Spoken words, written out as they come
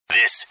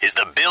This is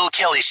the Bill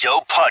Kelly Show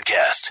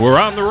podcast. We're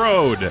on the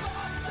road.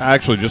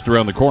 Actually, just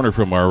around the corner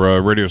from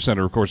our radio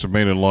center, of course, of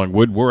Maine and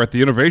Longwood. We're at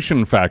the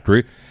Innovation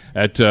Factory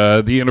at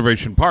the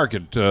Innovation Park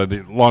at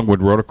the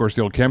Longwood Road, of course,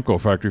 the old Camco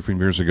factory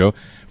from years ago,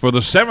 for the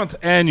 7th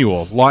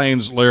annual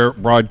Lions Lair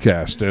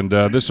broadcast. And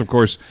this, of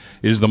course,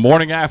 is the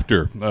morning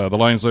after the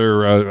Lions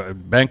Lair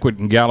banquet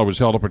and gala was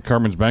held up at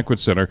Carmen's Banquet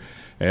Center,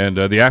 and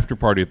the after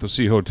party at the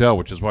C Hotel,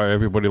 which is why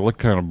everybody looked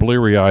kind of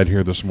bleary-eyed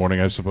here this morning,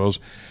 I suppose.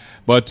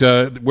 But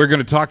we're going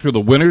to talk to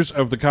the winners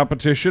of the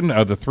competition,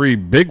 the 3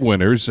 big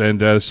winners,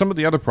 and some of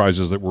the other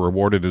prizes that were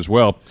awarded as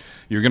well.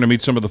 You're going to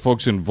meet some of the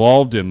folks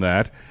involved in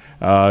that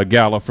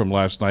gala from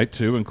last night,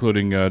 too,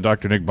 including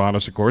Dr. Nick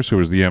Bonas, of course, who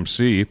was the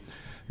MC.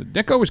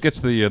 Nick always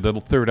gets the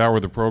third hour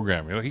of the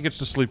program. You know, he gets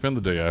to sleep in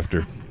the day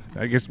after.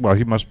 I guess, well,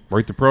 he must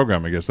write the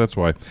program, I guess that's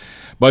why.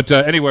 But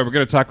anyway, we're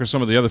going to talk with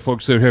some of the other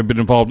folks that have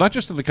been involved, not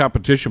just in the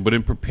competition, but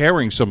in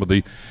preparing some of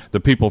the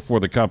people for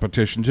the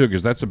competition, too,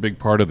 because that's a big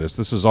part of this.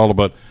 This is all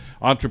about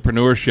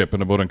entrepreneurship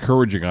and about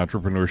encouraging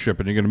entrepreneurship,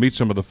 and you're going to meet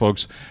some of the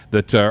folks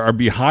that are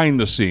behind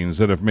the scenes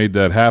that have made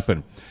that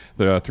happen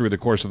through the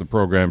course of the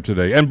program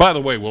today. And by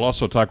the way, we'll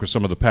also talk with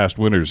some of the past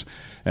winners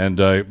and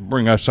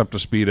bring us up to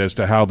speed as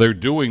to how they're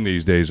doing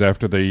these days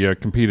after they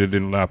competed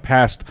in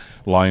past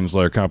Lions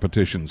Lair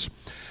competitions.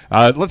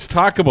 Let's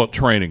talk about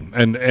training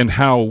and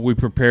how we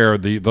prepare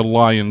the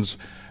Lions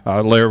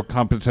Lair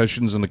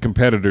competitions and the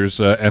competitors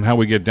and how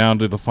we get down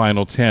to the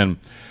final 10.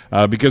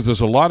 Because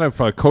there's a lot of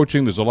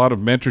coaching, there's a lot of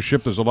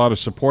mentorship, there's a lot of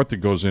support that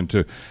goes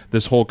into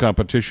this whole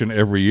competition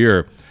every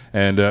year.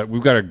 And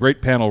we've got a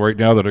great panel right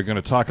now that are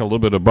going to talk a little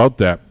bit about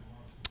that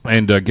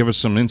and give us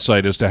some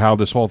insight as to how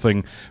this whole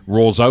thing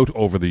rolls out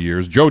over the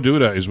years. Joe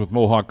Duda is with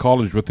Mohawk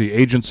College with the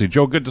agency.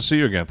 Joe, good to see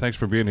you again. Thanks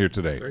for being here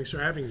today. Thanks for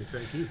having me.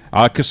 Thank you.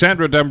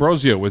 Cassandra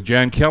D'Ambrosio with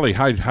Jan Kelly.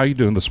 How you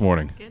doing this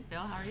morning? Good,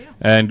 Bill. How are you?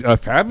 And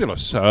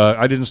fabulous.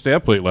 I didn't stay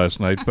up late last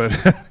night, but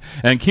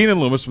and Keenan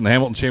Loomis from the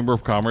Hamilton Chamber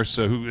of Commerce,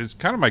 who is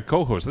kind of my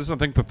co-host. This is, I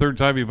think, the third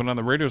time you've been on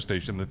the radio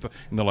station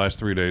in the last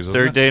 3 days.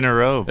 Third day in a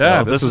row.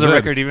 Yeah, well, this is a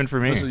record even for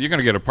me. You're going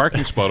to get a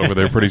parking spot over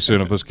there pretty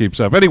soon if this keeps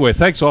up. Anyway,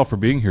 thanks all for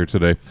being here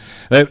today.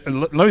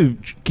 Let me,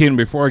 Keenan,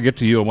 before I get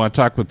to you, I want to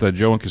talk with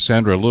Joe and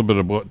Cassandra a little bit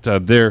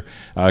about their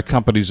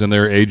companies and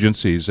their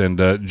agencies.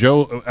 And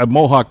Joe, at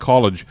Mohawk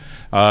College,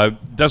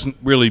 doesn't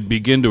really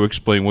begin to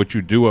explain what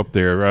you do up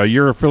there.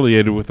 You're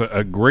affiliated with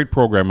a great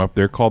program up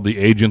there called the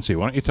Agency.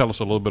 Why don't you tell us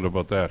a little bit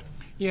about that?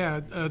 Yeah,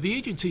 the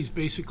agency is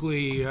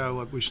basically,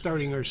 we're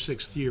starting our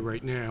 6th year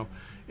right now,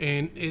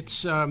 and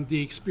it's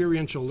the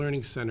Experiential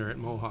Learning Center at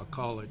Mohawk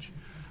College.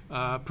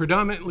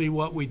 Predominantly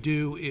what we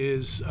do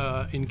is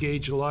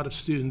engage a lot of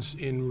students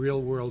in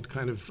real-world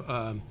kind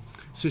of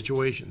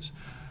situations.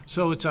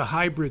 So it's a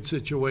hybrid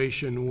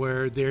situation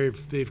where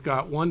they've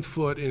got one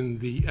foot in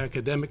the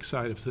academic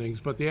side of things,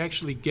 but they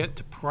actually get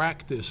to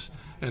practice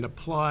and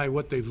apply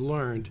what they've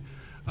learned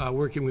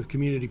working with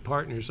community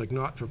partners like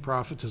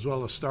not-for-profits as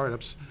well as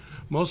startups,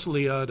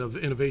 mostly out of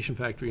Innovation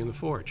Factory in the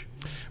Forge.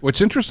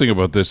 What's interesting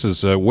about this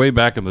is way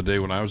back in the day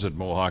when I was at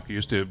Mohawk, you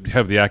used to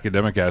have the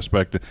academic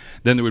aspect.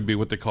 Then there would be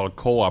what they call a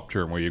co-op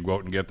term where you go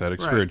out and get that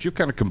experience. Right. You've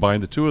kind of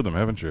combined the two of them,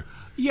 haven't you?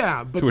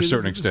 Yeah, but to a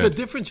certain extent. The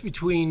difference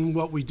between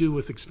what we do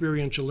with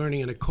experiential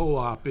learning and a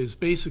co-op is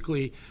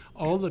basically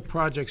all the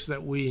projects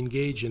that we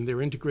engage in,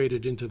 they're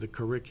integrated into the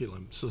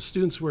curriculum. So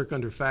students work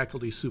under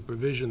faculty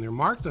supervision. They're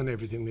marked on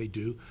everything they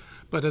do.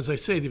 But as I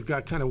say, they've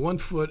got kind of one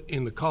foot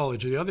in the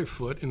college, the other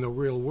foot in the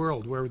real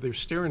world, where they're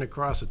staring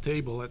across a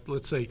table at,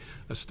 let's say,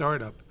 a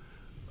startup.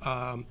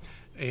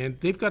 And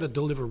they've got to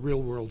deliver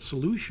real-world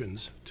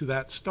solutions to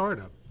that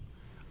startup.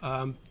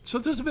 So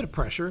there's a bit of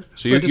pressure.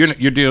 So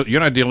you're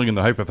not dealing in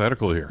the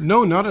hypothetical here.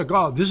 No, not at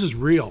all. This is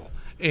real.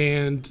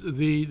 And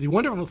the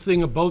wonderful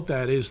thing about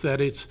that is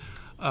that it's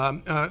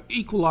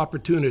equal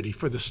opportunity.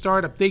 For the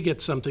startup, they get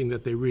something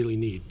that they really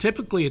need.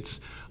 Typically, it's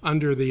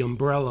under the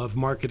umbrella of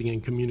marketing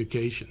and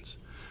communications.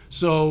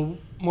 So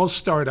most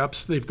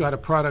startups, they've got a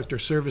product or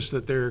service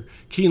that they're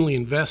keenly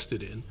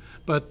invested in,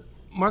 but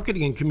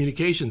marketing and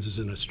communications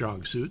isn't a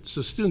strong suit,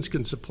 so students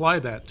can supply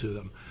that to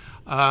them.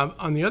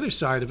 On the other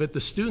side of it,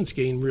 the students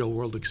gain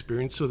real-world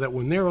experience so that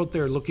when they're out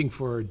there looking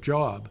for a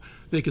job,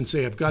 they can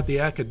say, I've got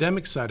the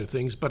academic side of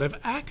things, but I've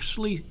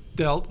actually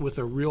dealt with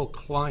a real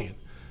client.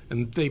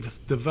 And they've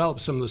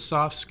developed some of the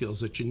soft skills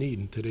that you need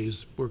in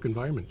today's work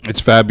environment. It's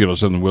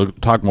fabulous, and we'll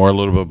talk more a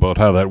little bit about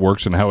how that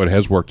works and how it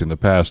has worked in the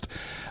past.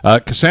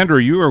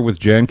 Cassandra, you are with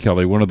Jan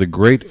Kelly, one of the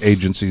great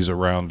agencies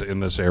around in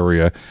this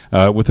area,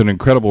 with an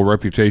incredible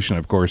reputation,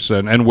 of course,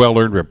 and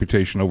well-earned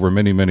reputation over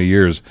many, many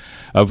years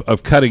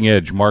of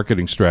cutting-edge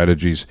marketing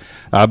strategies.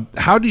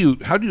 How do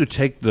you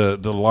take the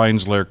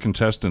Lions Lair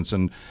contestants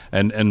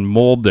and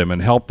mold them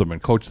and help them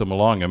and coach them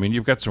along? I mean,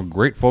 you've got some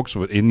great folks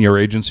in your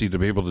agency to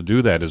be able to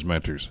do that as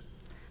mentors.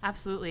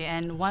 Absolutely,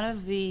 and one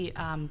of the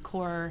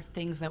core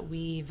things that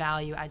we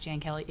value at Jan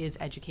Kelly is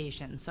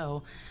education.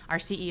 So our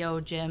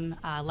CEO, Jim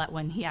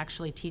Letwin, he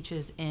actually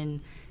teaches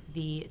in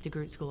the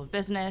DeGroote School of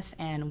Business,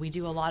 and we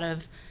do a lot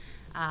of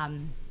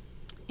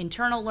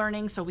internal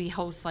learning, so we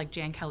host like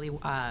Jan Kelly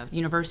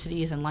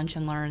universities and lunch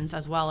and learns,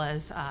 as well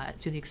as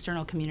to the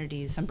external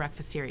communities, some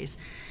breakfast series.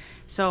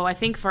 So I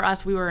think for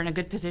us, we were in a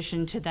good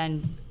position to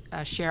then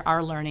share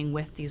our learning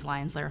with these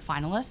Lions Lair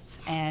finalists,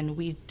 and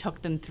we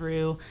took them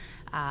through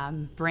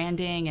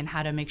branding and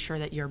how to make sure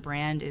that your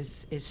brand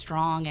is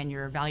strong and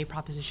your value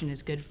proposition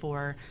is good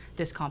for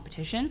this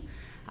competition,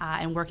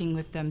 and working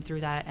with them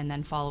through that, and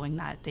then following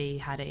that, they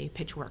had a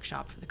pitch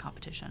workshop for the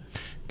competition.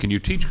 Can you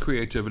teach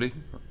creativity,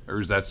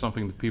 or is that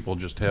something that people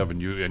just have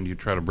and you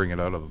try to bring it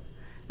out of them?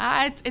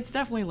 It's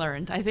definitely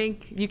learned. I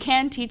think you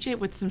can teach it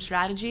with some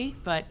strategy,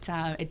 but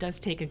it does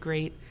take a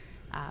great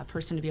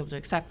person to be able to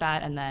accept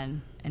that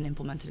and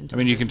implement it into. I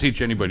mean, the you can business.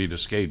 teach anybody to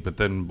skate, but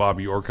then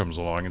Bobby Orr comes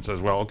along and says,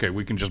 well, okay,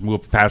 we can just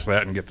move past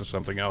that and get to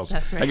something else.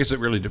 That's right. I guess it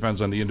really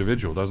depends on the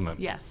individual, doesn't it?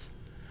 Yes.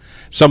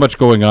 So much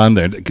going on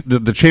there.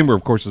 The Chamber,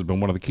 of course, has been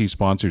one of the key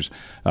sponsors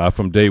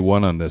from day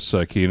one on this,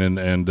 Keenan,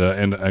 and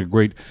a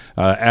great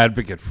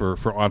advocate for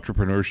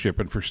entrepreneurship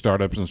and for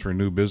startups and for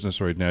new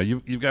business right now.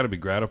 You've got to be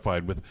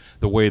gratified with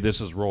the way this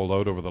has rolled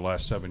out over the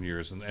last 7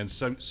 years and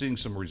seeing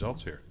some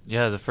results here.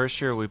 Yeah, the first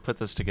year we put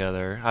this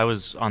together, I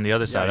was on the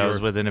other side. I was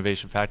with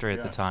Innovation Factory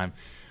at the time.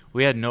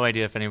 We had no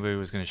idea if anybody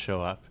was going to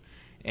show up.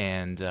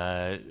 And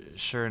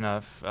sure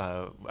enough,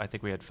 I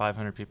think we had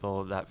 500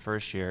 people that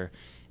first year.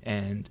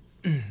 And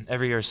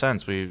every year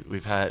since,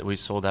 we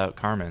sold out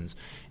Carmen's,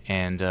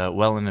 and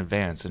well in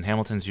advance. And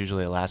Hamilton's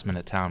usually a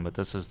last-minute town, but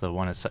this is the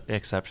one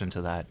exception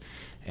to that.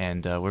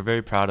 And we're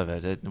very proud of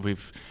it.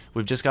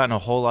 We've just gotten a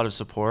whole lot of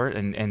support.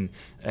 And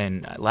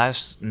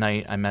last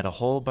night I met a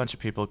whole bunch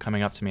of people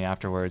coming up to me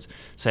afterwards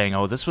saying,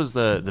 "Oh, this was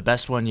the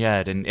best one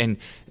yet." And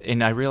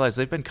I realized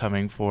they've been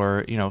coming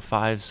for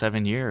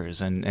 5-7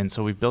 years, and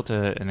so we've built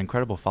an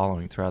incredible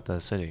following throughout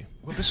the city.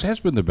 Well, this has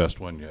been the best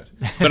one yet.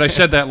 But I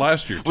said that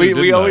last year, too,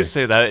 we always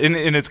say that, and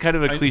it's kind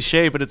of a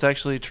cliche, but it's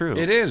actually true.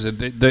 It is.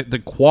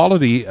 The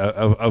quality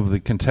of the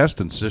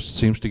contestants just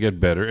seems to get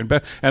better and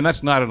better. And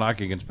that's not a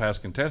knock against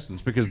past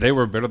contestants, because they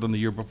were better than the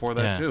year before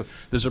that, too.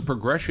 There's a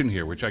progression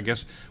here, which I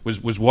guess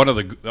was one of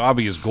the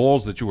obvious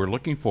goals that you were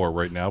looking for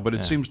right now, but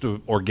it seems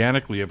to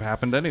organically have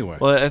happened anyway.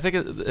 Well, I think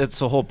it's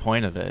the whole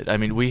point of it. I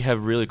mean, we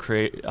have really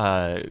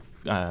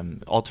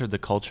altered the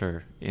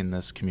culture in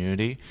this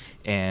community,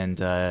 and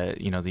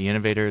the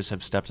innovators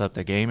have stepped up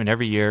their game, and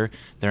every year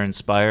they're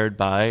inspired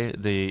by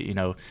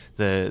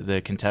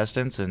the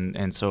contestants,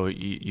 and so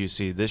you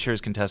see this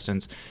year's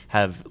contestants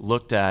have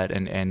looked at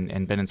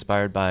and been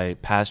inspired by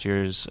past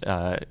years,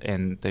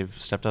 and they've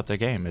stepped up their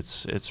game.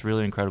 It's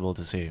really incredible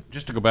to see.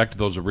 Just to go back to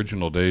those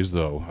original days,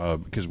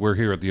 though, because we're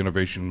here at the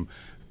Innovation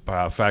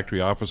Factory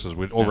offices,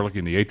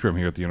 overlooking the atrium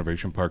here at the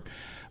Innovation Park.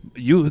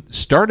 You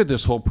started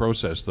this whole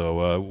process,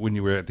 though, when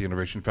you were at the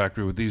Innovation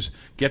Factory with these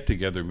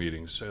get-together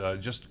meetings.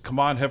 Just come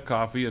on, have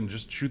coffee, and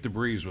just shoot the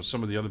breeze with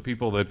some of the other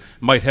people that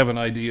might have an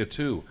idea,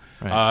 too.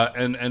 Right.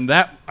 And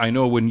that, I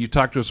know when you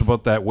talked to us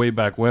about that way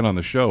back when on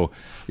the show,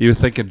 you were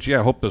thinking, gee,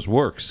 I hope this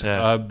works.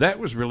 Yeah. That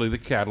was really the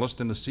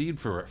catalyst and the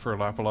seed for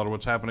an awful lot of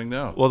what's happening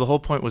now. Well, the whole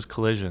point was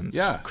collisions.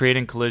 Yeah.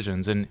 Creating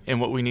collisions. And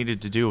what we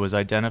needed to do was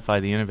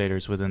identify the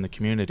innovators within the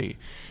community.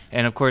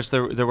 And, of course,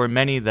 there were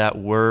many that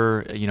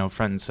were,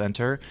 front and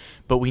center,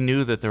 but we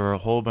knew that there were a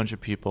whole bunch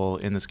of people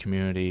in this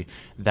community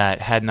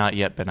that had not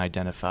yet been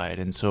identified.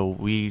 And so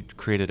we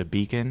created a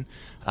beacon.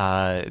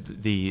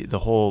 The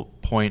whole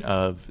point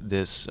of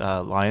this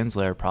Lions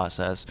Lair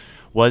process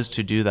was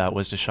to do that,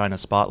 was to shine a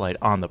spotlight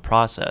on the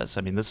process.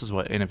 I mean, this is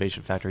what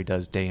Innovation Factory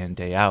does day in,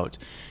 day out.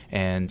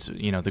 And,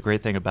 the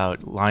great thing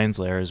about Lions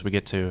Lair is we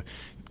get to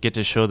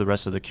show the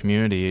rest of the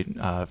community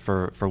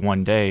for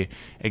one day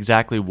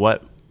exactly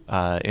what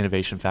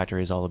Innovation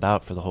Factory is all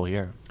about for the whole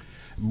year.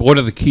 One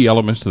of the key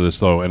elements to this,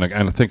 though, and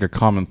I think a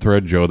common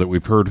thread, Joe, that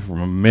we've heard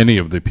from many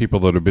of the people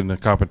that have been in the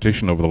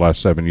competition over the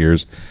last 7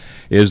 years,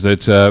 is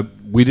that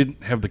we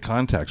didn't have the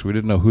contacts. We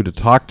didn't know who to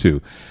talk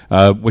to.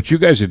 What you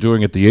guys are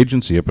doing at the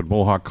agency up at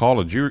Mohawk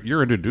College,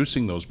 you're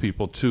introducing those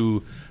people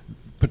to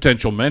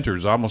potential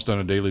mentors almost on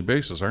a daily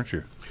basis, aren't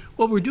you?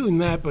 Well, we're doing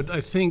that, but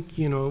I think,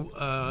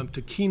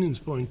 to Keenan's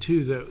point,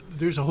 too, that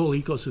there's a whole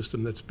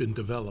ecosystem that's been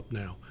developed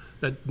now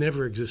that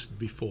never existed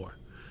before.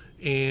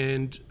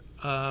 And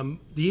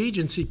the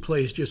agency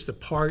plays just a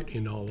part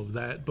in all of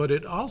that, but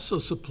it also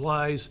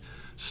supplies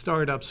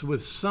startups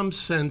with some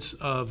sense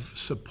of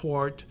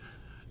support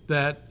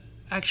that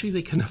actually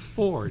they can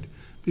afford,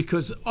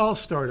 because all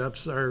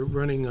startups are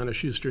running on a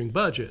shoestring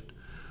budget.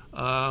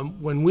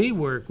 When we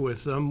work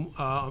with them,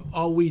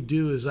 all we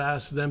do is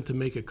ask them to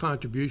make a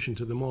contribution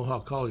to the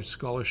Mohawk College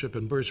Scholarship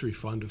and Bursary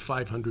Fund of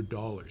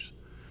 $500,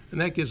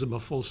 and that gives them a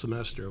full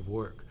semester of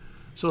work.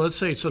 So let's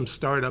say some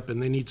startup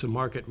and they need some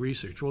market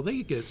research. Well,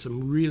 they get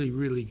some really,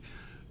 really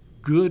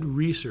good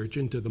research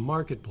into the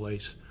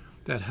marketplace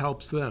that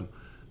helps them.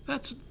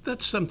 That's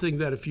something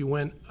that if you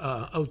went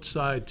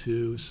outside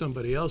to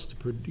somebody else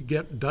to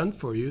get done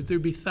for you,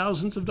 there'd be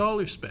thousands of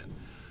dollars spent.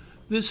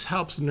 This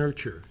helps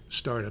nurture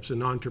startups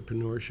and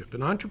entrepreneurship.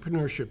 And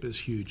entrepreneurship is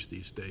huge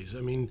these days.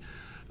 I mean,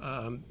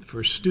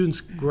 for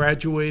students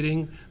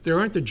graduating, there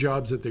aren't the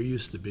jobs that there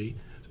used to be.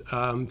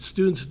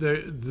 Students,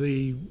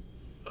 the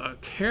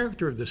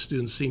character of the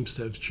students seems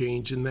to have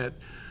changed in that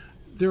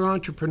they're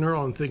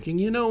entrepreneurial and thinking,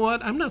 you know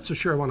what, I'm not so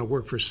sure I want to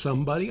work for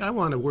somebody. I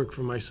want to work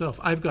for myself.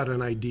 I've got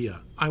an idea.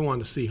 I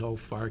want to see how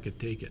far I could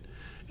take it.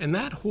 And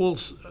that whole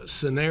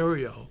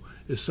scenario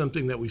is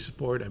something that we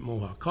support at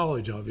Mohawk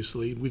College,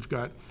 obviously. We've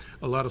got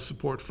a lot of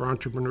support for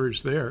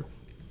entrepreneurs there.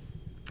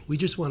 We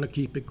just want to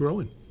keep it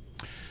growing.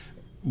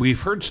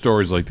 We've heard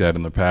stories like that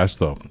in the past,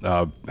 though.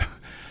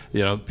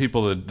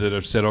 People that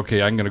have said,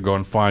 okay, I'm going to go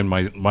and find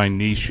my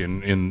niche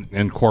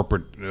in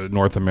corporate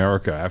North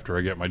America after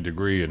I get my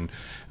degree, and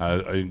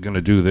I'm going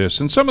to do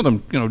this. And some of them,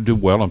 do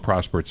well in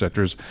prosperous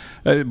sectors.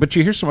 But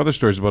you hear some other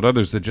stories about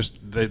others that just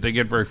they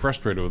get very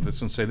frustrated with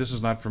this and say, this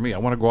is not for me. I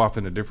want to go off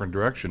in a different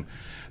direction.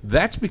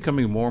 That's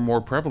becoming more and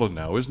more prevalent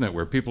now, isn't it?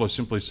 Where people are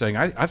simply saying,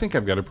 I think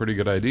I've got a pretty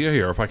good idea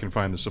here if I can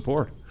find the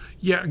support.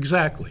 Yeah,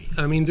 exactly.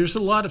 I mean, there's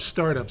a lot of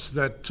startups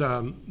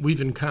that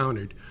we've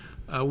encountered.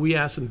 We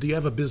ask them, do you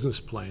have a business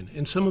plan?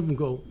 And some of them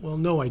go, well,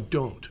 no, I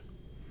don't.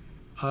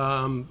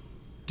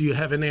 Do you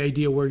have any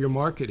idea where your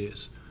market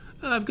is?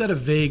 I've got a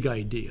vague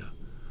idea.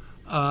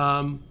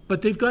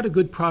 But they've got a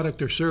good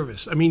product or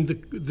service. I mean,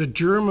 the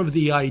germ of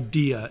the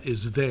idea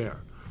is there.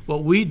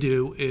 What we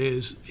do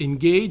is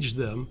engage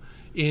them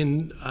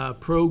in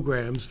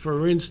programs.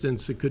 For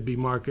instance, it could be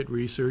market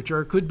research,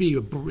 or it could be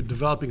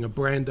developing a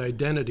brand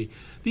identity.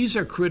 These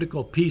are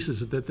critical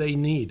pieces that they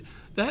need.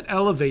 That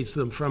elevates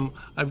them from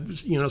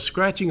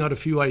scratching out a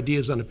few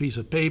ideas on a piece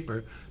of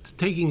paper to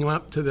taking them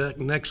up to the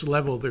next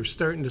level. They're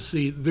starting to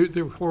see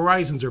their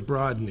horizons are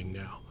broadening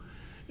now.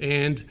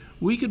 And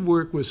we could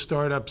work with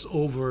startups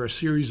over a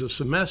series of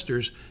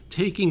semesters,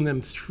 taking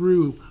them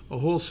through a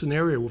whole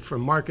scenario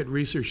from market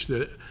research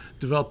to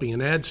developing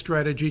an ad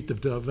strategy to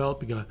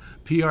developing a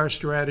PR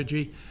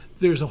strategy.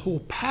 There's a whole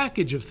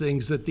package of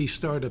things that these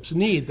startups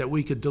need that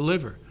we could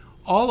deliver,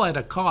 all at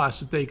a cost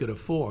that they could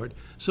afford.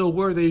 So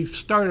where they've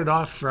started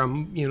off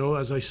from,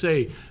 as I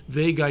say,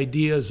 vague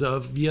ideas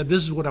of,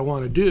 this is what I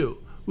want to do,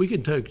 we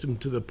can take them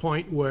to the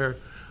point where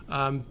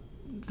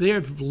they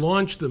have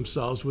launched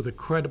themselves with a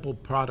credible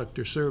product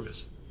or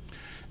service.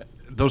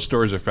 Those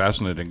stories are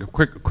fascinating. A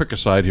quick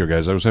aside here,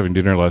 guys. I was having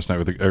dinner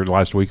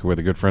last week with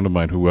a good friend of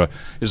mine who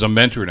is a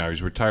mentor now.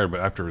 He's retired, but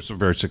after a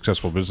very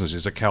successful business.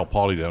 He's at Cal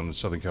Poly down in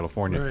Southern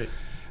California. Right.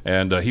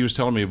 And he was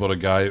telling me about a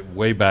guy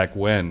way back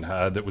when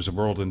that was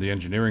enrolled in the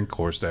engineering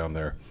course down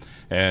there,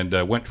 and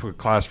went to a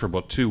class for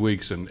about 2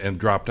 weeks and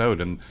dropped out.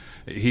 And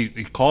he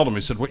called him.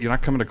 He said, "What? You're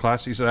not coming to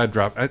class?" He said, "I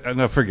dropped.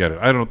 No, forget it.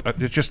 I don't.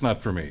 It's just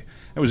not for me."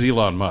 It was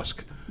Elon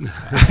Musk.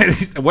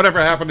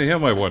 Whatever happened to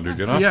him, I wondered,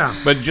 Yeah.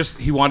 But just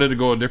he wanted to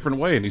go a different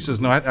way, and he says,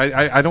 "No,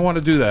 I don't want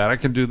to do that. I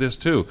can do this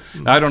too."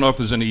 I don't know if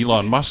there's any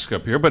Elon Musk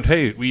up here, but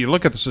hey, when you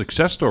look at the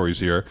success stories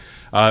here,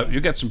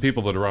 you get some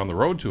people that are on the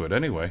road to it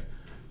anyway.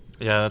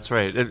 Yeah, that's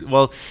right.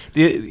 What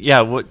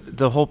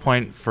the whole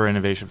point for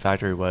Innovation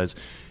Factory was,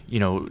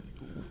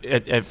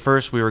 at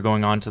first we were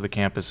going onto the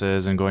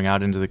campuses and going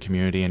out into the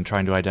community and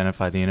trying to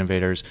identify the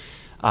innovators.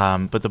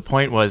 But the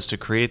point was to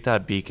create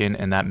that beacon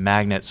and that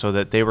magnet so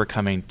that they were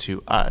coming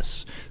to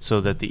us, so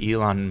that the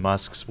Elon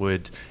Musks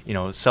would,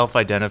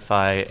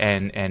 self-identify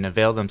and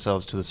avail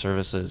themselves to the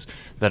services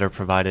that are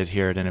provided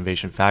here at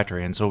Innovation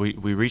Factory. And so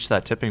we reached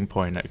that tipping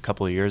point a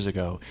couple of years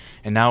ago,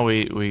 and now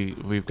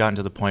we've gotten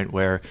to the point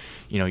where,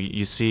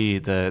 you see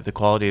the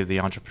quality of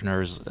the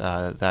entrepreneurs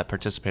that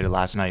participated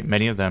last night.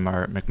 Many of them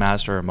are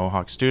McMaster or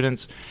Mohawk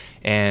students,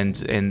 and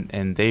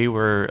they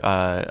were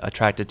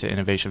attracted to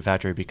Innovation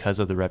Factory because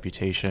of the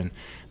reputation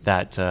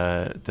that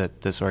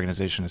this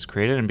organization has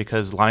created, and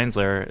because Lions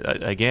Lair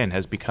again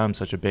has become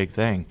such a big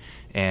thing,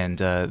 and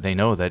they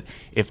know that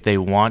if they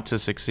want to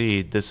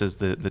succeed, this is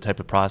the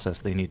type of process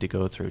they need to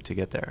go through to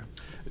get there.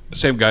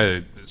 Same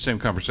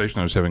conversation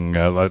I was having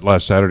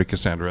last Saturday,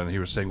 Cassandra, and he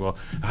was saying, well,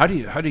 how do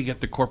you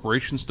get the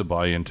corporations to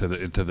buy into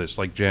this,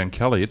 like Jan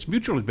Kelly? It's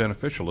mutually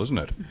beneficial, isn't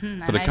it,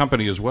 for the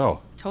company as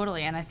well?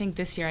 Totally, and I think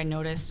this year I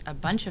noticed a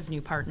bunch of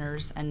new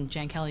partners, and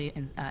Jan Kelly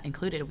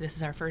included. This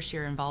is our first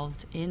year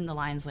involved in the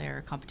Lions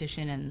Lair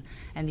competition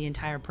and the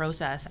entire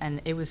process,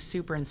 and it was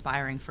super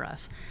inspiring for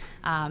us.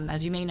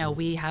 As you may know,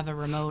 we have a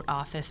remote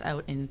office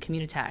out in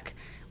Communitech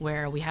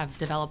where we have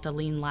developed a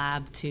lean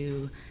lab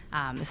to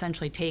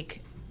essentially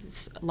take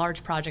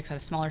large projects at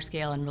a smaller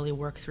scale and really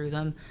work through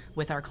them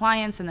with our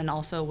clients, and then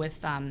also with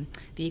the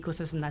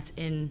ecosystem that's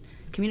in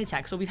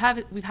Communitech. So we've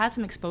had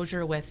some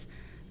exposure with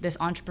this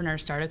entrepreneur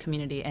startup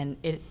community, and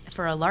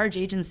for a large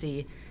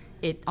agency,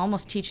 it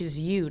almost teaches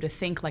you to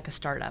think like a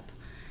startup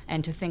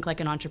and to think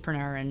like an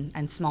entrepreneur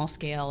and small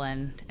scale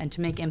and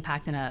to make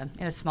impact in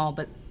a small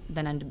but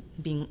then end up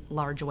being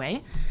large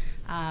way.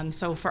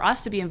 So for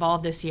us to be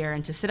involved this year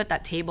and to sit at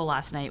that table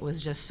last night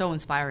was just so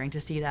inspiring to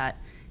see that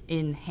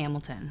in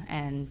Hamilton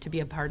and to be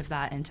a part of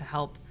that and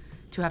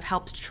to have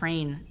helped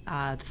train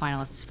the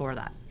finalists for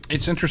that.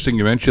 It's interesting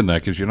you mentioned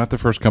that, because you're not the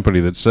first company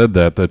that said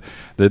that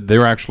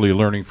they're actually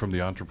learning from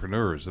the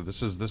entrepreneurs. That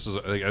this is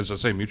as I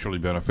say, mutually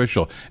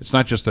beneficial. It's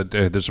not just that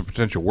there's a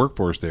potential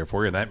workforce there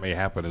for you, and that may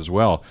happen as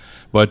well.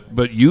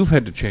 But you've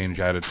had to change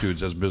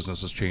attitudes as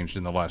business has changed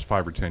in the last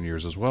 5 or 10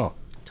 years as well.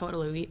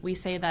 Totally. We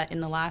say that in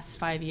the last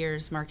 5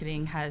 years,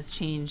 marketing has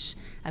changed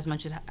as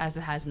much as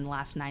it has in the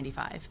last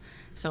 95.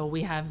 So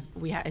we have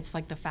it's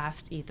like the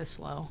fast eat the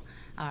slow.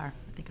 I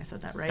think I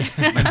said that right.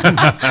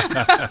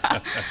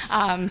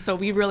 So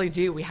we really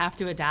do. We have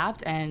to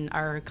adapt, and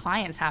our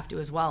clients have to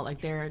as well. Like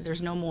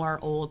there's no more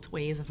old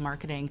ways of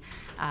marketing,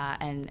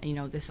 and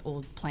this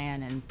old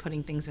plan and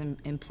putting things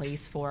in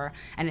place for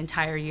an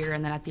entire year,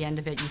 and then at the end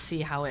of it, you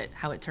see how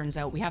it turns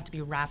out. We have to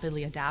be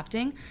rapidly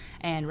adapting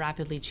and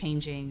rapidly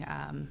changing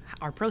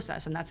our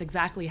process, and that's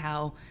exactly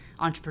how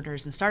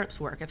entrepreneurs and startups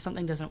work. If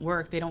something doesn't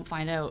work, they don't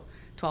find out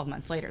 12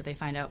 months later. They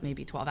find out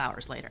maybe 12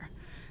 hours later.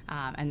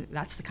 And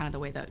that's the kind of the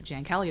way that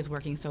Jan Kelly is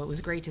working. So it was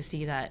great to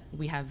see that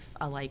we have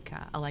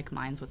alike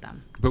minds with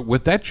them. But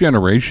with that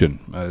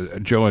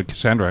generation, Joe and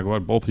Cassandra, I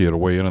want both of you to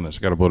weigh in on this.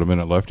 I've got about a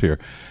minute left here.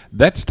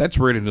 That's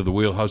right into the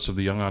wheelhouse of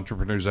the young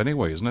entrepreneurs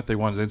anyway, isn't it? They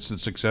want instant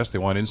success. They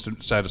want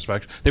instant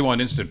satisfaction. They want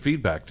instant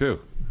feedback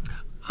too.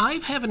 I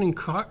haven't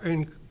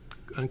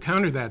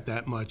encountered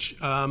that much.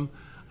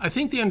 I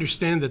think they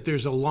understand that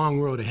there's a long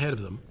road ahead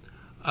of them.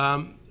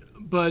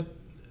 But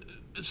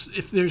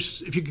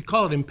if you could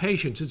call it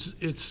impatience,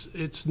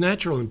 it's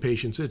natural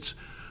impatience. It's,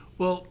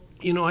 well,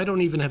 I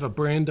don't even have a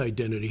brand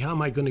identity. How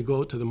am I going to go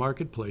out to the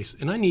marketplace?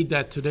 And I need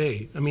that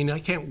today. I mean, I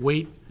can't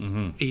wait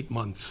 8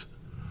 months.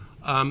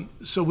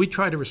 So we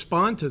try to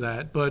respond to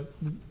that, but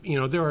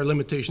there are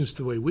limitations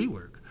to the way we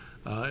work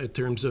in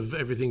terms of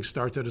everything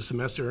starts at a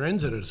semester or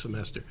ends at a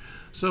semester.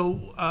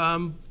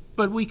 So,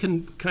 but we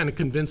can kind of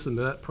convince them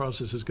that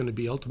process is going to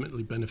be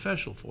ultimately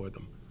beneficial for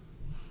them.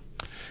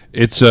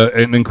 It's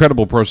an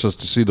incredible process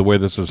to see the way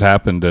this has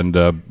happened, and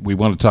we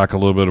want to talk a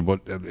little bit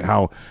about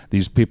how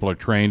these people are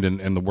trained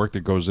and the work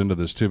that goes into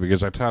this too.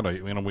 Because I tell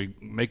you, we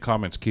make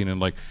comments, Keenan,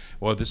 like,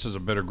 well, this is a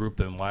better group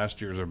than last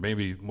year's, or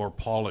maybe more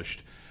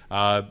polished.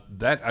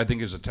 That I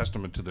think is a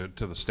testament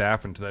to the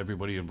staff and to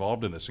everybody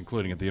involved in this,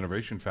 including at the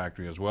Innovation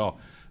Factory as well,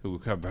 who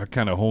have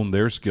kind of honed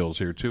their skills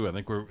here too. I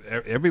think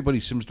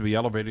everybody seems to be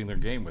elevating their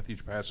game with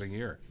each passing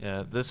year.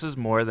 Yeah, this is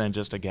more than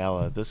just a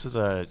gala. This is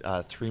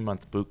a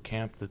 3-month boot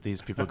camp that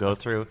these people go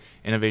through.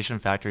 Innovation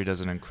Factory does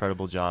an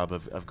incredible job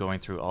of going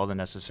through all the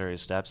necessary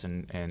steps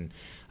and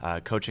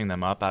coaching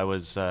them up. I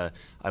was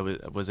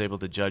able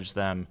to judge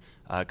them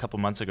a couple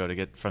months ago to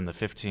get from the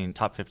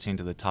top 15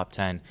 to the top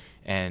 10,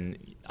 and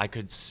I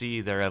could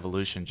see their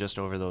evolution just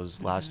over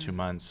those last 2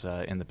 months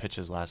in the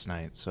pitches last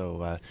night.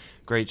 So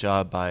great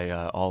job by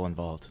all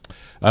involved.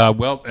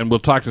 Well, and we'll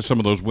talk to some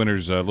of those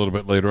winners a little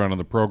bit later on in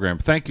the program.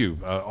 Thank you,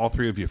 all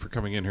three of you, for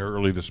coming in here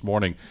early this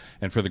morning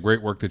and for the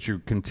great work that you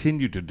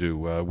continue to do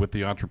with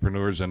the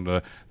entrepreneurs and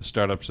the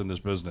startups in this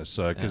business,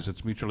 because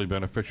it's mutually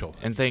beneficial.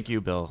 And thank you,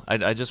 Bill.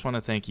 I just want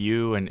to thank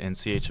you and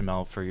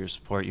CHML for your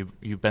support.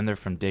 You've been there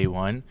from day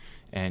one,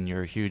 and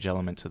you're a huge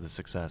element to the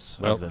success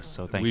of this.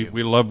 So thank you.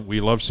 We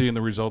love seeing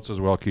the results as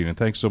well, Keenan.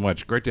 Thanks so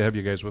much. Great to have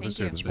you guys with us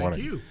here this morning.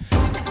 Thank you.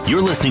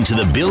 You're listening to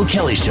The Bill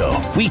Kelly Show,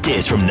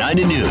 weekdays from 9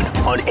 to noon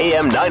on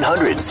AM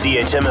 900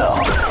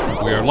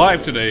 CHML. We are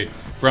live today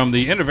from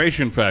the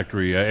Innovation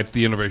Factory at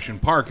the Innovation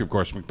Park, of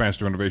course,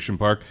 McMaster Innovation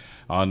Park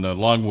on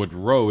Longwood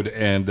Road,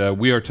 and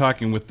we are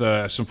talking with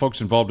some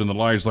folks involved in the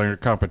Lions Liner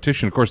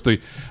competition. Of course, the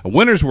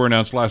winners were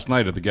announced last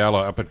night at the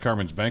gala up at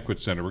Carmen's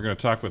Banquet Center. We're going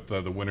to talk with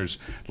the winners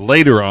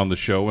later on the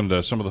show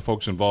and some of the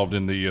folks involved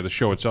in the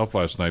show itself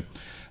last night,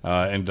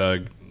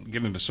 and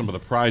get into some of the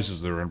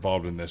prizes that are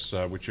involved in this,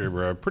 which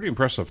are pretty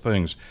impressive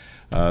things.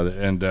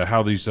 And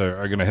how these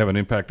are going to have an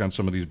impact on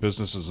some of these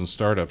businesses and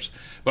startups.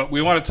 But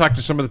we want to talk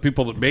to some of the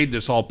people that made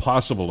this all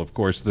possible, of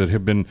course, that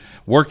have been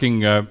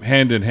working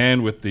hand in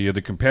hand with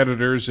the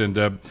competitors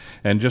and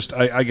just,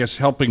 I guess,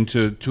 helping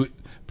to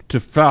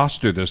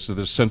foster this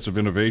sense of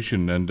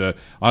innovation and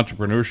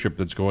entrepreneurship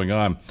that's going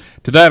on.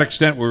 To that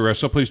extent, we're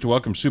so pleased to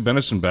welcome Sue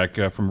Bennison back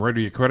from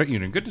Radio Credit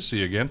Union. Good to see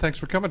you again. Thanks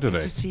for coming today.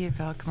 Good to see you,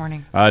 Bill. Good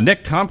morning.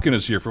 Nick Tompkin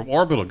is here from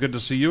Orbital. Good to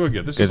see you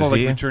again. This is all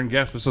like return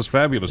guest. This is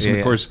fabulous. And,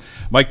 of course,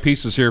 Mike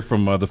Peace is here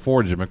from the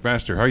Forge at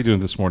McMaster. How are you doing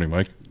this morning,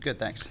 Mike? Good,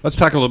 thanks. Let's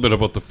talk a little bit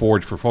about the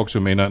Forge for folks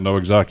who may not know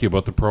exactly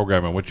about the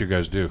program and what you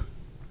guys do.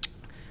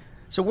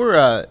 So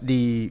we're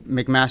the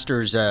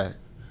McMaster's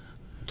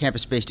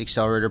campus-based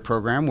accelerator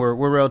program. We're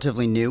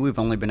relatively new. We've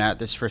only been at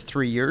this for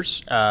 3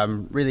 years.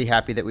 Really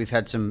happy that we've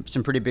had some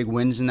pretty big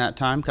wins in that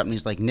time.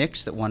 Companies like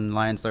Nix that won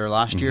Lions Lair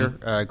last year.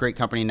 Great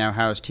company now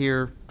housed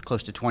here,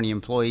 close to 20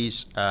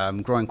 employees,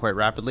 growing quite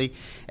rapidly.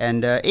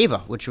 And Ava,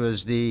 which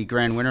was the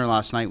grand winner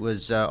last night,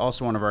 was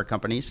also one of our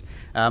companies.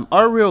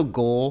 Our real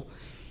goal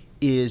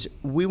is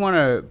we want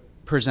to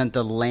present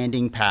the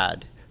landing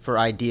pad for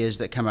ideas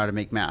that come out of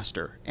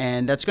McMaster.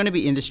 And that's going to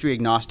be industry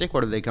agnostic,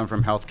 whether they come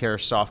from healthcare,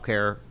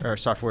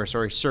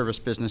 software, service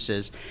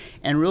businesses.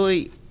 And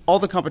really, all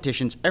the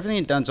competitions,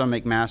 everything that's done on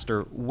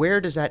McMaster,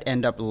 where does that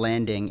end up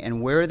landing,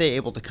 and where are they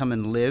able to come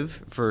and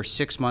live for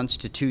 6 months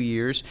to 2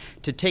 years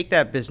to take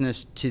that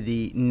business to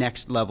the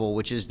next level,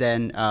 which is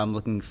then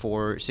looking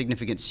for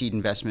significant seed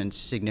investments,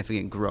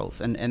 significant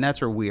growth, and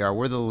that's where we are.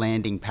 We're the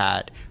landing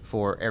pad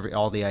for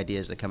all the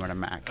ideas that come out of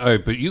Mac. All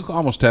right, but you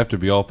almost have to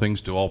be all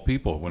things to all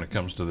people when it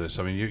comes to this.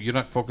 I mean, you're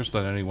not focused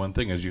on any one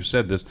thing, as you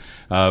said. This,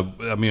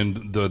 I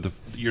mean,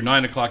 your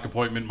 9 o'clock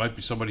appointment might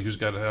be somebody who's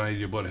got an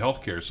idea about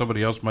healthcare.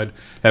 Somebody else might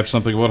have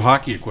something about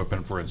hockey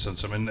equipment, for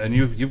instance. I mean, and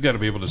you've got to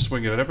be able to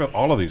swing it at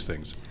all of these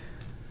things.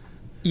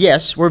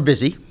 Yes, we're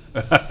busy.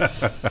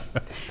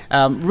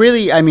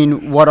 Really, I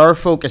mean, what our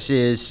focus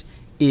is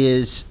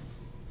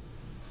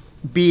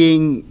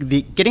getting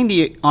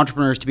the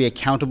entrepreneurs to be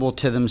accountable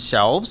to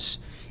themselves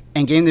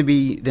and getting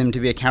them to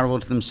be accountable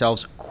to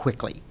themselves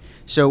quickly.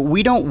 So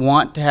we don't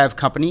want to have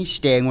companies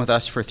staying with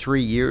us for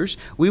 3 years.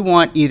 We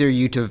want either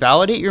you to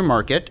validate your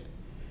market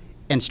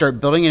and start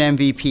building an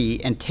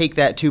MVP and take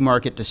that to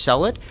market to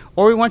sell it,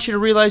 or we want you to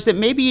realize that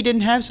maybe you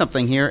didn't have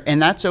something here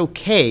and that's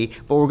okay,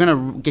 but we're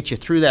going to get you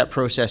through that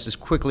process as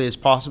quickly as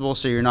possible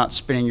so you're not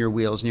spinning your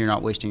wheels and you're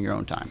not wasting your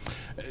own time.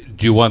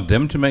 Do you want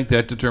them to make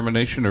that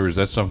determination, or is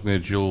that something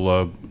that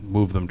you'll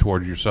move them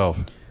towards yourself?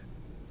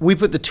 We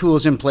put the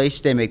tools in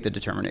place, they make the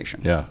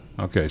determination. Yeah,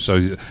 okay,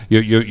 so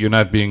you're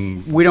not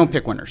being... We don't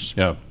pick winners.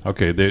 Yeah,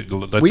 okay,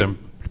 let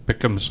them pick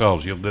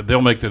themselves.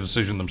 They'll make the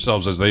decision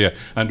themselves as they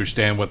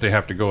understand what they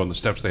have to go and the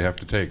steps they have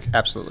to take.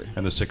 Absolutely.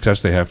 And the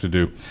success they have to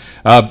do.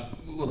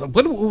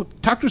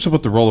 Talk to us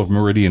about the role of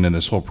Meridian in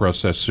this whole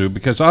process, Sue,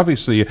 because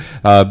obviously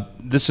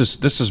this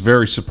is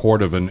very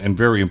supportive and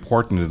very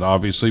important, and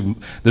obviously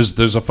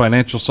there's a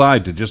financial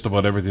side to just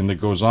about everything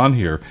that goes on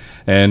here,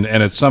 and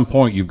at some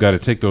point you've got to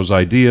take those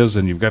ideas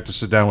and you've got to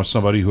sit down with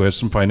somebody who has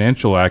some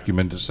financial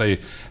acumen to say,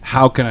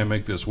 how can I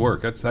make this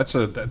work? That's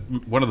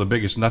one of the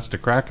biggest nuts to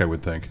crack, I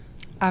would think.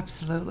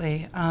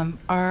 Absolutely.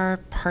 Our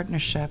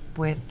partnership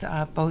with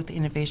both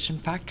Innovation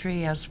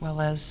Factory as well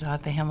as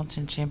the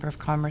Hamilton Chamber of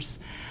Commerce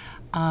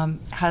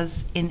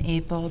has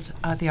enabled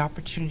the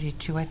opportunity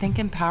to, I think,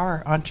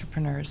 empower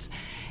entrepreneurs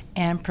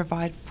and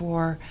provide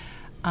for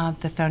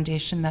the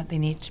foundation that they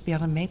need to be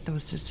able to make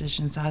those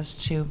decisions as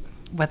to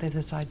whether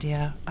this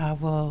idea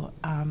will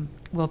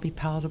be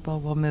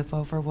palatable, will move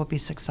over, will be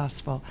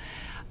successful.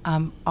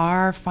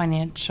 Our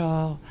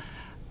financial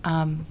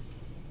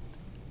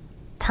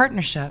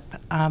partnership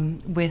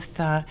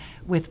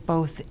with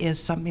both is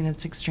something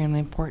that's extremely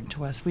important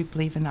to us. We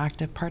believe in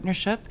active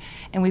partnership,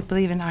 and we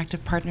believe in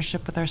active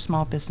partnership with our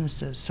small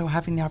businesses. So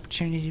having the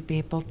opportunity to be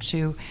able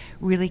to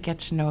really get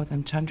to know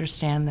them, to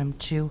understand them,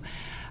 to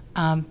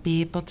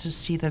be able to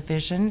see the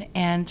vision,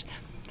 and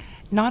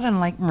not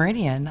unlike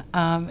Meridian,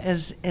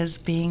 as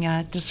being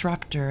a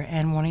disruptor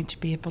and wanting to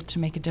be able to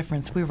make a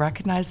difference. We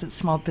recognize that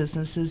small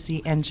business is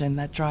the engine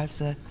that drives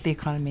the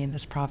economy in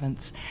this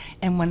province,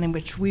 and one in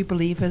which we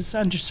believe is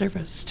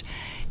underserviced.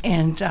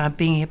 And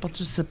being able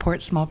to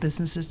support small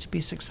businesses to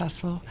be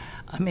successful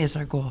is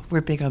our goal.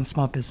 We're big on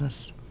small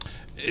business.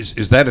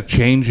 Is that a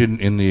change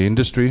in the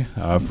industry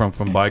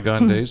from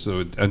bygone days,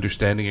 so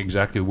understanding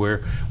exactly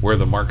where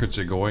the markets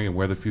are going and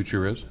where the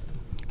future is?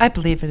 I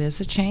believe it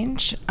is a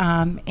change,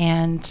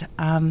 and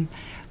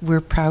we're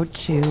proud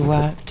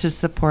to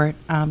support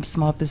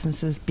small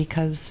businesses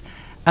because,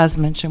 as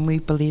mentioned, we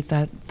believe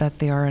that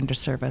they are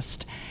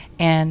underserviced,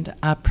 and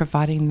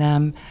providing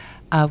them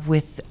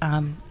with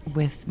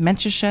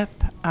mentorship,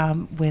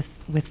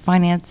 with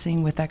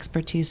financing, with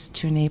expertise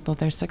to enable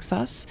their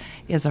success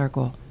is our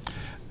goal.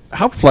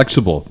 How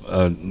flexible,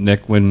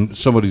 Nick, when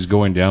somebody's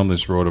going down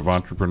this road of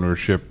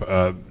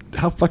entrepreneurship,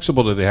 how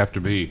flexible do they have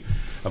to be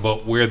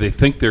about where they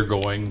think they're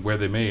going, where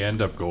they may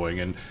end up going?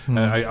 And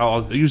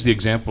I'll use the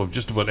example of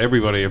just about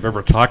everybody I've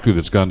ever talked to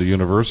that's gone to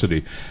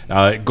university.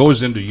 It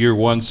goes into year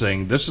one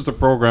saying, this is the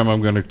program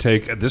I'm going to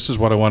take, this is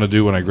what I want to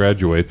do when I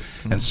graduate.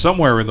 And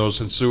somewhere in those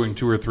ensuing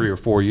 2 or 3 or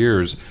 4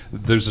 years,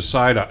 there's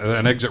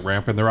an exit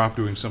ramp, and they're off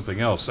doing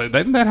something else. That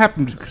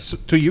happened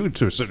to you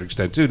to a certain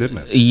extent too, didn't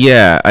it?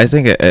 Yeah, I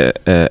think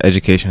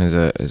education is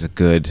a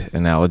good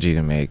analogy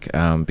to make,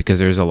 because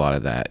there's a lot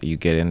of that. You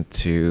get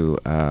into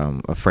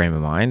a frame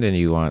of mind and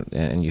you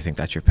think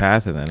that's your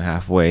path, and then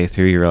halfway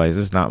through you realize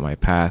this is not my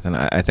path. And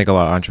I think a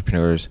lot of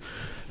entrepreneurs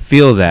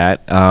feel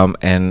that,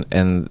 and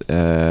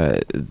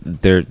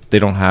they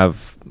don't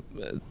have,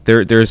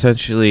 they're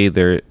essentially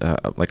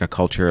like a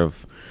culture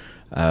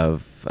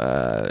of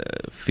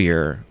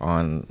fear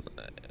on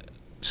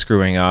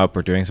screwing up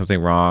or doing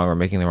something wrong or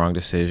making the wrong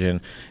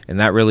decision, and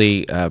that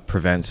really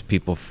prevents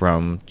people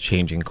from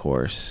changing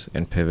course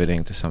and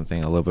pivoting to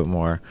something a little bit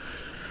more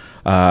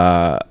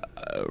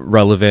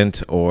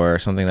relevant or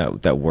something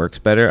that works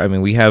better. I mean,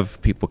 we have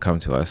people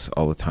come to us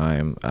all the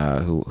time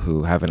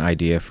who have an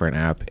idea for an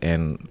app,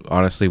 and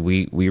honestly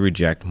we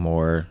reject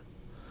more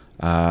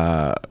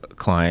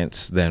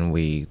clients than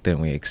we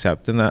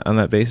accept on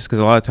that basis, because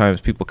a lot of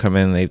times people come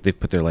in, they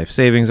put their life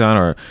savings on,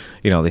 or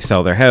they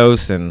sell their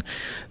house and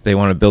they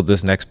want to build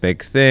this next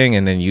big thing,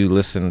 and then you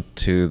listen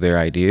to their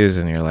ideas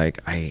and you're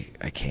like, I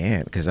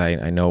can't, because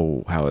I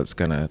know how it's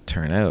gonna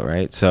turn out,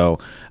 right? So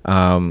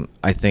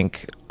I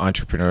think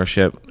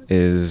entrepreneurship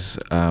is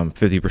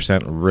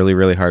 50% really,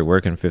 really hard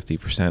work and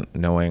 50%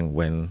 knowing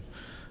when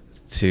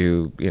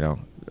to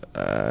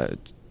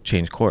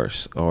change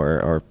course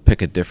or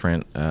pick a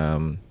different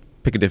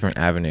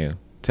avenue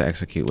to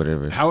execute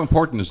whatever. How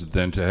important is it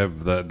then to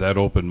have that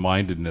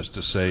open-mindedness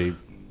to say,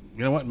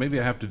 you know what, maybe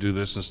I have to do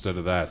this instead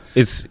of that?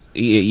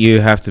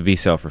 You have to be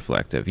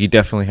self-reflective. You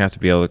definitely have to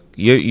be able to.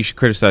 You should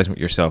criticize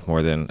yourself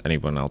more than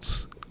anyone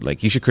else.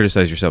 Like, you should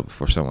criticize yourself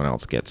before someone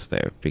else gets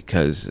there,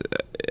 because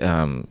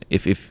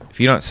if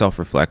you're not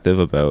self-reflective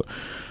about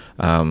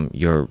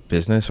your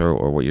business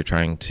or what you're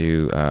trying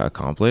to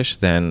accomplish,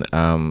 then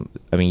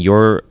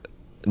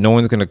no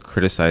one's going to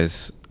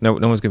criticize. No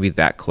one's going to be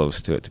that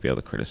close to it to be able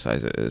to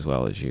criticize it as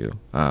well as you.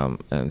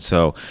 And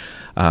so,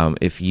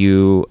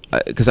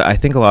 because I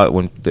think a lot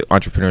when the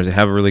entrepreneurs, they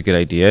have a really good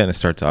idea and it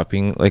starts out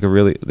being like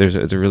there's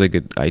a really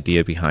good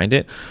idea behind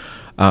it,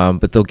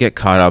 but they'll get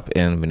caught up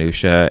in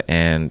minutia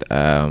and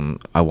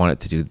I want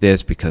it to do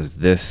this because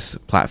this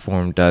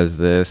platform does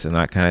this and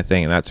that kind of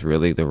thing, and that's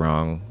really the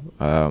wrong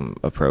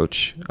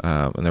approach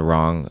and the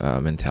wrong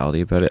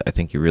mentality about it. I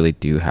think you really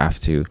do have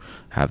to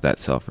have that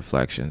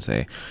self-reflection.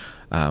 Say,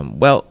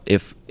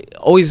 if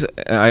always,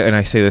 and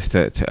I say this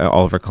to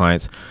all of our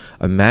clients,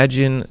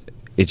 imagine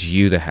it's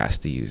you that has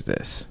to use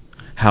this.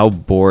 How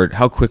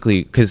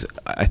quickly, because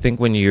I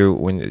think when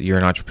you're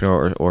an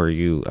entrepreneur or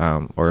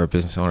a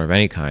business owner of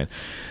any kind,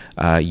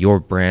 your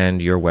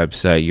brand, your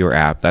website, your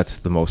app, that's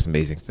the most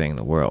amazing thing in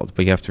the world.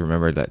 But you have to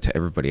remember that to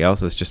everybody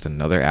else, it's just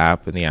another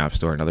app in the App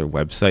Store, another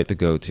website to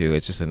go to.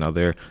 It's just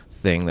another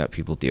thing that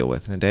people deal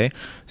with in a day.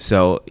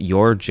 So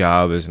your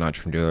job as an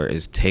entrepreneur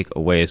is take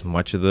away as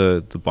much of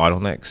the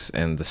bottlenecks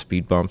and the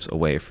speed bumps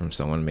away from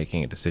someone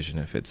making a decision.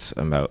 If it's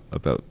about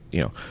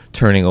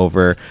turning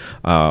over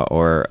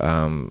or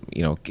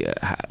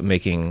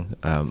making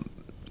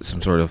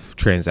some sort of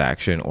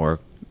transaction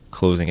or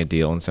closing a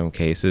deal in some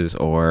cases,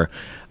 or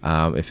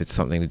if it's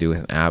something to do with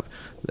an app,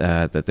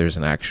 that there's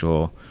an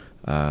actual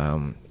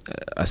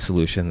a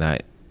solution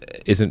that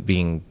isn't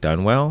being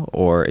done well,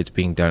 or it's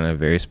being done in a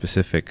very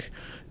specific,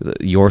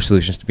 your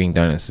solution is being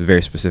done in a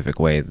very specific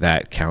way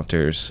that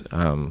counters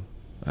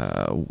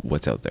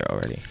what's out there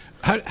already.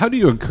 How do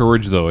you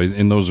encourage, though,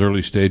 in those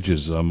early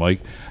stages,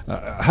 Mike,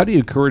 how do you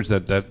encourage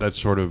that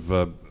sort of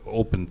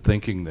open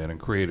thinking then and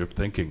creative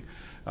thinking?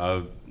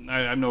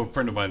 I know a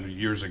friend of mine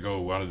years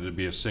ago wanted to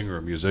be a singer,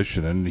 a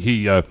musician, and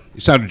he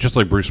sounded just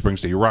like Bruce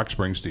Springsteen. He rocked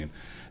Springsteen.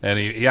 And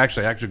he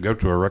actually go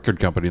to a record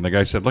company, and the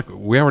guy said, "Look,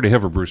 we already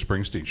have a Bruce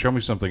Springsteen. Show me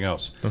something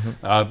else."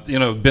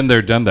 Mm-hmm. Been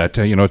there, done that.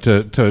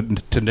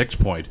 To Nick's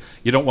point,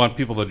 you don't want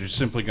people that are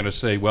simply going to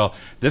say, "Well,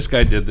 this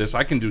guy did this.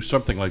 I can do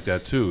something like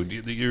that too."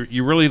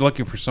 You're really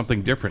looking for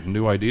something different and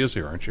new ideas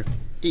here, aren't you?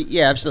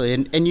 Yeah,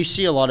 absolutely. And you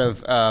see a lot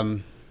of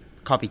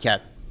copycat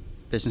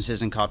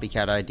businesses and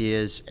copycat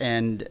ideas.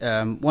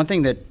 And one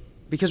thing that,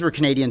 because we're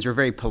Canadians, we're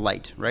very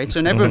polite, right?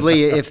 So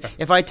inevitably,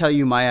 if I tell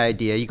you my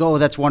idea, you go, "Oh,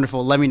 that's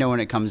wonderful. Let me know when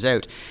it comes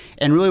out."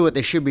 And really what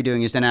they should be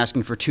doing is then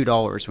asking for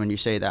 $2 when you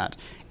say that.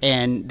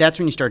 And that's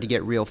when you start to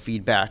get real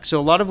feedback.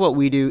 So a lot of what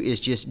we do is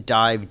just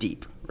dive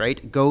deep,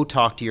 right? Go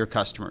talk to your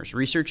customers.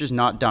 Research is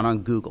not done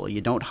on Google.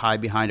 You don't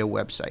hide behind a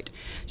website.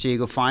 So you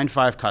go find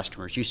 5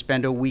 customers. You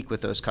spend a week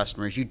with those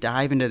customers. You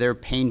dive into their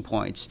pain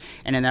points.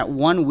 And in that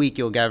 1 week,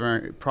 you'll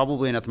gather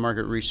probably enough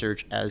market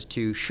research as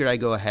to should I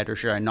go ahead or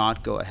should I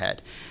not go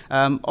ahead.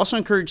 Also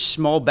encourage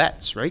small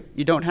bets, right?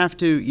 You don't have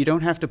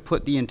to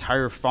put the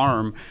entire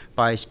farm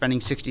by spending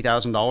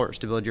 $60,000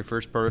 to build your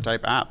first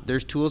prototype app.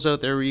 There's tools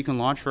out there where you can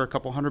launch for a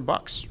couple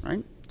 $100,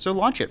 right? So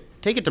launch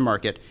it, take it to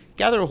market,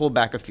 gather a whole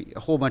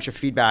bunch of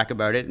feedback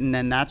about it, and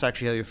then that's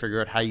actually how you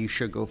figure out how you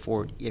should go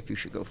forward, if you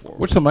should go forward.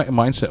 What's the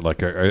mindset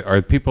like?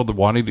 Are people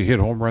wanting to hit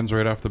home runs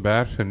right off the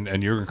bat,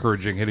 and you're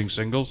encouraging hitting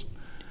singles?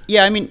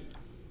 Yeah, I mean,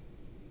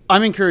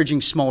 I'm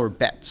encouraging smaller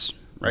bets,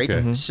 right? Okay.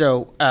 Mm-hmm.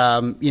 So,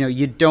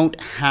 you don't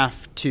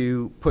have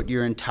to put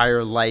your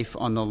entire life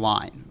on the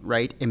line,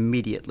 right,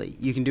 immediately.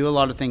 You can do a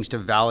lot of things to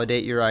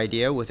validate your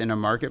idea within a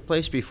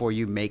marketplace before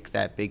you make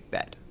that big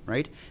bet.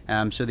 Right?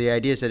 So the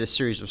idea is that a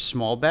series of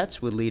small bets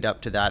would lead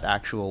up to that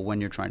actual when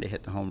you're trying to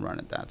hit the home run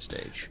at that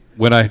stage.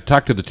 When I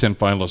talk to the 10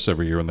 finalists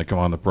every year when they come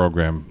on the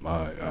program,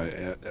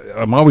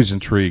 I'm always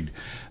intrigued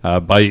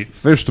by,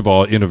 first of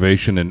all,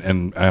 innovation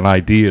and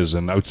ideas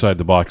and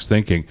outside-the-box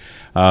thinking.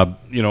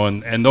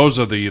 And those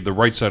are the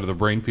right side of the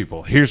brain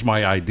people. Here's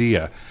my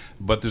idea.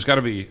 But there's got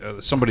to be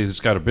somebody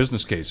that's got a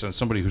business case and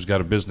somebody who's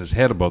got a business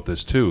head about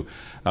this too.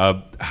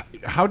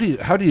 How do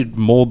you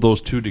mold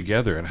those two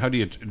together, and how do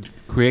you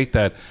create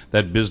that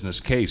business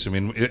case? I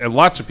mean,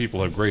 lots of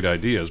people have great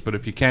ideas, but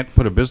if you can't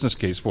put a business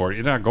case for it,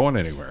 you're not going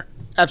anywhere.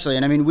 Absolutely,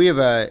 and I mean, we have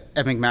at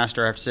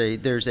McMaster, I have to say,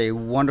 there's a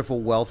wonderful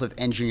wealth of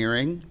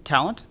engineering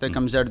talent that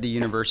comes out of the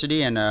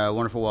university, and a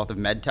wonderful wealth of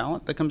med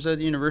talent that comes out of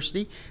the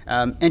university.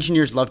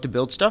 Engineers love to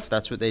build stuff.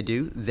 That's what they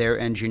do. They're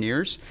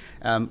engineers.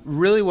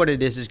 Really what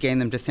it is getting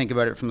them to think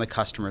about it from the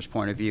customer's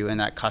point of view and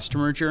that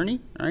customer journey,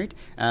 right?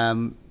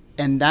 And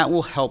that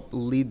will help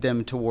lead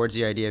them towards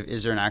the idea of,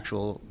 is there an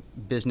actual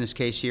business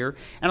case here?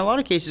 And a lot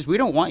of cases, we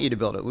don't want you to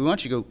build it. We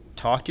want you to go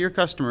talk to your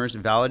customers,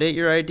 validate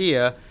your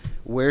idea,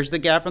 where's the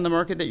gap in the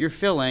market that you're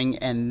filling,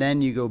 and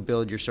then you go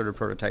build your sort of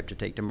prototype to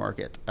take to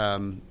market.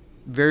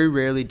 Very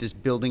rarely does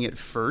building it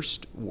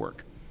first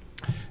work.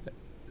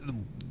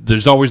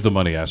 There's always the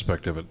money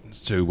aspect of it.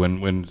 So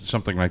when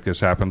something like this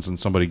happens and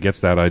somebody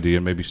gets that idea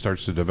and maybe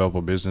starts to develop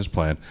a business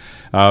plan,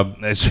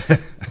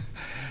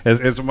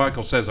 as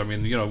Michael says, I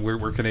mean,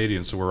 we're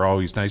Canadians, so we're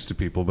always nice to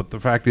people. But the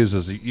fact is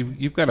that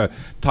you've got to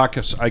talk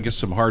us, I guess,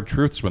 some hard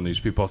truths when these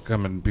people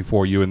come in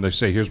before you and they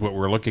say, here's what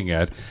we're looking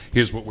at,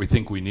 here's what we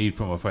think we need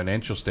from a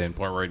financial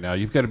standpoint right now.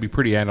 You've got to be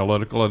pretty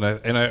analytical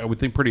and I would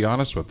think pretty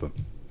honest with them.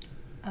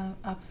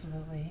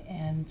 Absolutely,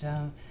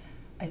 and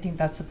I think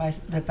that's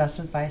the best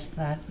advice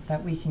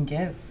that we can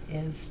give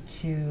is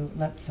to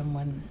let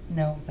someone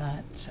know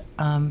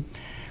that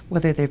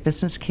whether their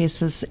business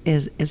case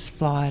is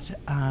flawed,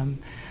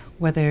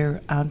 whether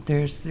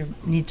they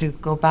need to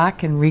go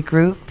back and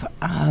regroup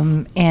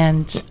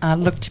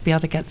and look to be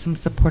able to get some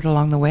support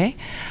along the way.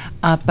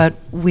 But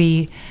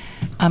we,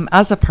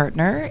 as a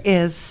partner,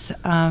 is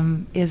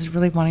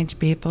really wanting to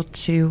be able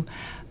to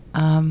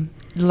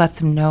let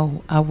them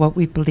know what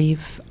we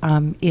believe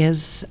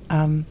is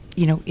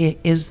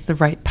the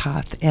right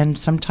path. And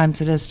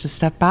sometimes it is to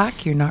step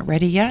back. You're not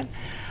ready yet.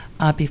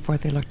 Before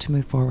they look to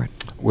move forward.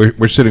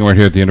 We're sitting right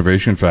here at the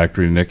Innovation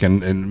Factory, Nick,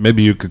 and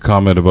maybe you could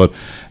comment about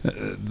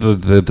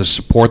the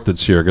support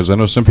that's here, because I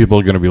know some people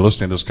are going to be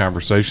listening to this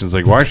conversation and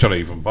think, why should I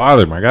even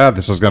bother? My God,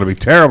 this is going to be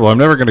terrible. I'm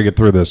never going to get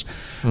through this.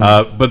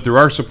 But there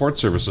are support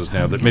services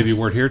now that maybe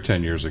weren't here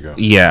 10 years ago.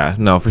 Yeah,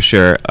 no, for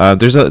sure.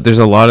 There's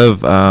a lot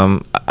of,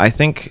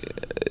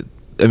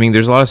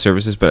 there's a lot of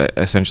services, but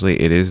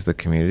essentially it is the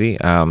community.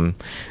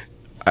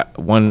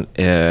 One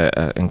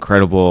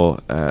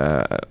incredible,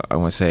 I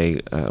want to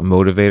say,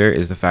 motivator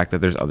is the fact that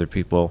there's other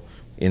people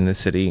in the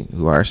city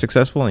who are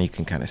successful, and you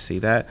can kind of see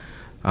that.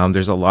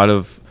 There's a lot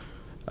of,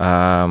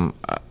 I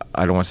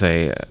don't want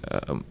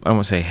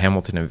to say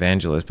Hamilton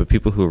evangelists, but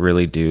people who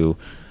really do.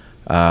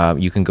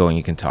 You can go and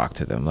you can talk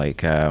to them,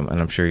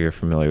 and I'm sure you're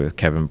familiar with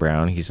Kevin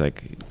Brown. He's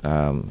like,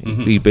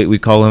 we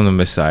call him the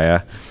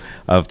Messiah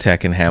of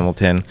tech in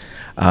Hamilton.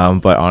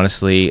 But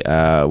honestly,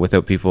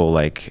 without people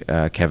like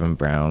Kevin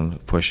Brown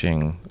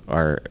pushing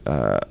our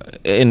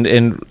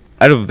in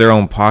out of their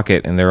own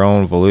pocket and their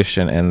own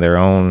volition and their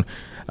own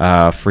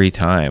free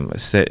time,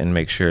 sit and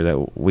make sure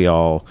that we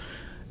all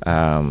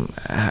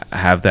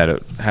have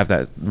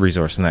that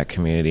resource in that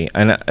community,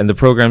 and the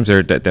programs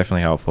are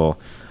definitely helpful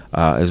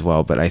as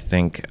well. But I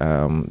think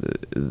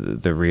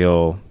the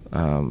real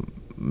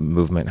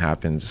movement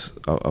happens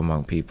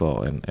among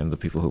people and the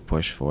people who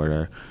push for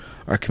it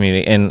our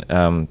community. And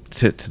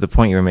to the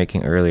point you were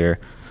making earlier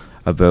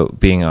about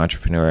being an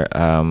entrepreneur,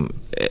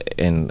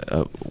 and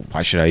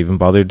why should I even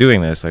bother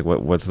doing this? Like,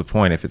 what's the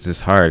point if it's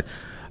this hard?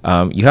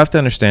 You have to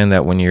understand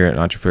that when you're an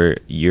entrepreneur,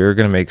 you're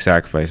going to make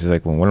sacrifices.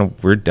 Like, when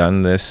we're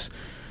done this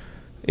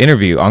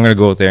interview, I'm going to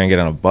go out there and get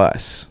on a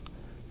bus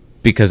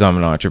because I'm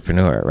an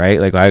entrepreneur,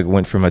 right? Like, I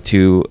went from a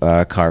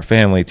 2-car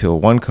family to a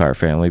 1-car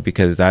family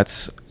because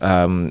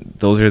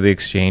those are the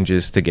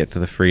exchanges to get to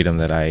the freedom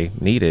that I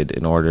needed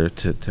in order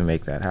to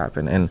make that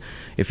happen. And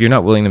if you're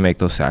not willing to make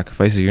those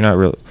sacrifices, you're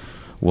not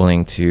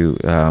willing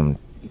to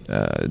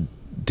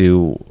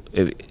do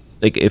it.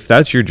 Like, if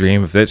that's your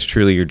dream, if that's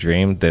truly your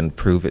dream, then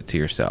prove it to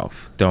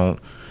yourself. Don't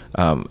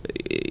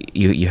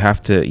you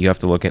have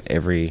to look at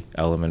every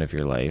element of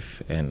your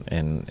life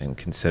and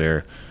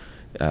consider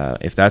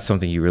if that's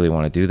something you really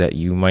want to do, that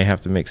you might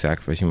have to make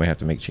sacrifice, you might have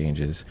to make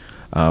changes,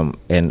 and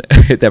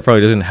that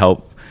probably doesn't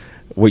help.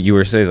 What you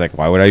were saying is like,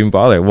 why would I even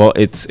bother? Well,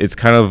 it's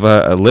kind of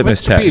a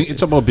litmus test.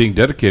 It's about being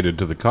dedicated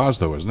to the cause,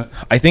 though, isn't it?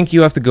 I think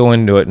you have to go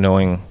into it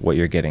knowing what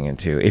you're getting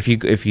into. If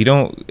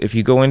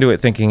you go into it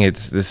thinking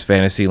it's this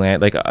fantasy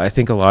land, like I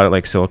think a lot of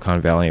like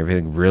Silicon Valley and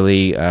everything,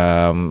 really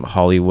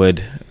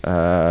Hollywood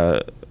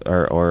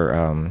or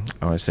I want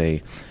to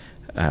say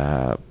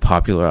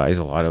popularize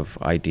a lot of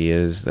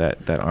ideas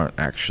that aren't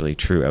actually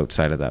true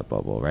outside of that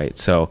bubble, right?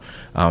 So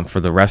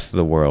for the rest of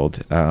the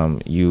world,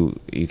 you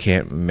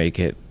can't make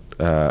it.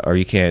 Or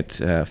you can't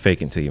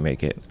fake it until you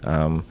make it.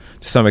 To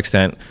some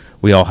extent,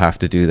 we all have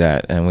to do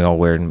that, and we all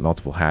wear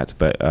multiple hats.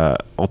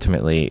 But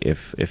ultimately,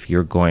 if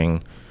you're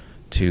going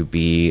to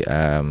be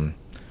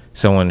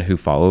someone who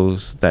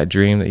follows that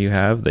dream that you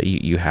have, that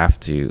you have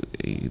to,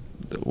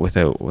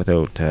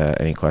 without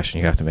any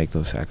question, you have to make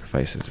those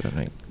sacrifices.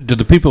 Right? Do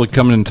the people that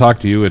come in and talk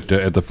to you at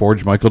the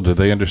Forge, Michael, do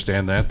they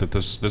understand that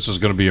this is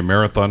going to be a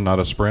marathon, not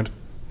a sprint?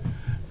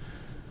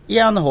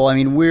 Yeah, on the whole, I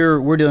mean,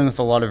 we're dealing with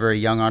a lot of very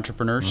young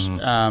entrepreneurs.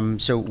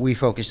 So we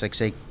focus, like,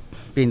 say,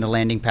 being the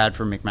landing pad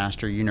for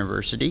McMaster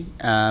University.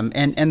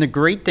 And the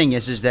great thing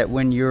is that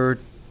when you're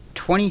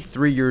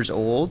 23 years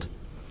old,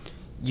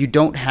 you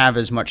don't have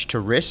as much to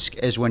risk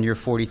as when you're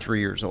 43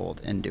 years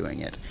old and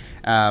doing it.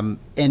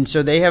 And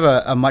so they have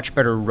a much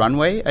better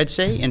runway, I'd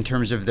say, in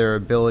terms of their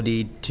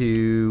ability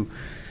to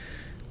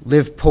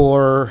live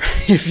poor,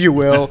 if you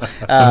will,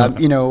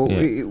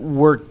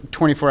 work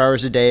 24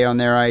 hours a day on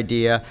their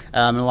idea.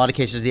 In a lot of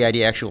cases, the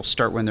idea actually will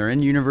start when they're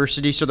in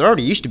university, so they're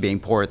already used to being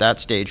poor at that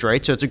stage,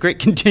 right? So it's a great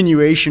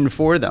continuation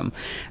for them.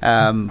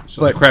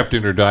 So the craft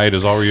dinner diet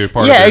is already a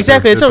part of it. Yeah,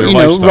 exactly. It's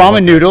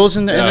ramen noodles,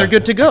 and they're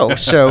good to go.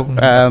 So,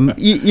 I don't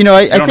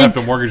think have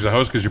to mortgage the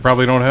house because you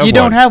probably don't have one. You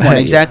don't have one,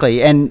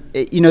 exactly. And,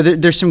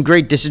 there's some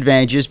great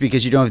disadvantages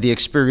because you don't have the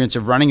experience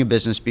of running a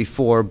business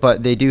before,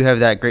 but they do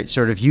have that great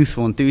sort of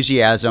youthful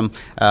enthusiasm,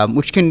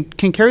 which can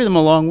carry them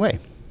a long way.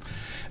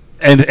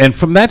 And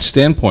from that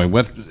standpoint,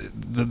 what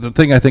the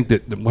thing I think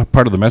that what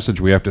part of the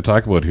message we have to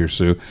talk about here,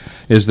 Sue,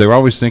 is they're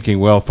always thinking,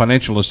 well,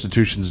 financial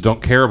institutions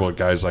don't care about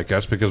guys like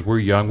us because we're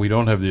young, we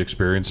don't have the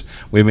experience,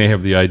 we may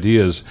have the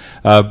ideas.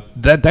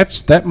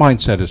 That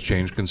mindset has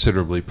changed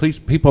considerably.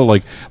 People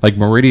like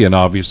Meridian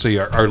obviously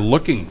are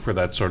looking for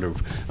that sort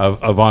of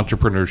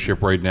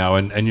entrepreneurship right now,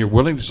 and you're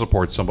willing to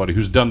support somebody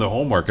who's done the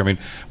homework. I mean,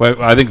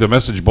 I think the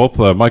message both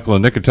Michael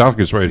and Nick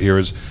Katalkis right here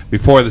is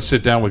before they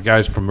sit down with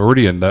guys from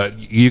Meridian,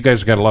 you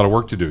guys got a lot of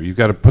work to do. You've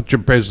got to put your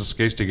business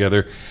case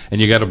together, and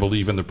you got to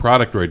believe in the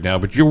product right now,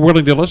 but you're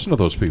willing to listen to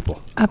those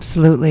people.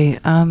 Absolutely.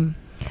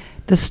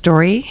 The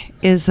story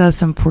is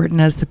as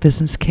important as the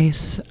business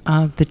case.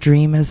 The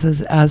dream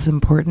is as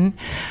important.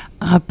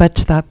 But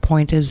to that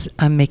point is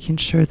making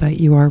sure that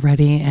you are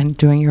ready and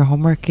doing your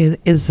homework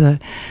is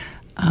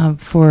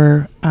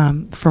for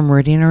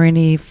Meridian or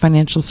any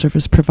financial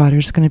service provider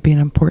is going to be an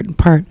important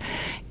part.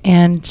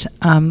 And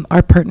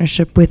our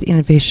partnership with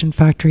Innovation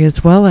Factory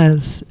as well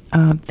as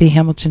the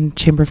Hamilton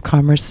Chamber of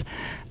Commerce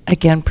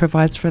again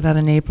provides for that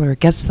enabler,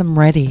 gets them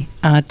ready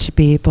to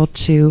be able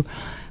to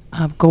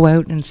go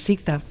out and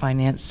seek that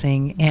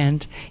financing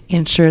and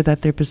ensure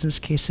that their business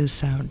case is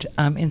sound,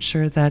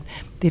 ensure that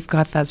they've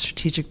got that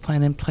strategic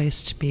plan in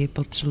place to be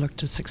able to look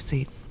to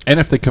succeed. And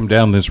if they come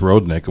down this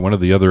road, Nick, one of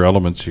the other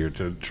elements here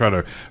to try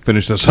to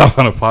finish this off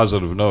on a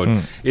positive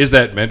note is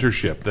that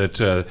mentorship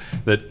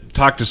that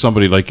talk to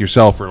somebody like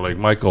yourself or like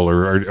Michael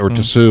or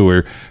to Sue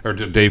or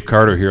to Dave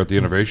Carter here at the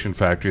Innovation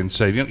Factory and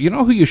say, you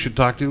know who you should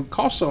talk to?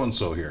 Call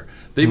so-and-so here.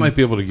 They might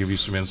be able to give you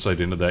some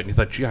insight into that. And you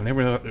thought, gee, I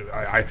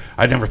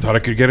never thought I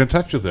could get in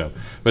touch with them.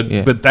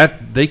 But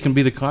that they can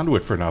be the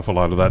conduit for an awful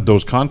lot of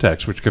those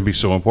contacts, which can be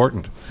so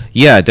important.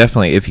 Yeah,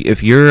 definitely.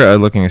 If you're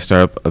looking to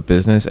start up a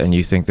business and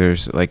you think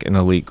there's like an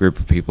elite group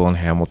of people in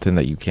Hamilton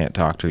that you can't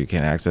talk to, you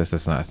can't access,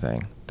 that's not a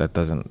thing.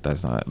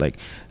 That's not like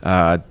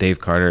Dave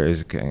Carter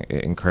is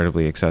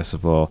incredibly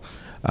accessible.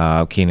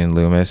 Keenan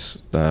Loomis,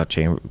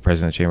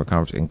 president of Chamber of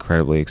Commerce,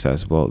 incredibly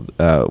accessible.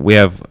 We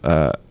have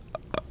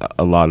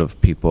a lot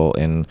of people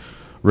in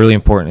really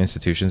important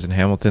institutions in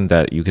Hamilton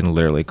that you can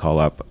literally call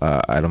up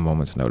at a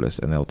moment's notice,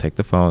 and they'll take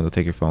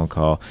your phone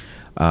call.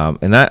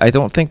 And that I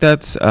don't think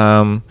that's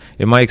in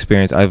my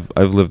experience. I've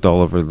lived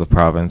all over the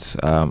province.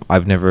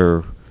 I've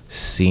never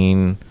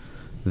seen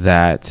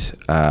that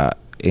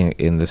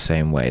in the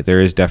same way. There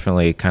is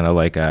definitely kind of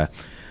like a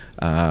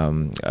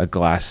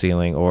glass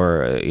ceiling,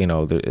 or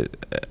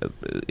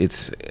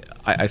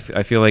I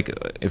feel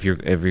like if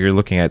you're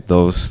looking at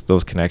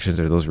those connections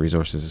or those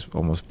resources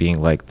almost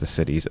being like the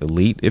city's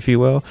elite, if you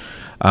will.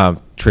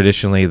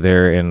 Traditionally,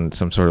 they're in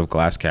some sort of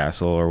glass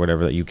castle or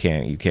whatever that you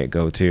can't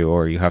go to,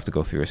 or you have to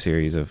go through a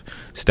series of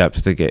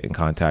steps to get in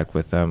contact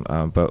with them.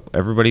 But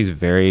everybody's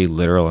very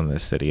literal in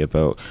this city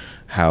about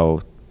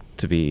how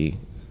to be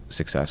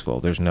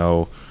successful. There's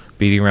no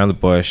beating around the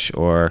bush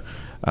or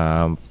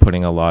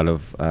putting a lot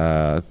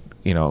of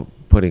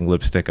putting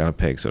lipstick on a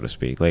pig, so to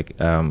speak. Like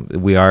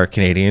we are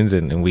Canadians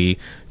and we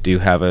do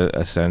have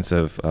a sense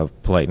of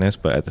politeness,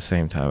 but at the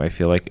same time, I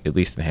feel like at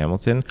least in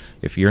Hamilton,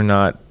 if you're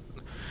not,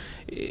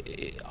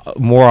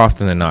 more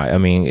often than not, I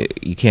mean,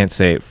 you can't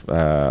say it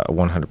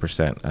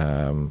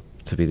 100%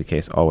 to be the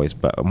case always,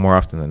 but more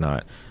often than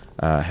not,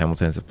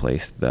 Hamilton is a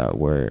place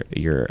where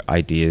your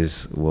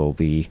ideas will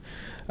be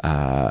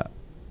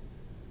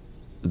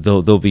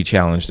they'll be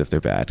challenged if they're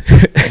bad.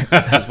 Let's put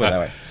it that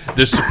way.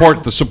 The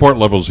support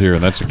levels here,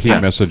 and that's a key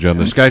message on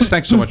this. Guys,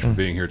 thanks so much for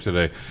being here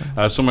today.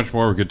 So much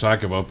more we could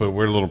talk about, but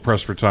we're a little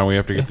pressed for time. We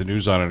have to get the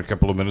news on in a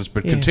couple of minutes,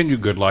 but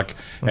continued good luck,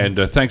 and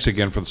thanks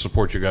again for the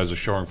support you guys are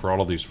showing for all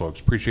of these folks.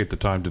 Appreciate the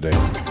time today.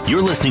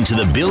 You're listening to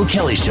The Bill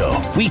Kelly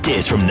Show,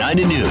 weekdays from 9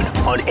 to noon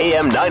on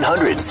AM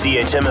 900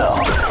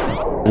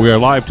 CHML. We are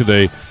live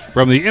today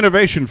from the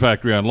Innovation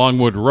Factory on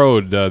Longwood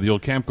Road, the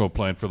old Camco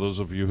plant, for those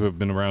of you who have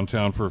been around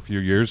town for a few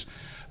years.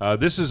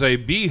 This is a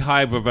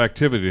beehive of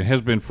activity. It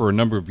has been for a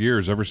number of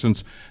years, ever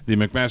since the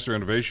McMaster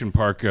Innovation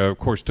Park, of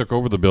course, took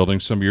over the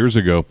building some years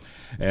ago.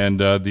 And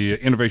the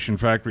Innovation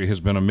Factory has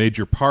been a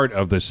major part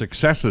of the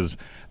successes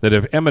that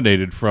have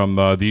emanated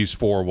from these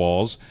four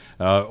walls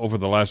over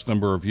the last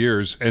number of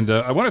years. And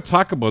I want to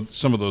talk about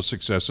some of those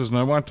successes, and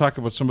I want to talk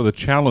about some of the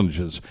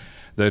challenges.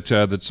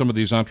 that some of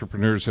these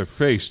entrepreneurs have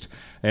faced.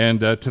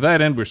 And to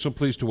that end, we're so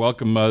pleased to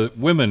welcome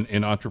Women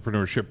in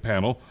Entrepreneurship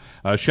panel.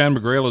 Shan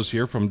McGrail is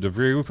here from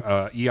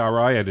DeVry,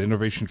 ERI at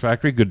Innovation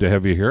Factory. Good to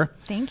have you here.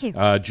 Thank you.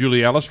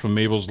 Julie Ellis from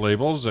Mabel's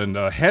Labels, and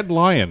Head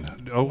Lion.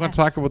 I want to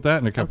talk about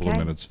that in a couple of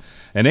minutes.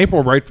 And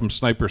April Wright from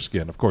Sniper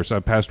Skin. Of course,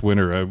 past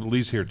winner.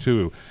 Lee's here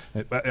too.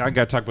 I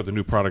got to talk about the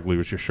new product Lee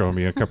was just showing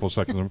me in a couple of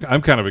seconds.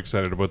 I'm kind of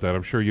excited about that.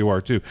 I'm sure you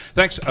are too.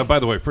 Thanks, by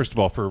the way, first of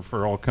all,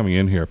 for all coming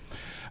in here.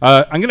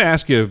 I'm going to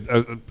ask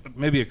you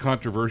maybe a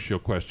controversial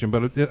question,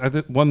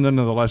 but one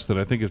nonetheless that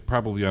I think is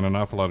probably on an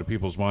awful lot of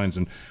people's minds,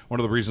 and one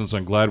of the reasons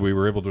I'm glad we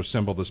were able to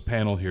assemble this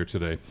panel here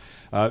today.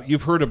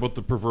 You've heard about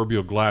the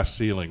proverbial glass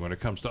ceiling when it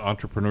comes to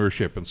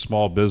entrepreneurship and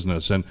small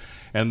business, and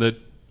that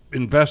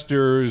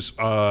investors,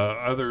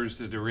 others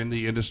that are in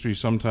the industry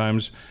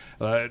sometimes,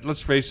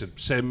 let's face it,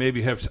 say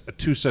maybe have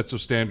two sets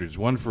of standards,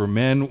 one for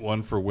men,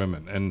 one for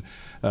women. And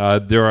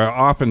there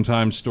are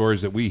oftentimes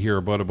stories that we hear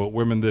about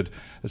women that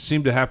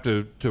seem to have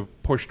to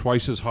push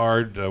twice as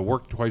hard,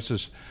 work twice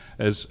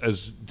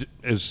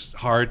as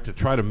hard to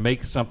try to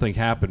make something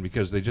happen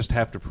because they just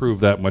have to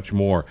prove that much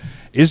more.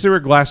 Is there a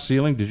glass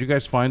ceiling? Did you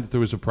guys find that there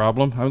was a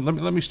problem?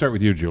 Let me start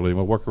with you, Julie, and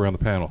we'll work around the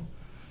panel.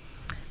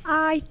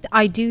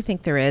 I do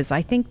think there is.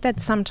 I think that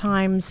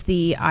sometimes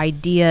the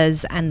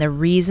ideas and the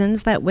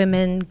reasons that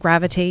women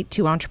gravitate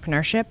to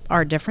entrepreneurship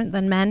are different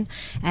than men,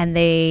 and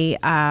they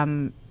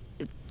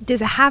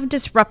have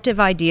disruptive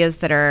ideas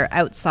that are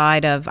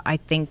outside of, I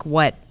think,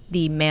 what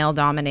the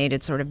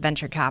male-dominated sort of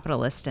venture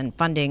capitalist and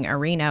funding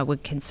arena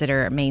would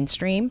consider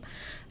mainstream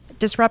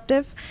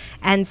disruptive.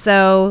 And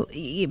so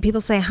people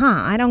say,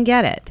 I don't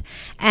get it.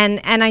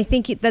 And I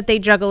think that they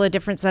juggle a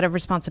different set of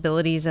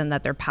responsibilities and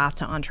that their path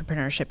to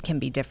entrepreneurship can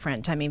be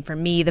different. I mean, for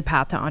me, the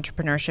path to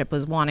entrepreneurship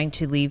was wanting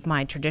to leave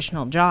my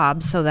traditional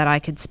job so that I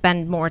could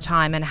spend more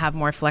time and have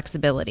more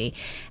flexibility.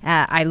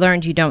 I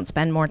learned you don't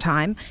spend more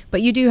time,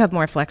 but you do have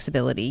more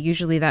flexibility.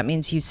 Usually that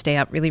means you stay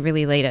up really,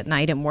 really late at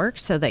night and work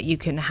so that you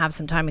can have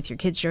some time with your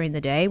kids during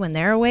the day when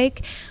they're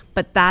awake.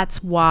 But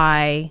that's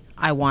why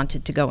I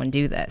wanted to go and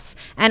do this.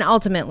 And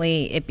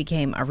ultimately, it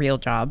became a real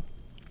job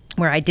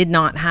where I did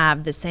not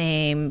have the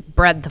same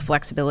breadth of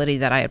flexibility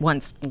that I had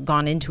once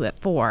gone into it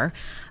for.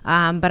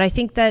 But I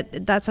think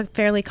that that's a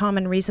fairly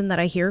common reason that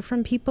I hear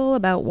from people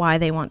about why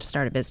they want to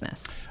start a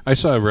business. I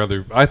saw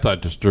I thought,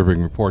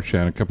 disturbing report,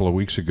 Shan, a couple of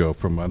weeks ago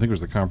from, I think it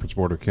was the Conference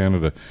Board of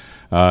Canada,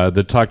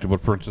 that talked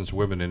about, for instance,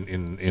 women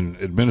in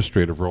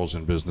administrative roles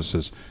in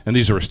businesses, and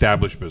these are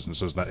established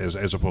businesses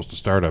as opposed to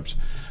startups.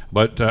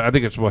 But I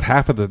think it's about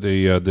half of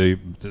the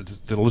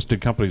listed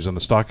companies on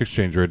the stock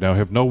exchange right now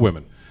have no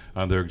women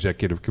on their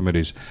executive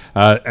committees,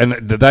 and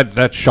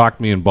that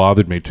shocked me and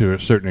bothered me to a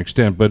certain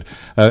extent. But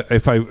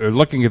if I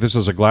looking at this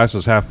as a glass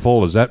is half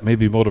full, is that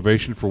maybe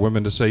motivation for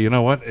women to say, you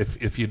know what,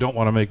 if you don't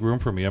want to make room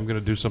for me, I'm going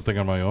to do something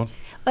on my own?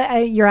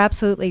 You're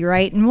absolutely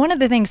right. And one of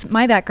the things,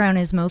 my background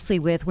is mostly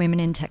with women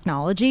in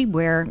technology,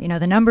 where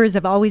the numbers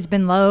have always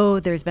been low.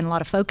 There's been a lot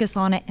of focus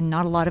on it and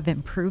not a lot of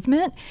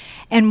improvement.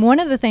 And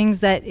one of the things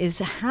that is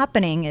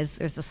happening is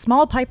there's a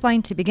small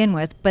pipeline to begin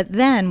with, but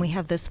then we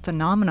have this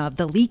phenomena of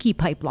the leaky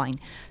pipeline.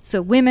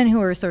 So women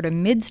who are sort of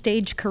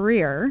mid-stage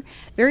career,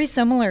 very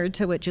similar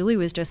to what Julie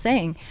was just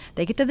saying,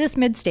 they get to this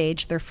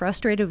mid-stage, they're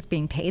frustrated with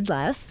being paid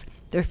less,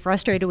 they're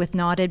frustrated with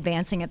not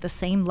advancing at the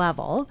same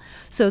level,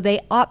 so they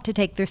opt to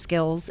take their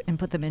skills and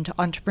put them into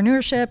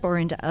entrepreneurship or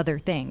into other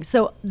things.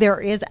 So there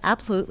is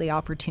absolutely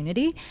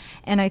opportunity,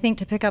 and I think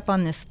to pick up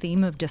on this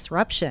theme of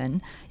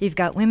disruption, you've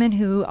got women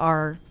who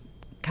are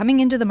coming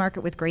into the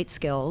market with great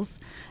skills.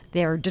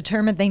 They're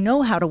determined, they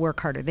know how to work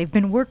harder. They've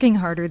been working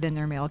harder than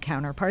their male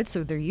counterparts,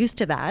 so they're used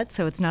to that,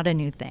 so it's not a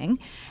new thing.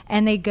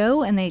 And they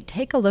go and they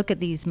take a look at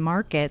these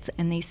markets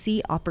and they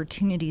see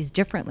opportunities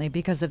differently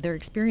because of their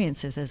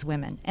experiences as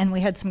women. And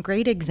we had some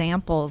great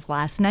examples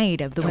last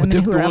night of the women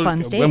who were up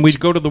on stage. When we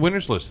go to the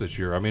winners list this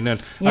year, I mean,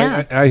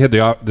 I had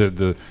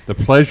the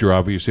pleasure,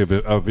 obviously,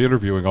 of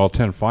interviewing all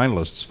 10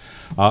 finalists.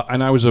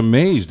 And I was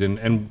amazed,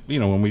 and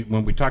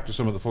when we talked to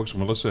some of the folks,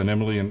 Melissa and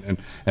Emily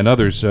and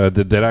others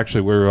that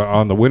actually were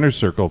on the winner's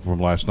circle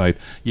from last night,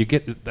 you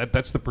get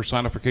that's the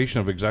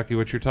personification of exactly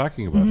what you're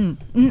talking about.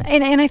 Mm-hmm.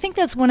 And I think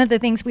that's one of the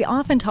things we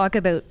often talk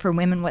about for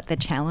women, what the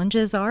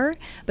challenges are.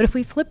 But if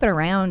we flip it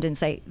around and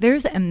say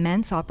there's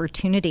immense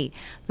opportunity,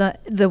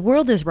 the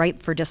world is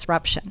ripe for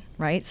disruption,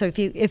 right? So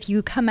if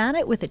you come at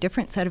it with a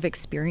different set of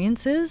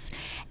experiences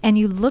and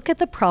you look at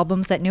the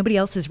problems that nobody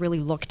else has really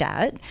looked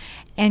at,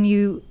 and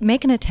you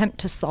make an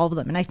attempt to solve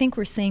them. And I think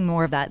we're seeing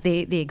more of that.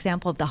 The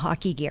example of the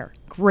hockey gear,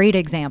 great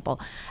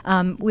example.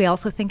 We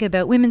also think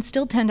about women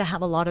still tend to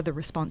have a lot of the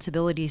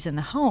responsibilities in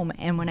the home.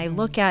 And when I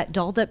look at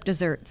Dolled Up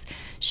Desserts,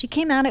 she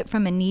came at it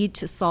from a need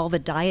to solve a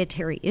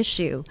dietary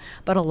issue.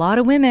 But a lot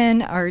of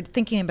women are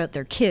thinking about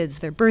their kids,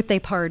 their birthday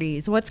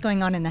parties, what's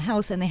going on in the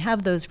house, and they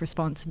have those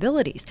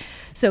responsibilities.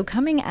 So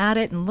coming at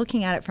it and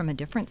looking at it from a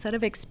different set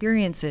of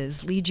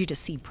experiences leads you to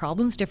see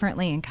problems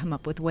differently and come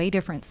up with way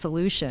different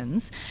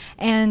solutions.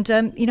 And,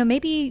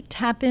 maybe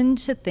tap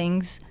into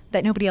things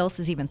that nobody else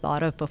has even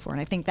thought of before.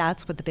 And I think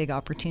that's what the big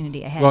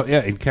opportunity ahead Well, is.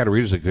 yeah, in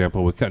Katarina's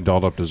example with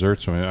dolled up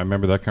desserts, I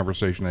remember that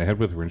conversation I had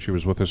with her when she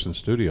was with us in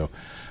studio.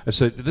 I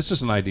said, this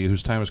is an idea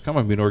whose time has come.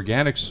 I mean,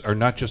 organics are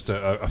not just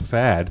a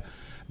fad.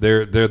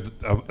 They're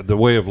the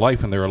way of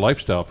life, and they're a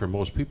lifestyle for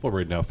most people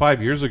right now.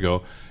 5 years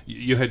ago,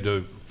 you had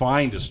to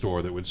find a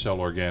store that would sell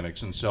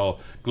organics and sell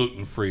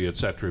gluten-free,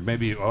 etc.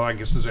 Maybe, I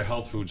guess there's a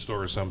health food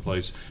store or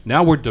someplace.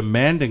 Now we're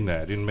demanding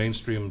that in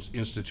mainstream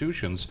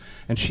institutions,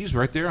 and she's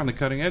right there on the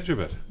cutting edge of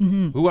it.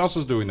 Mm-hmm. Who else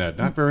is doing that?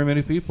 Not very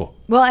many people.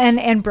 Well,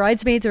 and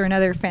bridesmaids are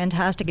another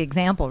fantastic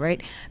example,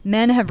 right?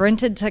 Men have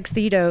rented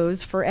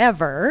tuxedos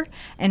forever,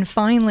 and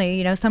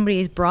finally,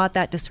 somebody's brought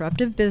that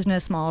disruptive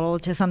business model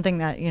to something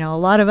that, a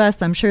lot of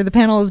us, I'm sure the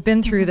panel has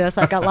been through this.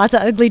 I've got lots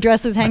of ugly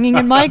dresses hanging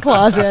in my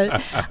closet,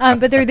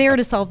 but they're there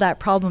to solve that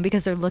problem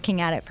because they're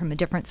looking at it from a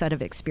different set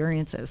of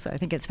experiences. So I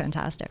think it's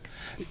fantastic.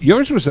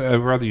 Yours was a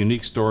rather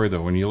unique story,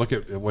 though, when you look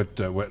at what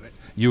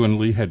you and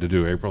Lee had to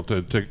do, April,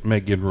 to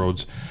make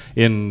inroads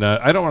in,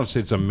 I don't want to say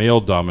it's a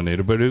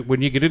male-dominated, but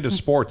when you get into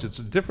sports, it's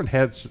a different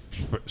head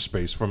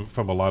space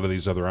from a lot of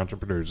these other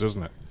entrepreneurs,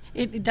 isn't it?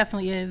 It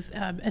definitely is,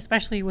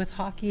 especially with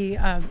hockey.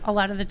 A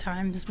lot of the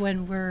times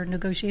when we're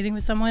negotiating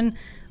with someone,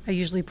 I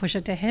usually push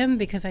it to him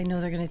because I know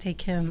they're going to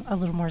take him a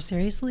little more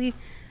seriously.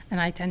 And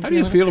I tend to How do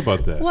you feel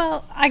about that?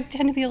 Well, I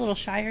tend to be a little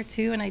shyer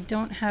too, and I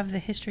don't have the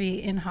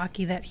history in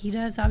hockey that he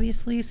does,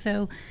 obviously.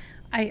 So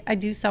I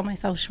do sell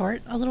myself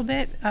short a little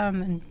bit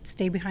and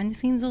stay behind the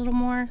scenes a little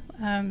more.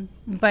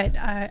 But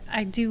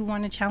I do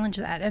want to challenge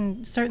that.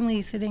 And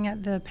certainly sitting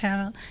at the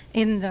panel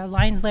in the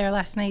Lions Lair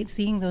last night,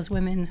 seeing those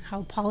women,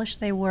 how polished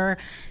they were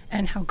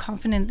and how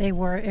confident they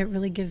were, it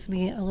really gives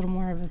me a little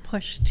more of a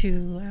push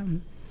to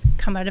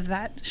come out of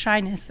that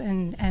shyness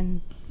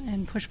and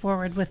push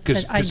forward with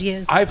the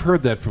ideas. I've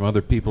heard that from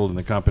other people in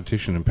the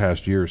competition in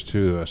past years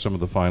too, some of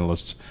the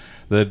finalists,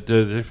 that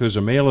if there's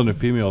a male and a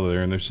female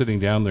there and they're sitting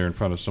down there in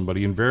front of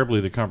somebody,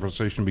 invariably the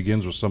conversation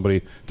begins with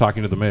somebody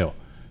talking to the male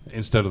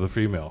instead of the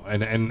female.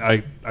 And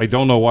I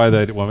don't know why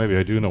that, well, maybe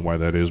I do know why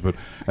that is,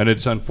 and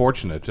it's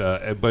unfortunate.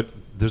 But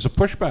there's a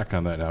pushback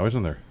on that now,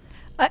 isn't there?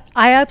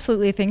 I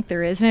absolutely think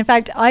there is. And in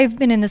fact, I've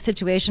been in this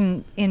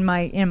situation in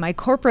my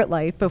corporate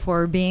life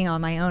before being on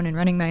my own and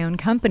running my own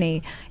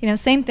company.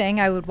 Same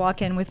thing. I would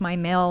walk in with my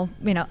male,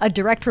 a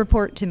direct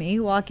report to me,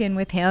 walk in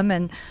with him,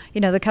 and,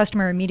 the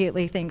customer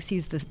immediately thinks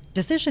he's the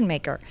decision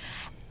maker.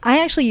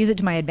 I actually use it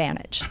to my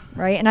advantage,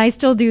 right? And I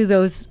still do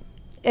those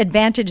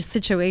advantage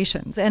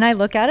situations. And I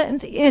look at it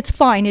and it's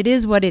fine. It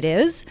is what it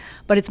is,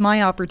 but it's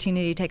my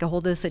opportunity to take a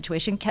hold of the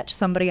situation, catch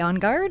somebody on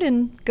guard,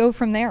 and go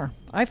from there.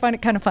 I find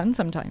it kind of fun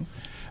sometimes.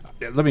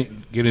 Let me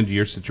get into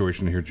your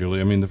situation here,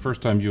 Julie. I mean, the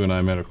first time you and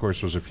I met, of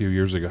course, was a few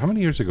years ago. How many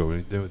years ago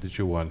did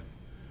you won?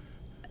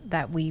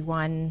 That we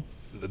won.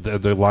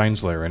 The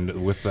Lions Lair,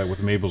 and with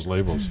Mabel's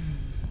Labels.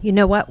 You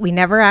know what? We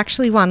never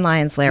actually won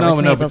Lions Lair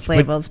with Mabel's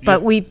Labels,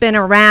 but we've been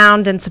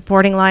around and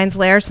supporting Lions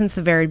Lair since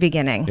the very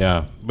beginning.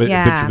 Yeah, but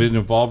you've been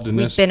involved in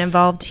this? We've been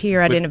involved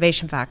here at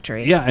Innovation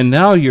Factory. Yeah, and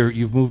now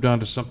you've moved on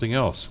to something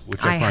else,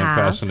 which I find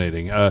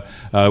fascinating.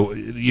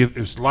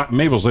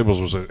 Mabel's Labels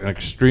was an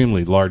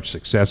extremely large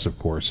success, of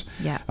course.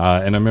 Yeah.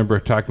 And I remember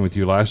talking with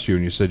you last year,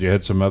 and you said you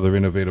had some other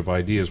innovative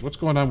ideas. What's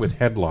going on with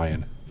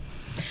Headlion?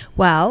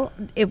 Well,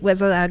 it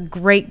was a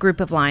great group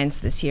of Lions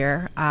this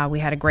year. We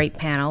had a great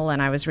panel, and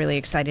I was really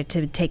excited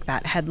to take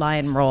that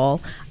Headlion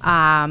role.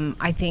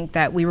 I think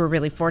that we were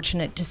really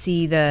fortunate to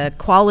see the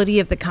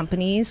quality of the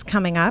companies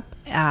coming up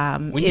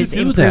is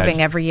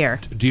improving every year.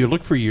 Do you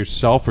look for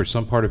yourself or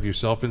some part of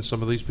yourself in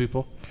some of these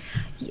people?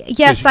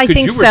 Yes, I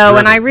think so.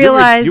 And I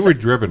realized you were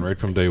driven right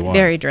from day one.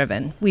 Very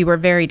driven. We were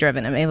very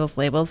driven at Mabel's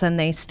Labels, and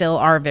they still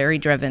are very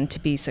driven to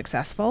be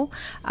successful.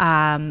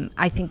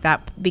 I think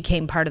that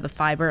became part of the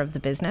fiber of the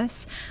business.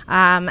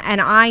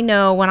 And I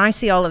know when I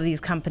see all of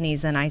these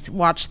companies and I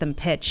watch them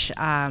pitch,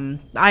 I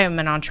am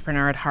an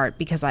entrepreneur at heart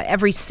because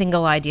every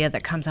single idea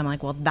that comes, I'm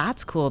like, well,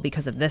 that's cool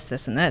because of this,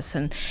 this, and this,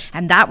 and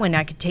that one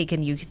I could take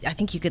and I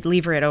think you could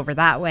lever it over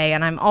that way.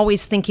 And I'm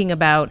always thinking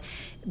about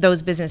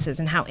those businesses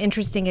and how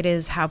interesting it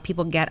is how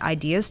people get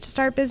ideas to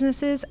start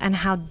businesses and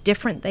how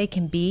different they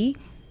can be.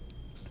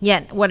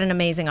 Yet, what an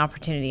amazing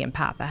opportunity and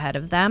path ahead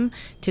of them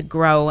to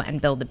grow and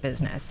build a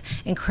business.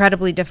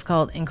 Incredibly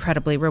difficult,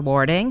 incredibly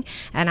rewarding.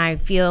 And I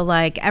feel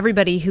like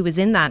everybody who is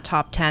in that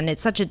top 10,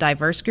 it's such a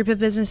diverse group of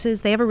businesses,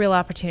 they have a real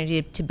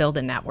opportunity to build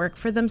a network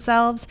for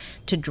themselves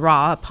to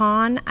draw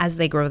upon as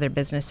they grow their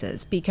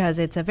businesses. Because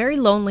it's a very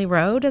lonely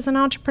road as an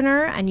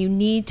entrepreneur, and you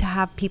need to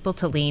have people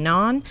to lean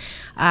on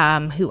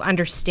who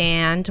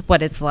understand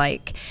what it's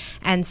like.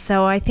 And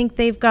so I think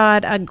they've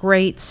got a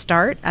great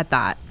start at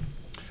that.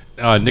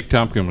 Nick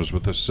Tompkin was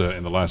with us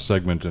in the last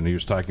segment, and he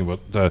was talking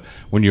about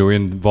when you're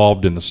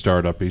involved in the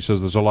startup. He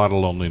says there's a lot of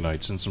lonely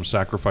nights and some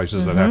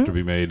sacrifices that have to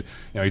be made.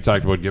 He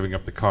talked about giving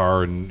up the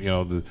car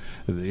and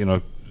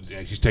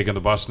he's taking the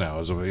bus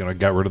now.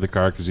 Got rid of the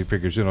car because he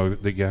figures,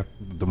 the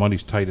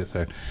money's tight at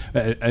that.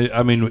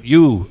 I mean,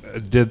 you're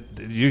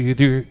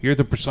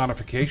the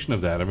personification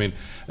of that. I mean,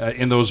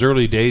 in those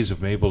early days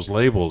of Mabel's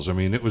Labels, I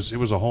mean, it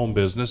was a home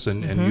business,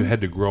 and you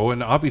had to grow,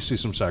 and obviously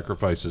some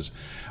sacrifices.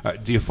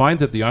 Do you find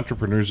that the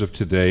entrepreneurs of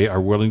today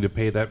are willing to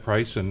pay that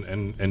price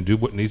and do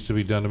what needs to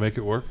be done to make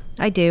it work?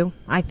 I do.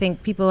 I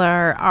think people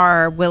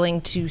are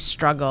willing to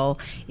struggle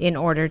in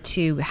order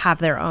to have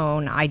their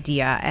own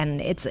idea,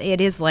 and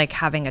it is like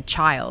having a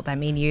child. I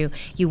mean, you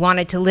want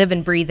it to live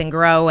and breathe and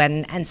grow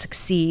and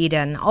succeed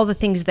and all the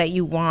things that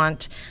you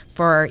want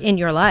for in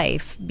your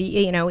life.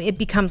 It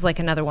becomes like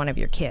another one of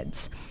your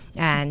kids,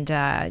 and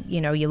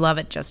you love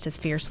it just as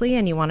fiercely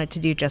and you want it to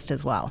do just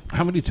as well.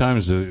 How many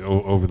times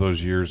over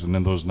those years and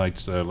then those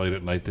nights late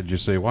at night did you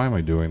say, why am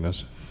I doing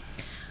this?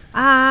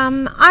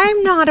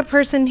 I'm not a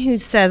person who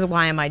says,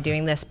 why am I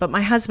doing this? But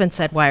my husband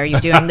said, why are you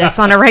doing this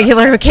on a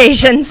regular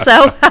occasion?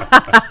 So,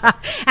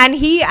 and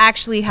he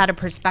actually had a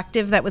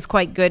perspective that was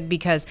quite good,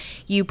 because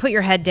you put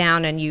your head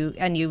down and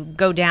you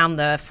go down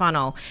the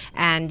funnel,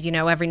 and,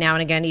 every now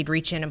and again he'd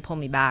reach in and pull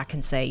me back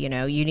and say, you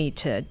need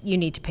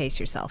to pace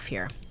yourself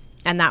here.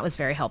 And that was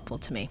very helpful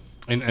to me.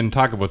 And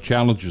talk about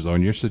challenges, though,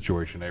 in your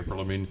situation, April.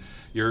 I mean,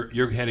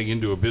 you're heading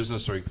into a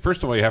business. So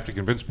first of all, you have to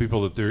convince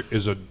people that there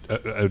is a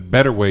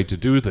better way to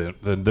do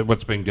that than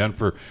what's being done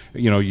for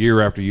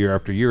year after year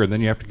after year, and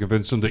then you have to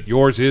convince them that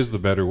yours is the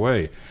better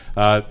way.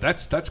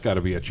 That's got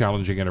to be a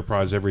challenging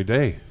enterprise every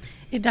day.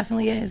 It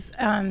definitely is.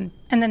 And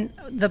then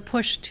the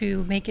push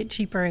to make it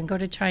cheaper and go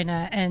to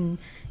China and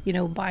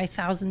buy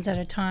thousands at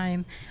a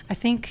time. I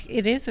think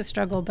it is a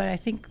struggle, but I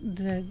think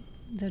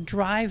the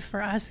drive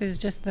for us is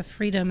just the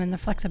freedom and the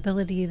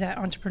flexibility that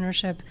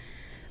entrepreneurship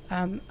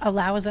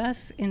allows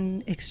us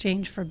in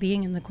exchange for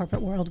being in the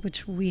corporate world,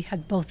 which we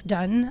had both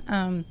done.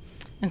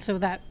 And so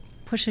that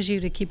pushes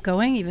you to keep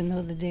going, even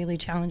though the daily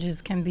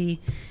challenges can be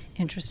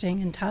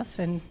interesting and tough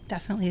and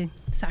definitely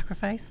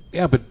sacrifice.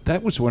 Yeah, but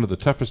that was one of the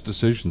toughest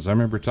decisions. I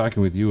remember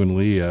talking with you and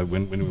Lee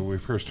when we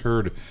first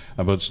heard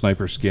about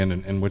Sniper Skin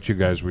and what you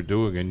guys were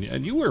doing,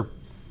 and you were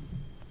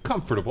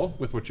comfortable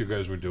with what you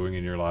guys were doing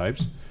in your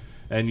lives,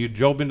 and you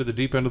dove into the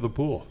deep end of the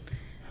pool.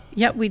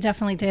 Yep, we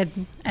definitely did.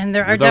 And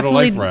there Without are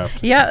definitely a life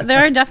raft. Yeah,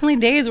 there are definitely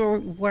days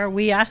where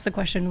we ask the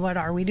question, what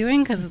are we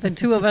doing? Because the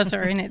two of us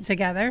are in it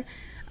together.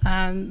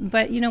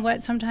 But you know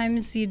what?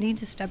 Sometimes you need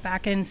to step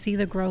back and see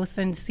the growth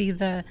and see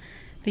the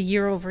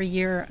year over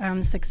year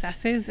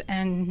successes,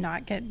 and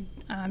not get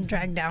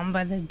dragged down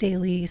by the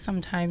daily,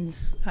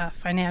 sometimes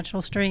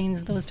financial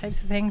strains, those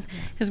types of things.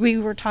 Because we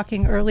were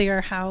talking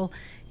earlier how,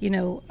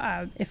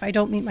 if I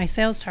don't meet my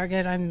sales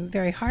target, I'm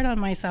very hard on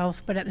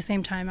myself, but at the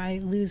same time, I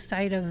lose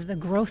sight of the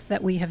growth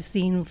that we have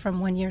seen from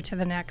one year to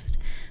the next.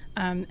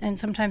 And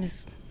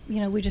sometimes,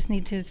 we just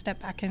need to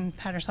step back and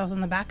pat ourselves on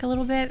the back a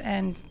little bit,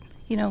 and,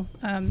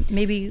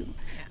 maybe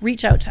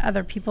reach out to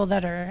other people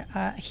that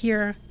are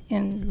here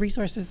in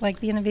resources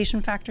like the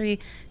Innovation Factory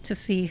to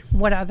see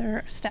what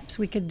other steps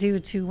we could do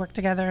to work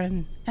together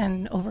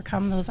and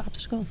overcome those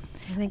obstacles.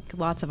 I think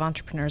lots of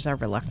entrepreneurs are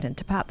reluctant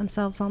to pat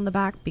themselves on the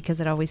back, because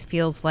it always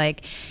feels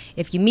like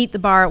if you meet the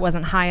bar, it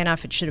wasn't high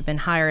enough, it should have been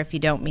higher. If you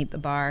don't meet the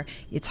bar,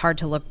 it's hard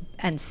to look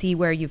and see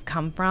where you've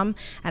come from.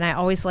 And I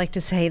always like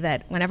to say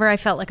that whenever I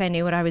felt like I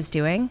knew what I was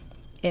doing,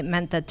 it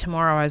meant that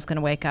tomorrow I was going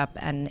to wake up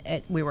and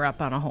we were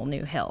up on a whole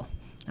new hill.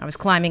 I was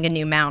climbing a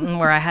new mountain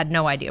where I had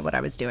no idea what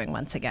I was doing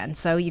once again.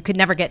 So you could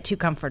never get too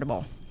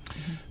comfortable.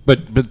 But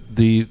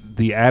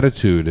the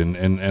attitude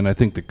and I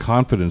think the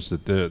confidence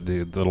that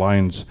the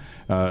Lions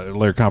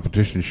Lair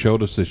competition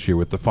showed us this year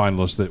with the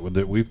finalists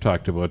that we've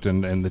talked about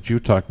and that you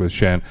talked with,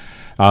 Shan,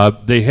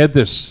 they had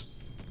this,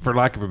 for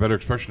lack of a better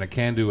expression, a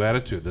can-do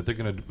attitude that they're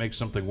going to make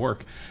something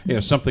work.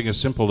 Something as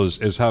simple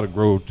as how to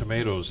grow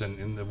tomatoes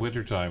in the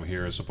wintertime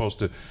here, as opposed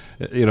to,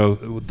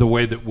 the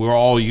way that we're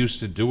all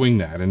used to doing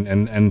that.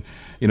 And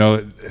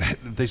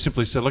they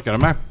simply said, look,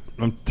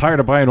 I'm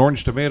tired of buying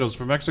orange tomatoes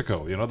from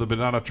Mexico. They've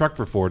been on a truck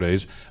for 4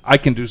 days. I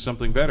can do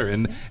something better.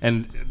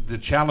 And the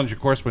challenge,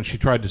 of course, when she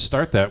tried to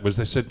start that was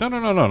they said,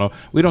 no,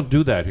 we don't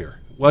do that here.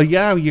 Well,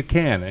 yeah, you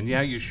can, and yeah,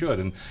 you should,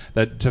 and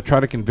that to try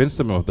to convince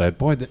them of that.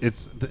 Boy,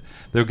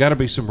 there've got to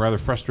be some rather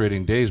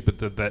frustrating days,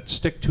 but that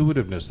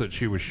stick-to-itiveness that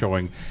she was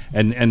showing,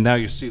 and now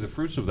you see the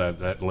fruits of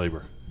that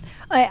labor.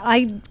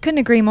 I couldn't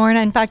agree more, and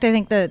in fact, I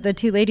think the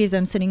two ladies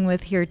I'm sitting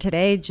with here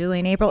today, Julie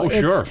and April,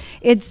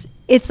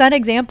 it's that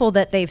example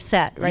that they've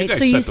set, right?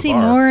 So you see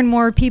more and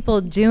more people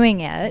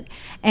doing it,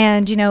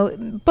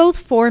 and both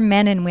for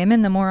men and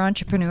women, the more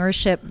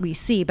entrepreneurship we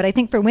see. But I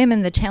think for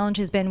women, the challenge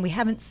has been we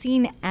haven't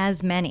seen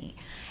as many.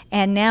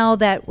 And now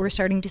that we're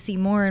starting to see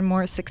more and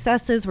more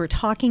successes, we're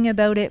talking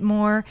about it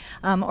more.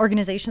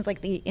 Organizations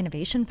like the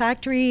Innovation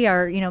Factory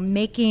are,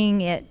 making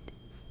it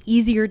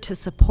easier to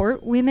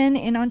support women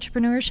in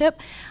entrepreneurship.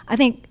 I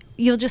think,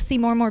 you'll just see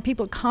more and more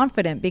people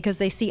confident because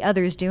they see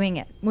others doing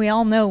it. We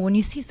all know when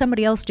you see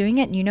somebody else doing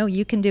it and you know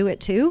you can do it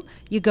too,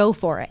 you go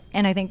for it.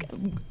 And I think,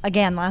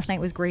 again, last night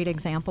was a great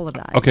example of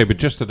that. Okay, but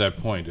just to that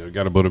point, I've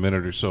got about a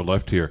minute or so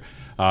left here.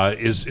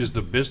 Is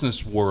the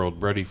business world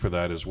ready for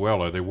that as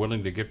well? Are they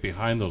willing to get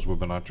behind those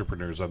women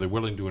entrepreneurs? Are they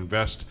willing to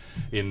invest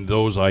in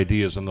those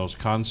ideas and those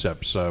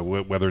concepts,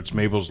 whether it's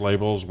Mabel's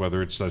Labels,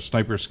 whether it's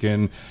Sniper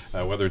Skin,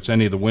 whether it's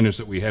any of the winners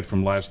that we had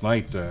from last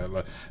night?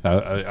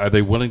 Are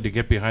they willing to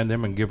get behind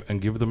them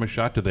and give them a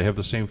shot? Do they have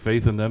the same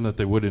faith in them that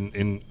they would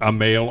in a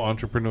male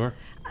entrepreneur?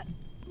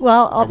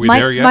 Well,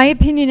 my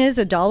opinion is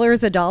 $1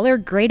 is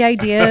 $1. Great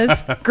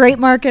ideas, great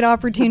market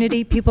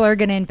opportunity. People are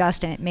going to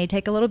invest in it. It may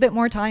take a little bit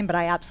more time, but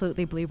I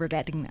absolutely believe we're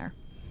getting there.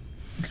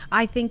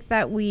 I think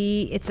that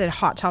it's a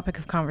hot topic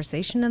of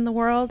conversation in the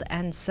world,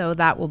 and so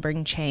that will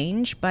bring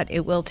change, but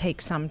it will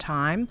take some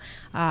time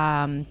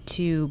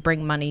to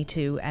bring money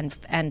to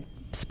and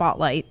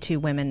spotlight to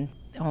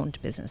women-owned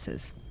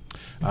businesses.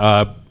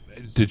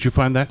 Did you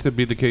find that to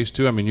be the case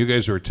too? I mean, you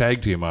guys are a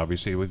tag team,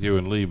 obviously, with you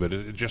and Lee, but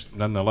it just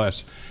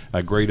nonetheless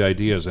great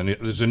ideas. And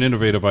there's an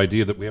innovative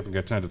idea that we haven't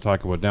got time to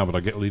talk about now, but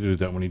I'll get Lee to do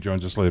that when he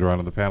joins us later on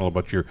in the panel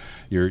about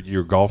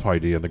your golf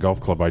idea, the golf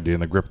club idea,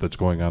 and the grip that's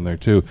going on there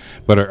too.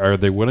 But are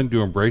they willing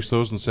to embrace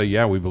those and say,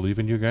 yeah, we believe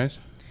in you guys?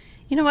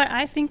 You know what?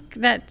 I think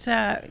that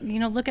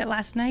look at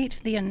last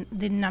night,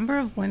 the number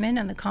of women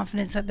and the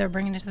confidence that they're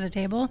bringing to the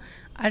table.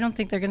 I don't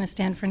think they're going to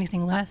stand for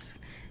anything less.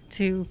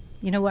 To,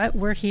 you know what,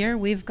 we're here,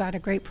 we've got a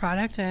great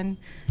product, and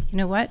you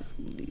know what,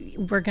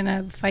 we're going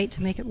to fight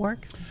to make it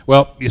work.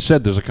 Well, you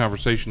said there's a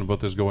conversation about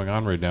this going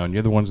on right now, and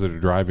you're the ones that are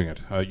driving it.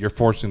 You're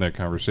forcing that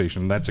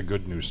conversation, and that's a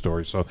good news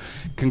story. So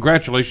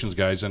congratulations,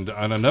 guys, and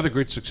on another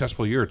great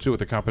successful year, too, with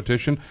the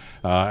competition.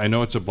 I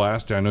know it's a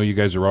blast. I know you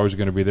guys are always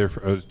going to be there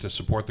to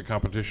support the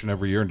competition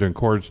every year and to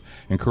encourage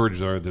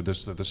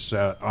this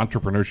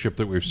entrepreneurship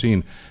that we've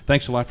seen.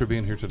 Thanks a lot for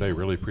being here today.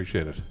 Really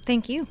appreciate it.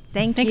 Thank you.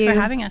 Thanks for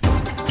having us.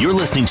 You're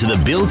listening to The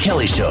Bill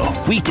Kelly Show,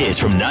 weekdays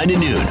from 9 to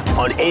noon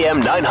on AM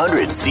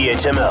 900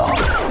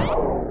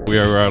 CHML. We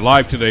are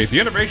live today at the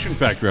Innovation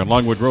Factory on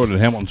Longwood Road in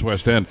Hamilton's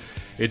West End.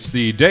 It's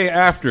the day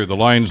after the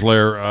Lions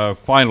Lair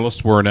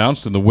finalists were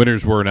announced and the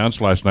winners were announced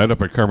last night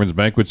up at Carmen's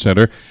Banquet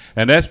Center.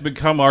 And that's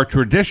become our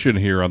tradition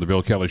here on The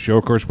Bill Kelly Show.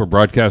 Of course, we're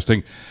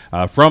broadcasting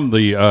from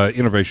the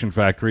Innovation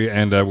Factory,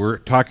 and we're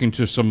talking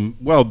to some,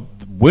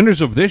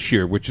 winners of this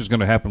year, which is going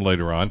to happen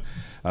later on.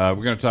 We're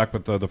going to talk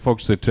with the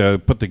folks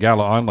that put the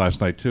gala on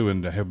last night, too,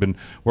 and have been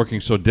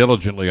working so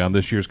diligently on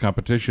this year's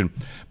competition.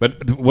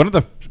 But one of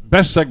the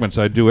best segments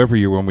I do every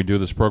year when we do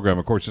this program,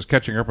 of course, is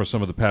catching up with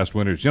some of the past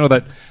winners. You know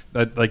that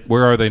like,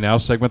 Where Are They Now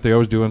segment they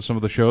always do on some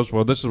of the shows?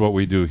 Well, this is what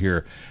we do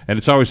here. And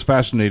it's always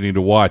fascinating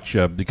to watch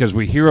because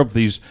we hear of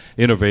these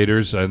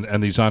innovators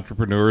and these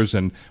entrepreneurs,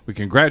 and we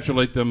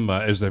congratulate them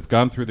as they've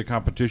gone through the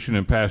competition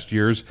in past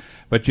years.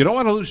 But you don't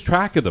want to lose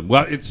track of them.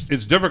 Well, it's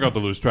difficult to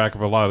lose track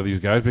of a lot of these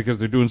guys because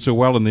they're doing so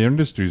well in the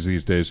industries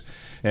these days.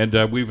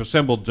 And we've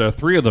assembled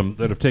three of them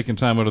that have taken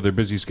time out of their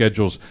busy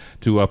schedules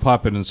to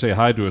pop in and say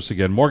hi to us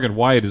again. Morgan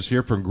Wyatt is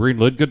here from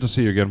Greenlid. Good to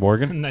see you again,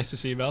 Morgan. Nice to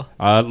see you, Bill.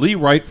 Lee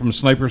Wright from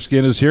Sniper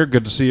Skin is here.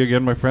 Good to see you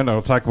again, my friend.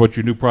 I'll talk about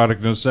your new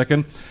product in a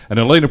second. And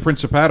Elena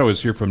Principato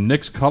is here from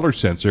Nix Color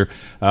Sensor.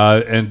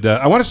 And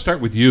I want to start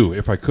with you,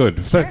 if I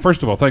could. Sure.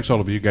 First of all, thanks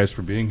all of you guys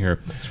for being here.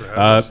 Thanks for having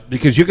us.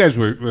 Because you guys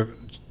were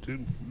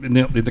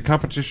in the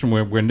competition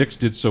where Nix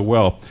did so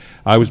well.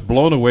 I was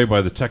blown away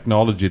by the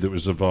technology that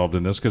was involved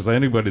in this, because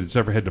anybody that's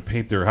ever had to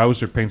paint their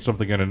house or paint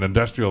something on an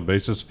industrial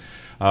basis,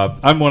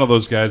 I'm one of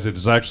those guys that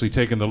has actually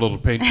taken the little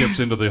paint tips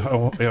into the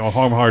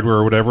home hardware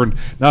or whatever, and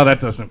now that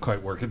doesn't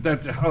quite work.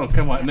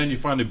 Come on, and then you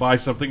finally buy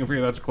something over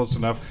here that's close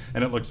enough,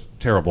 and it looks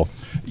terrible.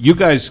 You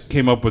guys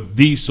came up with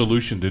the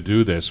solution to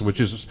do this,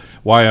 which is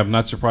why I'm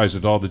not surprised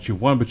at all that you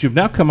won, but you've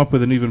now come up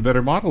with an even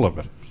better model of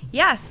it.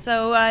 Yes,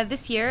 so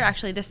this year,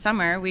 actually this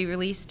summer, we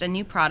released a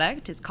new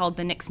product. It's called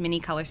the Nix Mini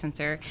Color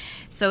Sensor.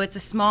 So it's a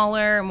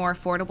smaller, more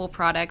affordable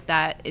product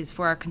that is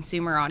for our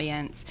consumer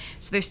audience.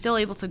 So they're still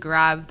able to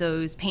grab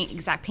those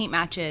exact paint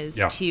matches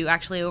to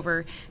actually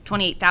over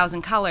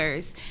 28,000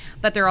 colors,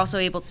 but they're also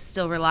able to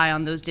still rely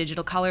on those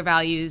digital color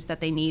values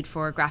that they need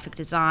for graphic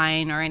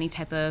design or any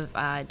type of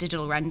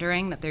digital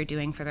rendering that they're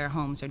doing for their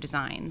homes or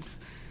designs.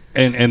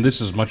 And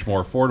this is much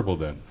more affordable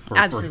then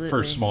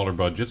for smaller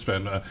budgets.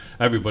 And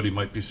everybody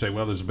might be saying,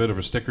 well, there's a bit of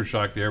a sticker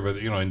shock there, but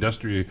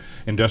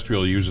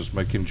industrial users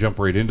can jump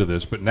right into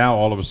this. But now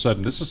all of a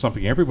sudden, this is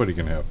something everybody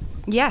can have.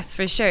 Yes,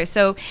 for sure.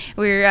 So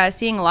we're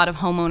seeing a lot of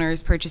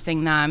homeowners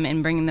purchasing them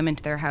and bringing them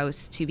into their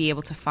house to be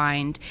able to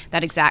find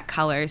that exact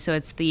color. So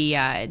it's the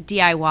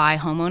DIY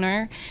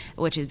homeowner,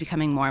 which is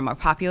becoming more and more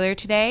popular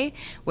today,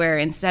 where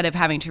instead of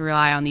having to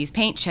rely on these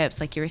paint chips,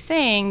 like you were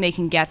saying, they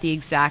can get the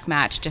exact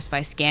match just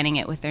by scanning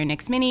it with their their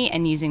Nix Mini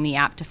and using the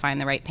app to find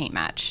the right paint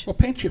match. Well,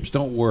 paint chips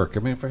don't work. I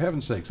mean, for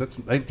heaven's sakes, that's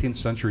 19th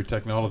century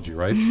technology,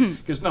 right?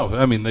 Because no,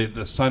 I mean,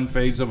 the sun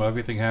fades them,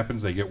 everything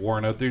happens, they get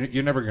worn out.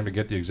 You're never going to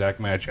get the exact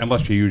match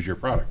unless you use your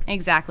product.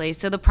 Exactly.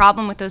 So the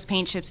problem with those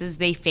paint chips is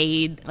they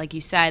fade, like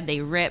you said,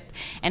 they rip,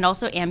 and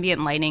also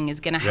ambient lighting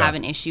is going to have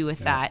an issue with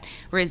that.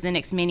 Whereas the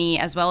Nix Mini,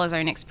 as well as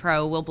our Nix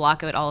Pro, will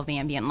block out all of the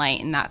ambient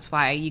light, and that's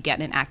why you get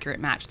an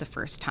accurate match the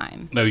first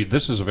time. Now,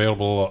 this is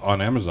available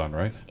on Amazon,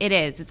 right? It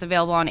is. It's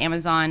available on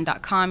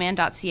Amazon.com and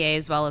 .ca,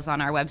 as well as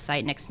on our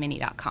website,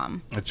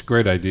 nixmini.com. It's a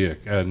great idea.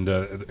 And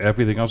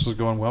everything else is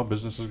going well?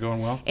 Business is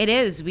going well? It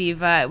is. We've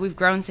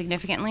grown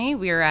significantly.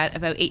 We're at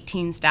about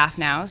 18 staff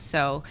now,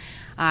 so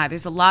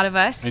there's a lot of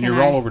us. And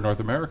you're all over North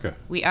America.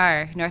 We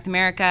are. North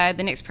America.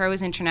 The Nix Pro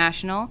is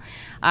international,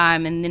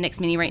 and the Nix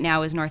Mini right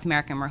now is North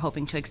American. We're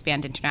hoping to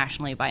expand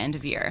internationally by end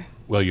of year.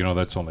 Well,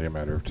 that's only a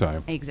matter of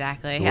time.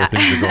 Exactly. The way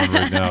things are going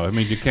right now. I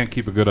mean, you can't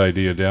keep a good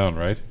idea down,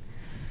 right?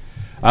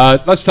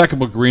 Let's talk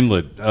about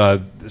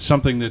Greenlid,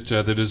 something that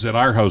is in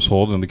our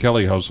household, in the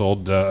Kelly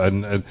household,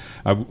 and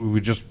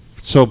we just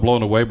so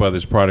blown away by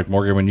this product,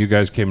 Morgan, when you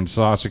guys came and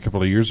saw us a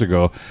couple of years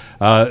ago.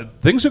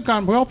 Things have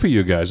gone well for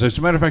you guys. As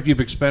a matter of fact, you've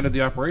expanded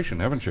the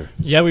operation, haven't you?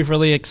 Yeah, we've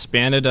really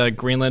expanded.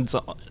 Greenlid's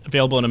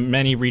available in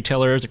many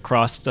retailers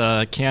across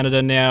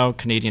Canada now,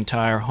 Canadian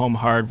Tire, Home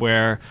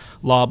Hardware,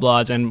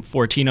 Loblaws, and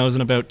Fortino's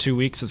in about 2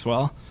 weeks as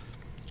well.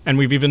 And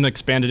we've even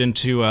expanded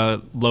into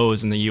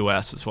Lowe's in the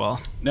U.S. as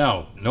well.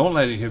 Now, not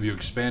only have you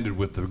expanded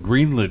with the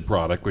Greenlid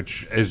product,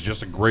 which is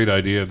just a great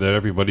idea that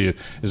everybody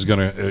is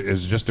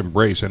just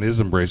embrace and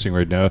is embracing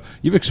right now,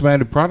 you've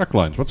expanded product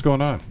lines. What's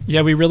going on?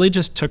 Yeah, we really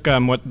just took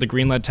what the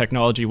Greenlid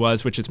technology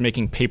was, which is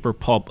making paper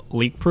pulp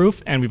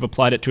leak-proof, and we've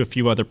applied it to a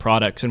few other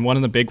products. And one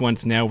of the big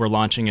ones now we're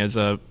launching is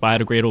a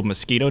biodegradable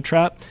mosquito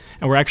trap,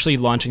 and we're actually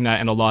launching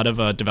that in a lot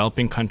of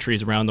developing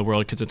countries around the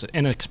world because it's an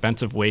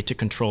inexpensive way to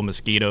control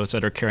mosquitoes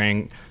that are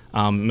carrying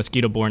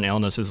mosquito-borne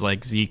illnesses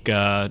like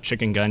Zika,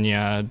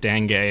 chikungunya,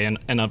 dengue,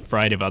 and a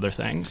variety of other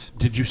things.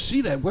 Did you see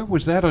that? Where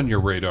was that on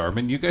your radar? I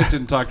mean, you guys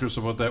didn't talk to us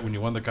about that when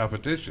you won the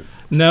competition.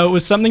 No, it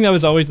was something that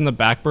was always in the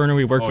back burner.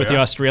 We worked with the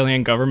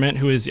Australian government,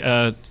 who is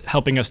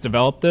helping us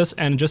develop this,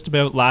 and just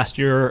about last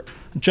year,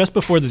 just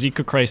before the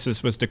Zika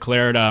crisis was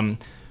declared,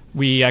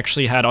 we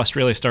actually had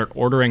Australia start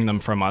ordering them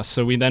from us.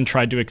 So we then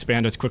tried to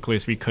expand as quickly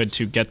as we could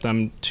to get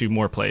them to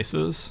more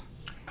places.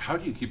 How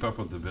do you keep up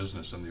with the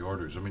business and the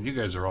orders? I mean, you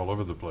guys are all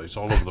over the place,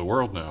 all over the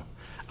world now.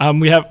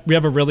 We have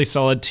a really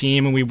solid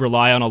team, and we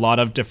rely on a lot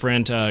of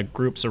different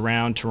groups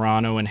around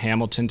Toronto and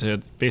Hamilton to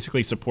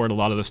basically support a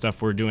lot of the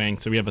stuff we're doing.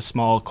 So we have a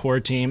small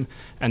core team,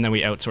 and then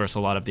we outsource a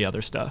lot of the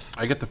other stuff.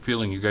 I get the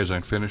feeling you guys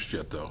aren't finished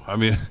yet, though. I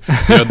mean,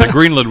 the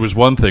Greenlid was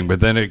one thing, but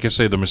then I guess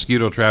the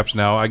mosquito traps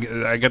now, I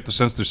get the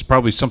sense there's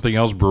probably something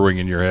else brewing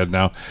in your head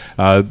now.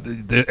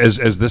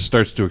 As this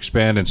starts to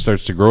expand and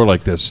starts to grow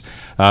like this,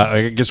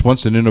 I guess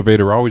once an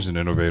innovator, always an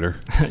innovator.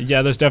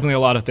 Yeah, there's definitely a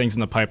lot of things in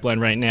the pipeline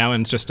right now,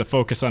 and it's just to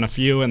focus on a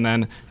few and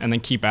then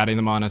keep adding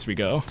them on as we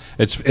go.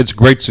 It's a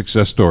great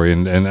success story,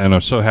 and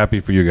I'm so happy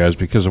for you guys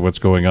because of what's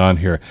going on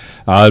here.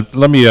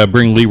 Let me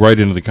bring Lee right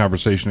into the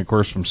conversation, of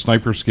course, from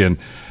Sniper Skin.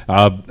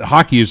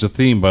 Hockey is a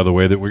theme, by the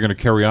way, that we're going to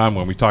carry on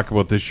when we talk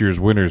about this year's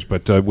winners,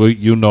 but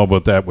you know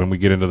about that when we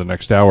get into the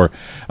next hour.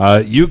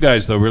 You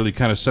guys, though, really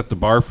kind of set the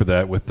bar for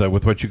that with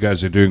what you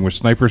guys are doing with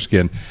Sniper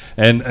Skin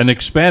and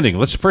expanding.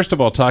 Let's first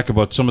of all talk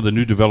about some of the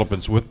new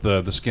developments with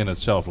the skin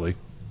itself, Lee.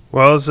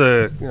 Well, as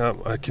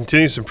a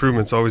continuous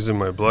improvement's always in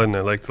my blood, and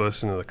I like to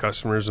listen to the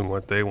customers and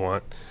what they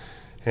want.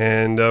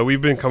 And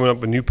we've been coming up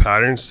with new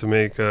patterns to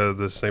make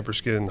the Sniper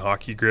Skin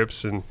hockey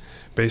grips and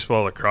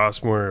baseball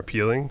lacrosse more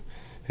appealing.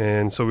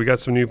 And so we got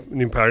some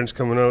new patterns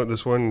coming out.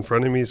 This one in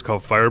front of me is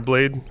called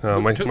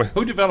Fireblade.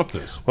 Who developed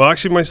this? Well,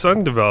 actually, my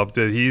son developed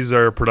it. He's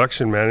our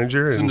production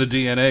manager. It's in the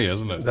DNA,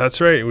 isn't it? That's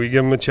right. We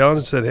gave him a challenge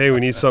and said, hey, we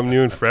need something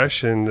new and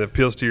fresh and that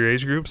appeals to your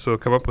age group, so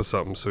come up with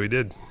something. So he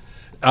did.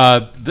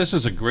 This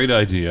is a great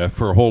idea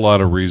for a whole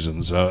lot of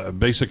reasons.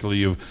 Basically,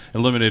 you've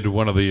eliminated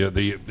one of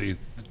the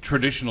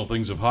traditional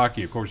things of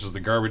hockey, of course, is the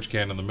garbage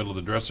can in the middle of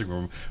the dressing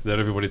room that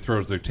everybody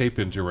throws their tape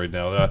into right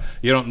now.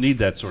 You don't need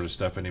that sort of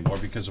stuff anymore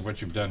because of what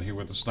you've done here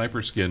with the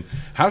Sniper Skin.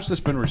 How's this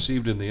been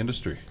received in the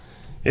industry?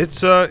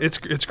 It's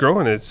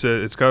growing.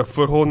 It's got a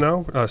foothold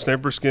now.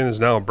 Sniper Skin is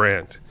now a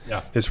brand.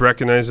 Yeah. It's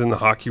recognized in the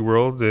hockey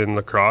world, in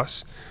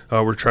lacrosse.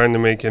 We're trying to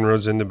make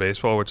inroads into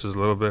baseball, which is a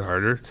little bit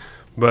harder.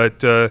 But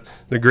the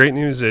great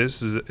news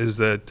is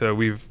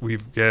that we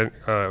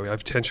have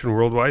attention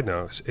worldwide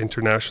now. It's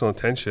international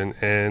attention,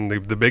 and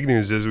the big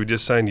news is we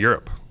just signed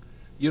Europe.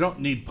 You don't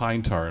need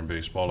pine tar in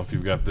baseball if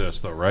you've got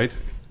this, though, right?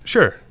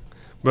 Sure,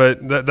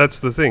 but that's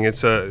the thing.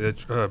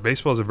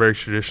 Baseball is a very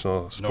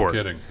traditional sport. No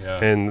kidding.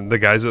 Yeah. And the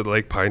guys that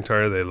like pine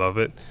tar, they love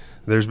it.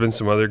 There's been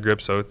some other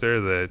grips out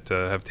there that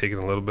have taken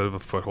a little bit of a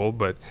foothold,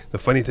 but the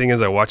funny thing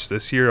is I watched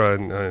this year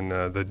on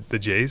the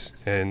Jays,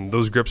 and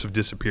those grips have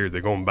disappeared. They're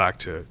going back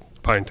to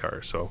pine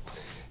tar, so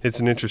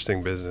it's an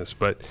interesting business.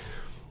 But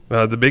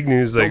The big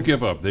news, don't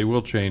give up. They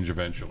will change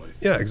eventually.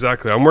 Yeah,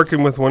 exactly. I'm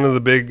working with one of the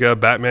big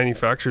bat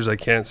manufacturers. I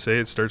can't say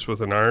it starts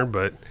with an R,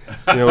 but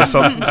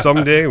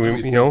someday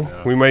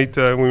we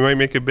might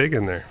make it big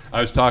in there.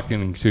 I was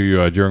talking to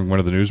you during one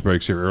of the news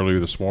breaks here earlier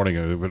this morning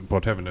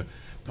about having to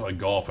play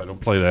golf. I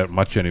don't play that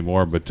much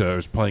anymore, but I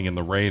was playing in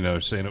the rain. I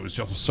was saying it was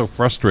just so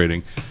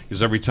frustrating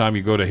because every time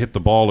you go to hit the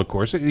ball, of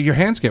course, your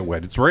hands get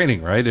wet. It's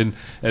raining, right? And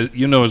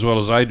you know as well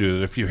as I do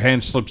that if your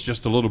hand slips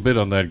just a little bit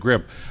on that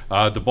grip,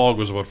 the ball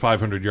goes about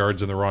 500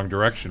 yards in the wrong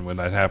direction when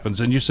that happens.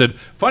 And you said,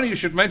 funny you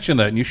should mention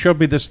that. And you showed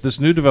me this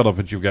new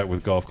development you've got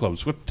with golf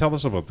clubs. Tell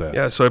us about that.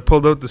 Yeah, so I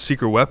pulled out the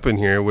secret weapon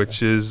here,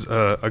 which is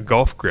a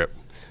golf grip.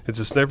 It's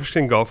a Sniper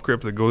Skin golf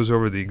grip that goes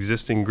over the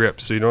existing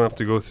grip, so you don't have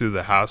to go through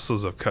the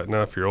hassles of cutting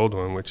off your old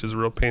one, which is a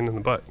real pain in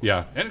the butt.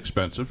 Yeah, and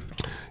expensive.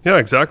 Yeah,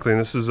 exactly.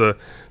 And this is a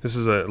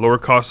lower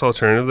cost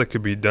alternative that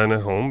could be done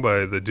at home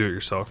by the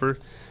do-it-yourselfer.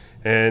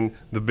 And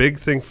the big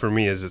thing for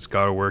me is it's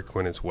got to work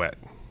when it's wet.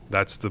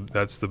 That's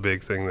the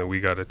big thing that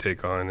we got to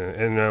take on,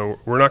 and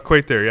we're not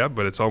quite there yet,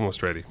 but it's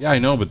almost ready. Yeah, I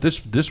know, but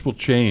this will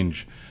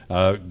change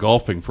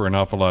golfing for an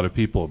awful lot of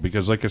people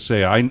because, like I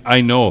say,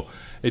 I know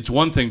it's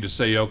one thing to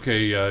say,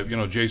 okay,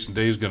 Jason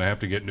Day's going to have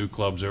to get new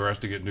clubs or has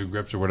to get new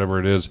grips or whatever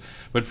it is,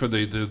 but for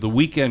the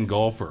weekend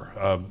golfer,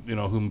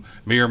 whom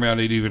may or may not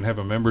even have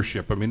a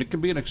membership, I mean, it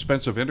can be an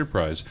expensive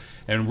enterprise,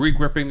 and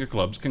regripping the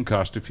clubs can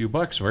cost a few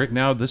bucks. Right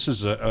now, this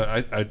is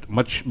a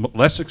much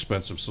less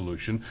expensive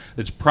solution.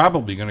 It's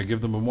probably going to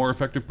give them a more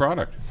effective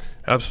product.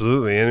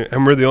 Absolutely,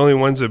 and we're the only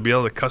ones that be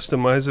able to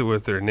customize it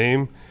with their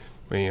name,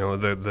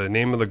 the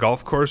name of the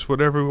golf course,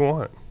 whatever we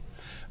want.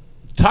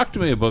 Talk to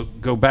me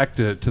go back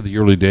to the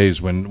early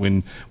days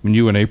when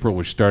you and April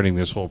were starting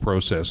this whole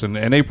process, and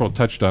April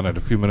touched on it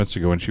a few minutes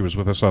ago when she was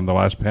with us on the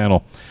last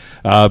panel.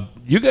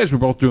 You guys were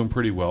both doing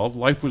pretty well.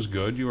 Life was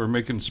good. You were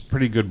making some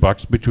pretty good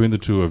bucks between the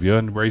two of you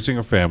and raising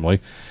a family.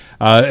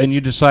 And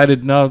you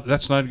decided, no,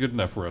 that's not good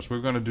enough for us.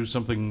 We're going to do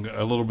something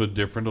a little bit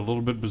different, a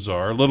little bit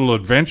bizarre, a little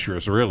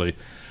adventurous, really.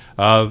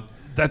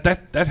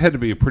 That had to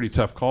be a pretty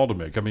tough call to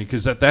make. I mean,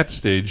 because at that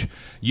stage,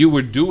 you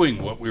were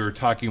doing what we were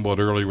talking about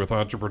earlier with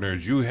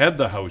entrepreneurs. You had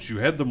the house, you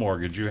had the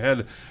mortgage, you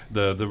had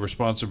the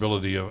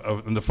responsibility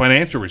of and the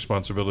financial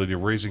responsibility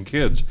of raising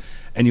kids,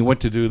 and you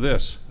went to do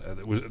this.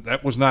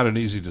 That was not an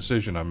easy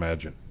decision, I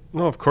imagine.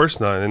 No, of course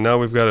not. And now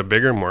we've got a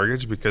bigger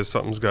mortgage because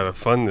something's got to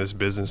fund this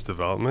business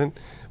development.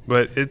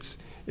 But it's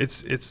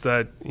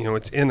that,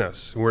 it's in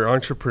us. We're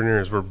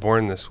entrepreneurs. We're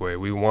born this way.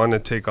 We want to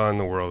take on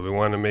the world. We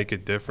want to make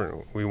it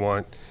different. We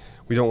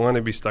don't want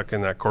to be stuck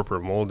in that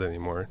corporate mold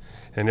anymore.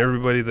 And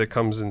everybody that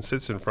comes and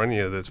sits in front of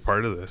you that's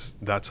part of this,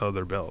 that's how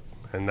they're built.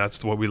 And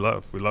that's what we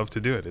love. We love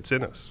to do it. It's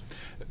in us.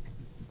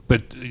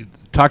 But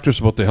talk to us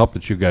about the help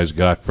that you guys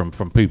got from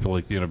people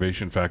like the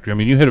Innovation Factory. I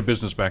mean, you had a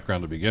business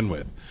background to begin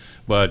with,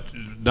 but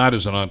not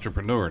as an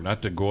entrepreneur,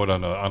 not to go out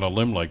on a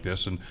limb like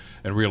this and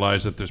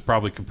realize that there's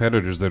probably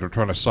competitors that are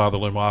trying to saw the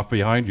limb off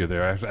behind you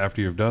there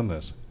after you've done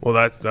this.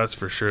 Well, that's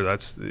for sure.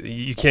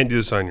 You can't do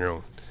this on your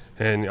own.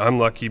 And I'm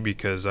lucky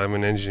because I'm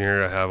an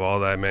engineer. I have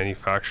all that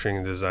manufacturing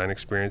and design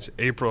experience.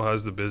 April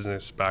has the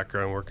business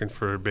background working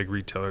for big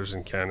retailers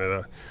in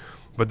Canada.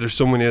 But there's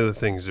so many other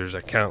things. There's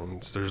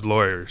accountants, there's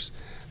lawyers,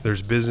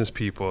 there's business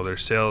people,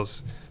 there's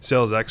sales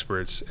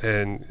experts.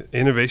 And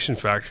Innovation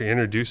Factory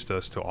introduced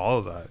us to all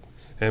of that.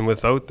 And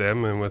without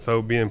them and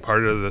without being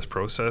part of this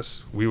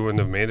process, we wouldn't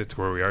have made it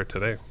to where we are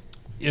today.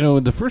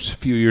 In the first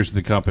few years of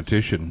the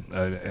competition,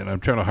 and I'm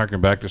trying to harken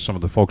back to some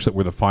of the folks that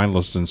were the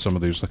finalists in some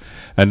of these,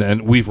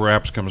 and Weaver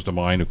Apps comes to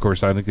mind. Of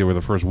course, I think they were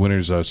the first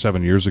winners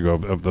 7 years ago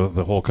of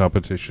the whole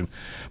competition.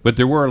 But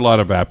there were a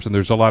lot of apps, and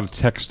there's a lot of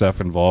tech stuff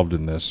involved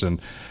in this.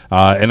 And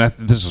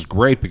this is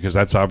great because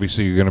that's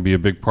obviously going to be a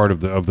big part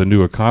of the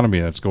new economy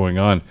that's going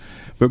on.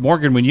 But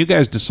Morgan, when you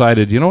guys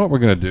decided, you know what we're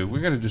going to do?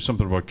 We're going to do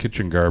something about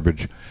kitchen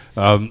garbage.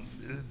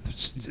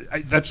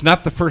 That's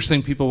not the first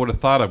thing people would have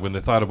thought of when they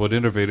thought about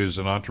innovators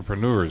and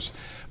entrepreneurs.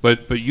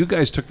 But you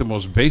guys took the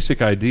most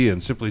basic idea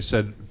and simply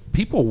said,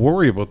 people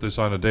worry about this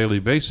on a daily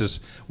basis.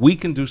 We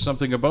can do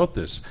something about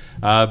this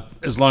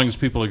as long as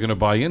people are going to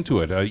buy into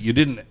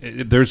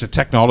it. There's a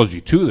technology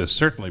to this,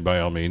 certainly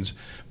by all means,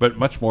 but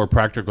much more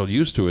practical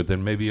use to it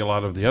than maybe a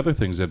lot of the other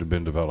things that have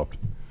been developed.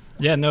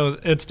 Yeah, no,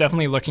 it's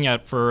definitely looking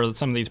at for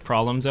some of these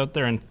problems out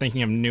there and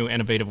thinking of new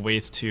innovative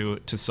ways to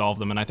solve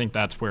them. And I think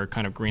that's where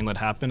kind of Greenlit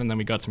happened, and then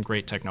we got some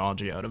great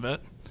technology out of it.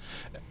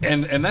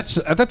 And that's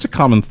a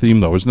common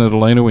theme, though, isn't it,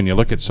 Elena, when you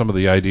look at some of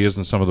the ideas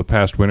and some of the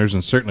past winners,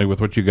 and certainly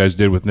with what you guys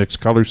did with Nick's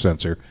color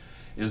sensor,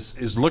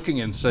 is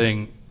looking and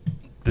saying,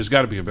 there's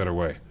got to be a better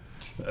way.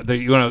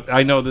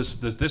 I know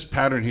this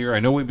pattern here.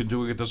 I know we've been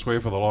doing it this way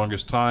for the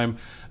longest time,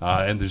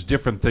 and there's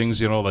different things.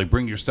 Like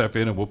bring your stuff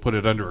in and we'll put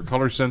it under a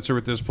color sensor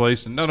at this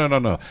place. And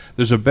no.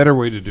 There's a better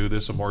way to do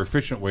this, a more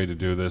efficient way to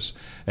do this,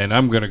 and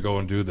I'm going to go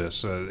and do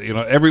this.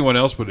 Everyone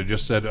else would have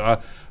just said,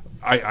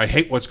 I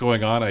hate what's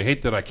going on. I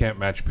hate that I can't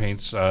match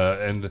paints,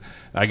 and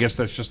I guess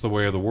that's just the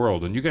way of the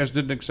world. And you guys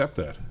didn't accept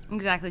that.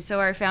 Exactly. So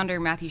our founder,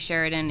 Matthew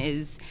Sheridan,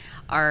 is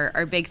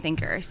our big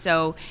thinker.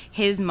 So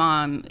his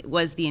mom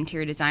was the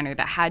interior designer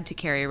that had to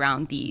carry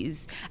around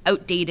these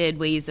outdated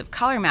ways of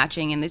color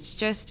matching, and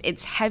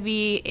it's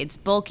heavy, it's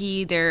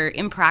bulky, they're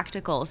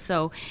impractical.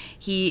 So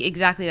he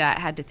exactly that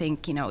had to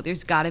think,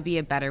 there's got to be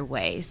a better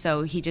way.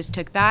 So he just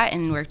took that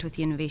and worked with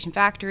the Innovation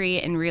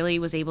Factory and really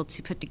was able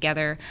to put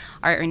together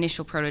our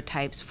initial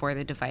prototypes for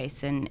the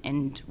device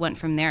and went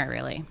from there,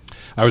 really.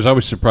 I was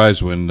always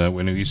surprised when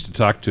he used to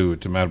talk to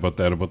Matt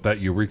about that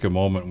eureka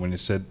moment when he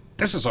said,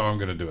 "This is how I'm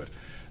going to do it."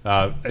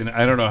 And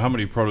I don't know how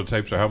many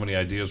prototypes or how many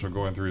ideas were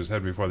going through his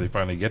head before they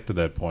finally get to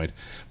that point,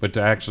 but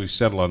to actually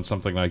settle on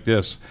something like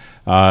this,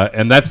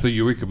 and that's the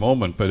eureka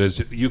moment. But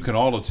as you can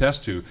all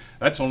attest to,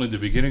 that's only the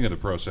beginning of the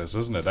process,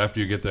 isn't it? After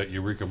you get that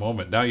eureka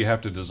moment, now you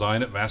have to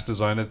design it, mass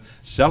design it,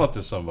 sell it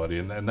to somebody,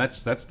 and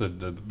that's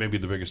the maybe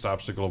the biggest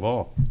obstacle of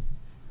all.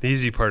 The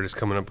easy part is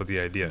coming up with the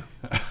idea.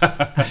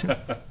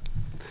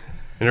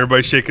 And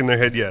everybody's shaking their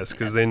head yes,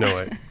 because they know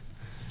it.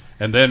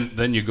 And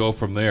then you go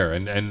from there,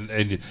 and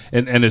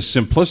as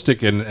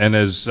simplistic and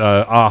as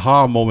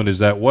aha moment as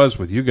that was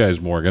with you guys,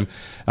 Morgan,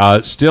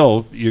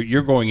 still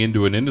you're going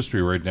into an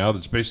industry right now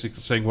that's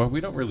basically saying, well, we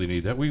don't really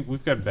need that.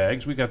 We've got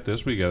bags, we got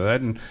this, we got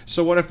that, and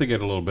so what if they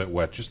get a little bit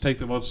wet? Just take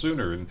them out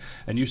sooner.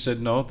 And you said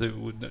no,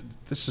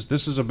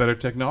 this is a better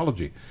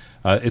technology.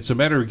 It's a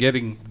matter of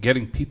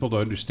getting people to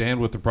understand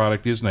what the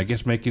product is, and I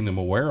guess making them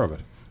aware of it.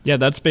 Yeah,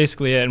 that's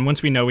basically it. And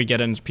once we know we get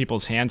it into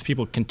people's hands,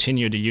 people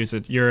continue to use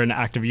it. You're an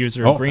active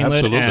user of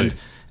Greenlit,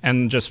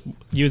 and just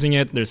using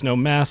it, there's no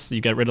mess. You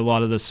get rid of a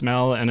lot of the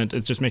smell, and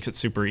it just makes it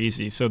super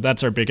easy. So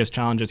that's our biggest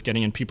challenge, is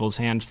getting in people's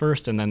hands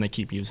first, and then they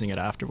keep using it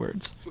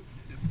afterwards.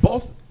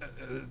 Both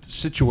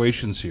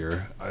situations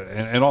here,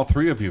 and all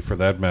three of you for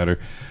that matter,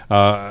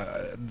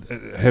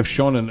 have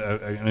shown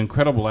an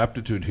incredible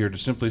aptitude here to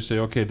simply say,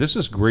 okay, this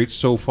is great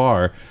so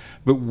far,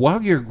 but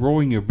while you're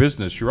growing your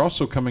business, you're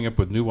also coming up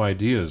with new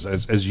ideas,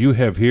 as you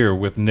have here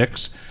with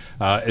Nix,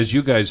 as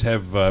you guys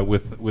have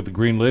with the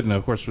Green Lid, and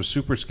of course with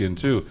Superskin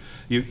too.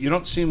 You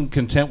don't seem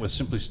content with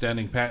simply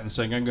standing pat and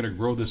saying, I'm going to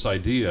grow this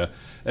idea.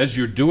 As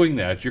you're doing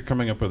that, you're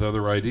coming up with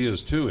other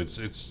ideas too.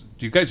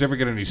 Do you guys ever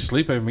get any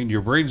sleep? I mean,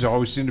 your brains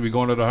always seem to be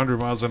going at 100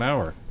 miles an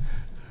hour.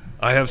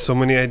 I have so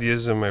many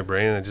ideas in my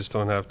brain, I just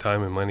don't have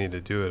time and money to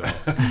do it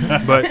all.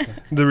 But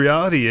the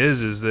reality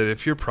is that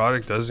if your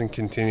product doesn't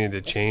continue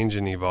to change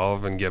and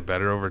evolve and get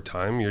better over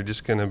time, you're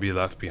just going to be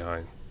left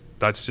behind.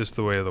 That's just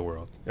the way of the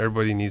world.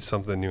 Everybody needs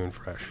something new and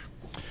fresh.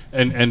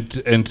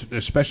 And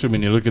especially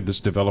when you look at this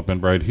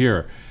development right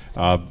here,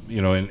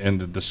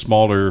 and the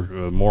smaller,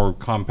 more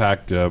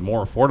compact,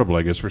 more affordable,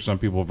 I guess, for some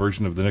people,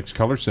 version of the Nix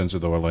color sensor,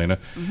 though, Elena,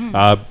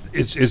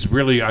 it's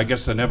really, I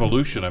guess, an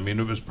evolution. I mean,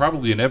 it was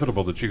probably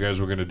inevitable that you guys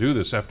were going to do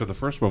this after the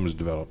first one was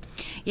developed.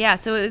 Yeah,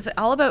 so it was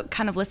all about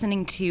kind of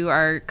listening to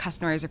our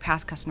customers or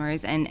past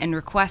customers and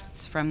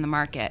requests from the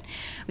market.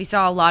 We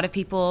saw a lot of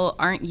people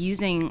aren't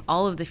using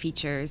all of the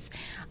features,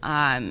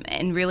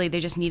 and really they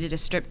just needed a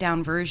stripped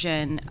down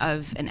version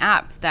of an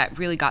app that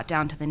really got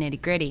down to the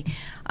nitty gritty.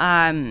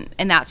 And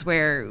that's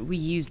where we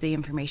use the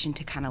information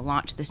to kind of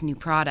launch this new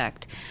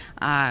product.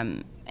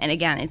 And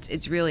again,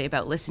 it's really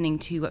about listening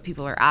to what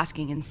people are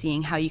asking and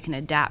seeing how you can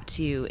adapt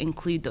to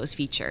include those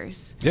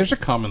features. There's a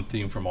common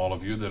theme from all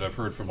of you that I've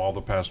heard from all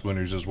the past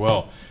winners as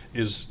well,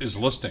 is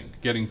listening,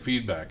 getting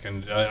feedback.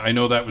 And I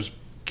know that was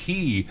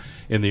key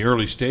in the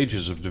early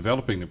stages of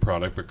developing the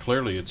product, but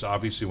clearly it's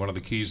obviously one of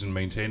the keys in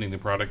maintaining the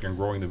product and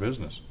growing the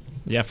business.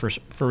 Yeah, for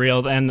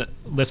real. And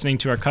listening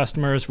to our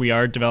customers, we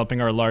are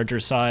developing our larger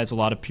size, a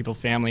lot of people,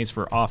 families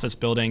for office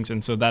buildings,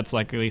 and so that's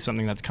likely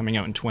something that's coming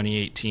out in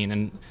 2018,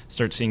 and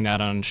start seeing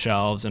that on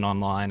shelves and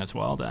online as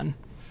well then.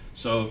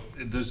 So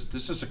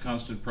this is a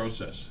constant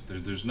process.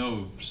 There's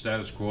no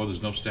status quo,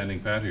 there's no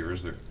standing pat here,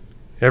 is there?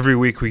 Every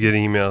week we get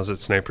emails at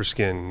Sniper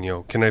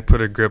Skin, can I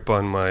put a grip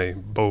on my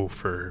bow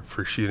for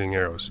shooting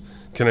arrows?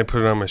 Can I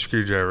put it on my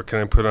screwdriver? Can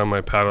I put it on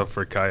my paddle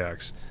for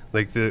kayaks?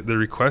 Like the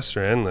requests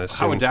are endless.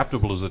 How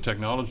adaptable is the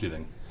technology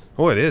thing?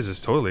 Oh, it is.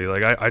 It's totally.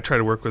 Like I try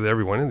to work with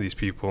every one of these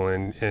people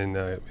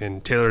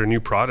and tailor a new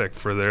product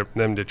for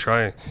them to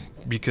try,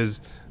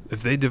 because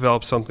if they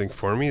develop something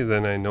for me,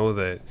 then I know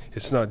that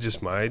it's not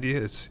just my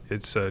idea.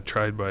 It's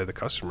tried by the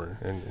customer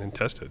and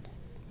tested.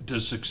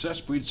 Does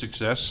success breed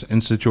success in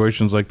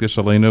situations like this,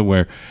 Elena,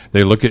 where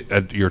they look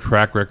at your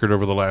track record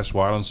over the last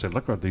while and say,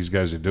 look what these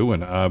guys are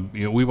doing.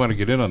 We want to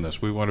get in on this.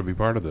 We want to be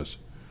part of this.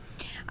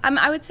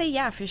 I would say,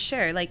 yeah, for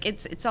sure. Like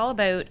it's all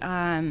about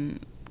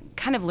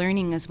kind of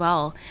learning as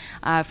well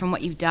from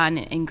what you've done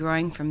and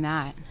growing from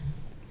that.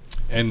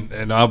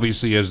 And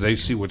obviously, as they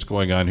see what's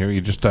going on here,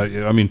 you just,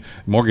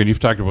 Morgan, you've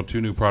talked about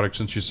 2 new products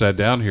since you sat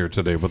down here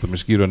today, about the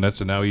mosquito nets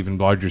and now even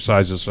larger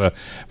sizes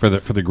for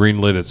the Green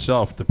Lid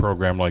itself, the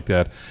program like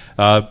that.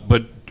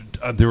 But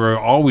there are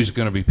always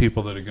going to be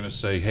people that are going to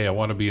say, hey, I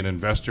want to be an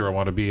investor, I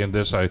want to be in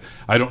this, I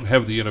don't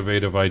have the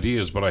innovative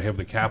ideas, but I have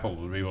the capital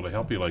to be able to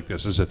help you like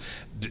this.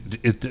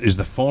 Is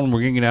the phone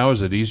ringing now?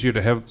 Is it easier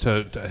to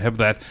have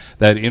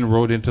that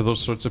inroad into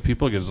those sorts of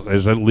people? Because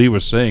as Lee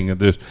was saying,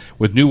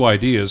 with new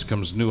ideas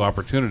comes new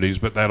opportunities,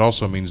 but that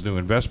also means new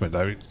investment.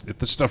 I mean,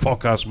 this stuff all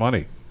costs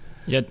money.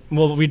 Yeah,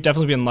 well, we've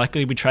definitely been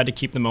lucky. We tried to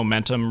keep the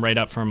momentum right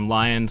up from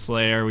Lion's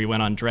Lair. We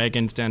went on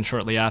Dragon's Den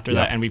shortly after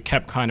that, and we've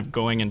kept kind of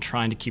going and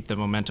trying to keep the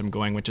momentum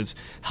going, which has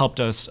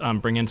helped us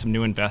bring in some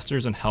new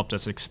investors and helped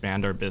us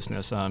expand our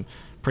business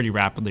pretty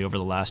rapidly over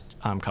the last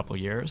couple of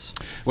years.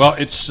 Well,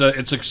 it's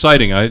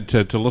exciting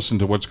to listen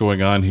to what's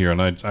going on here, and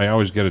I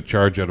always get a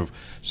charge out of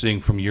seeing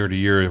from year to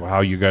year how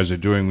you guys are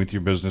doing with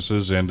your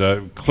businesses,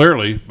 and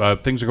clearly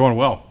things are going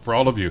well for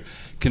all of you.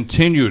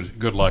 Continued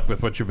good luck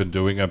with what you've been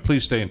doing.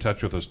 Please stay in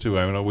touch with us too.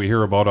 I know we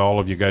hear about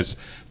all of you guys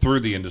through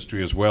the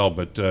industry as well,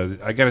 but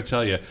I got to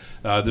tell you,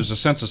 there's a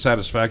sense of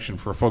satisfaction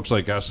for folks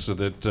like us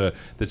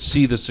that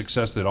see the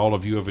success that all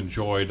of you have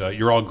enjoyed.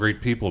 You're all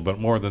great people, but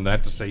more than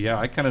that, to say, yeah,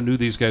 I kind of knew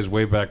these guys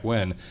way back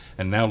when,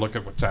 and now look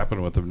at what's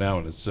happening with them now,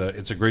 and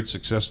it's a great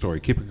success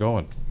story. Keep it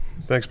going.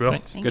 Thanks, Bill.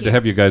 Good to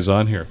have you guys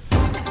on here.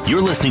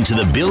 You're listening to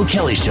The Bill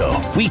Kelly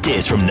Show,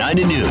 weekdays from 9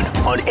 to noon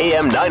on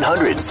AM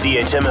 900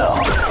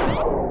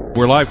 CHML.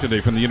 We're live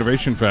today from the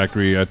Innovation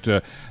Factory at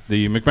the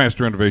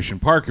McMaster Innovation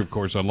Park, of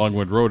course, on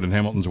Longwood Road in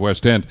Hamilton's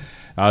West End.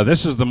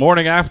 This is the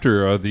morning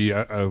after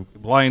the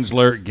Lions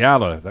Lair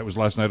Gala. That was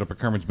last night up at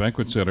Carmen's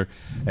Banquet Center.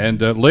 And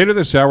later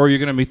this hour, you're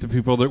going to meet the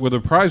people that were the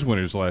prize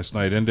winners last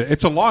night. And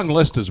it's a long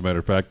list, as a matter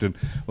of fact, and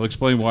we'll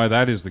explain why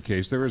that is the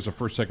case. There is a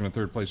first, second, and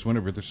third place winner,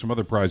 but there's some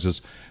other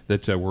prizes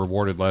that were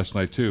awarded last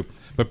night, too.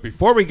 But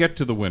before we get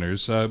to the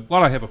winners, I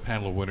have a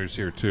panel of winners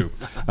here, too,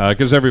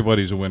 because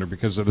everybody's a winner,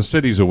 because the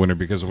city's a winner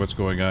because of what's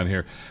going on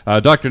here.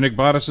 Dr. Nick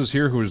Bottas is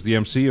here, who is the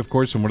MC, of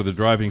course, and one of the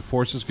driving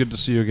forces. Good to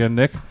see you again,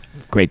 Nick.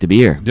 Great to be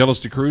here. Delos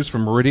DeCruz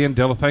from Meridian.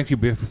 Della, thank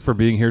you for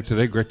being here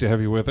today. Great to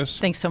have you with us.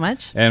 Thanks so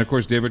much. And, of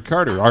course, David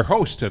Carter, our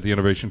host at the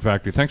Innovation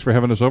Factory. Thanks for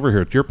having us over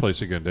here at your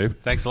place again, Dave.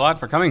 Thanks a lot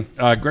for coming.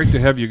 Great to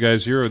have you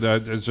guys here.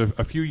 There's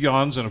a few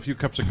yawns and a few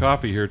cups of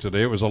coffee here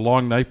today. It was a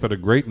long night, but a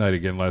great night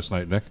again last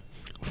night, Nick.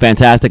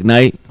 Fantastic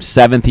night.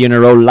 7th year in a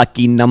row,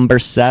 lucky number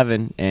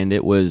 7. And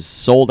it was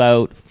sold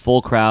out,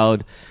 full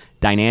crowd,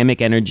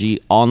 dynamic energy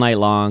all night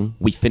long.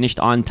 We finished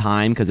on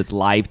time because it's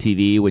live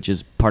TV, which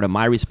is part of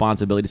my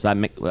responsibility. So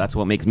that's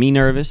what makes me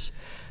nervous.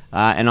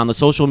 And on the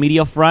social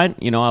media front,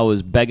 I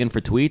was begging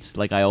for tweets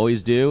like I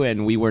always do.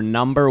 And we were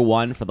number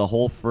 1 for the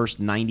whole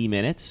first 90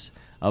 minutes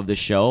of the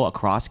show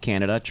across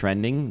Canada,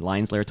 trending,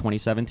 Lions Lair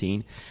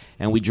 2017.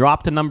 And we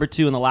dropped to number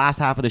 2 in the last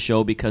half of the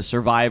show because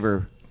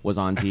Survivor was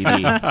on TV,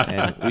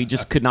 and we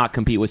just could not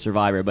compete with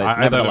Survivor. But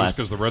I thought it was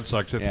because the Red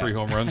Sox hit 3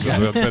 home runs.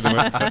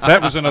 That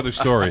was another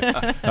story.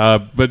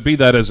 But be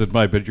that as it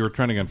might, but you were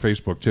trending on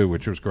Facebook too,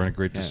 which was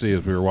great to see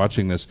as we were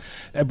watching this.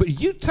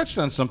 But you touched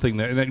on something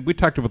that we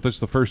talked about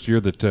this the first year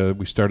that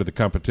we started the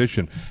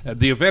competition.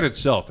 The event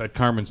itself at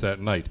Carmen's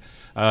that night.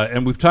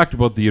 And we've talked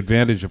about the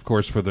advantage, of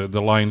course, for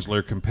the Lions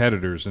Lair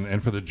competitors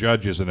and for the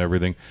judges and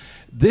everything.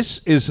 This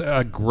is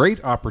a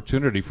great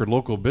opportunity for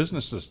local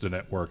businesses to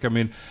network. I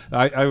mean,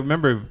 I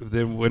remember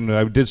when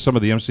I did some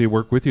of the MC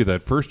work with you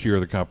that first year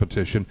of the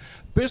competition,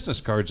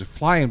 business cards are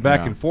flying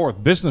back and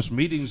forth. Business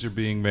meetings are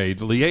being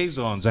made,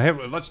 liaisons.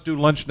 Let's do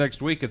lunch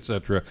next week,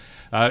 etc.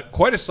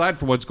 Quite aside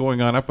from what's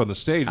going on up on the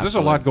stage, There's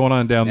a lot going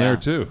on down there,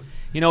 too.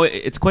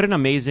 It's quite an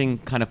amazing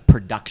kind of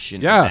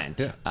production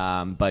event.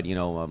 But,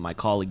 my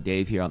colleague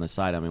Dave here on the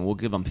side, we'll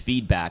give them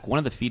feedback. One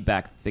of the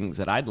feedback things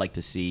that I'd like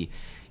to see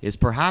is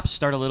perhaps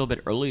start a little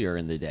bit earlier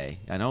in the day.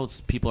 I know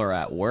people are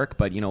at work,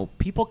 but,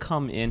 people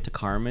come into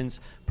Carmen's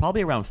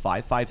probably around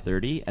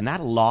 5:30, and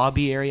that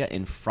lobby area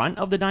in front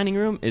of the dining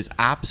room is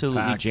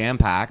absolutely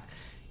jam-packed.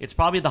 It's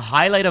probably the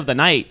highlight of the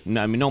night.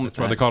 That's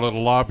why they call it a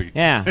lobby.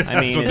 Yeah,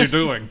 that's what they're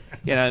doing.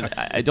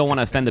 I don't want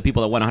to offend the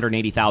people that won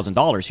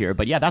 $180,000 here,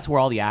 but that's where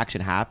all the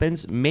action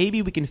happens.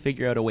 Maybe we can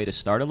figure out a way to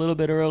start a little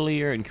bit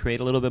earlier and create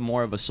a little bit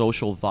more of a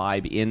social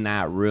vibe in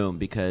that room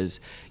because,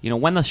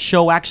 when the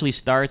show actually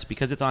starts,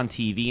 because it's on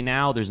TV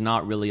now, there's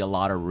not really a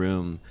lot of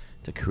room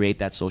to create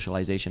that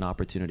socialization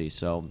opportunity.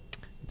 So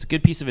it's a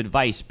good piece of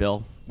advice,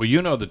 Bill.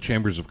 Well, the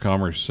Chambers of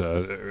Commerce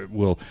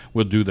will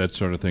do that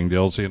sort of thing.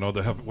 They'll say,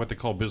 they have what they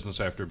call business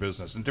after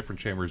business, and different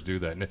chambers do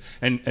that.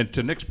 And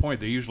to Nick's point,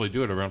 they usually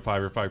do it around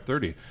 5 or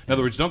 5:30. In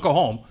other words, don't go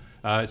home.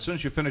 As soon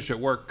as you finish at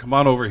work, come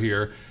on over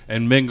here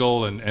and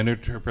mingle and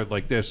interpret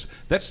like this.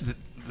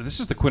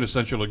 This is the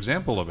quintessential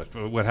example of it,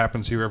 what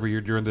happens here every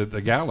year during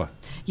the gala.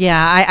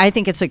 Yeah, I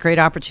think it's a great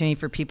opportunity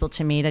for people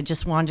to meet.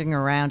 Just wandering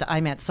around,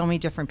 I met so many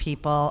different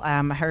people,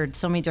 heard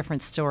so many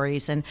different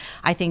stories, and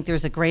I think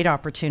there's a great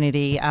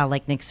opportunity,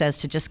 like Nick says,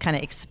 to just kind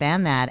of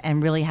expand that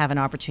and really have an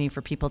opportunity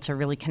for people to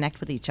really connect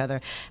with each other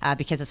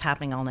because it's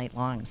happening all night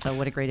long. So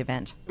what a great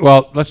event.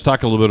 Well, let's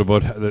talk a little bit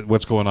about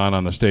what's going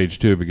on the stage,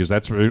 too, because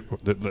let's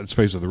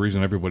face it, the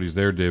reason everybody's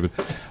there, David.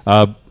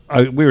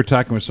 we were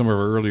talking with some of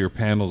our earlier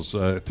panels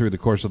through the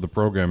course of the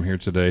program here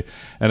today,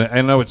 and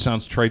I know it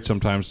sounds trite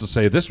sometimes to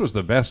say this was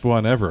the best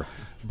one ever,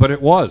 but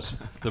it was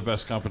the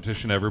best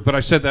competition ever. But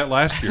I said that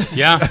last year.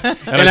 Yeah,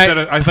 and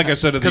I think I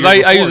said it because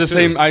I use the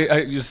same.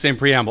 I use the same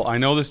preamble. I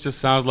know this just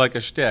sounds like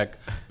a shtick,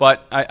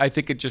 but I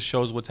think it just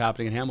shows what's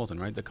happening in Hamilton,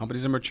 right? The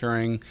companies are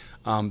maturing.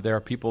 There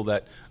are people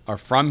that are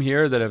from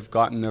here that have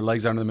gotten their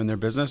legs under them in their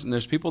business, and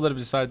there's people that have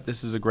decided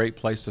this is a great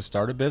place to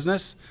start a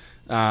business.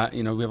 We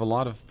have a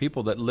lot of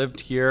people that lived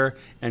here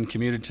and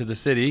commuted to the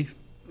city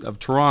of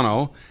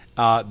Toronto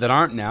that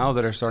aren't now,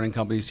 that are starting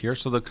companies here.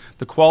 So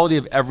the quality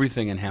of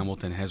everything in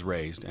Hamilton has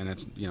raised, and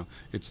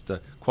it's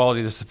the quality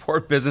of the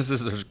support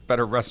businesses. There's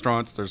better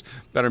restaurants, there's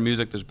better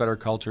music, there's better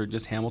culture.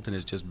 Just Hamilton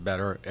is just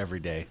better every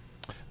day.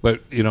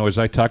 But, as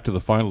I talk to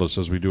the finalists,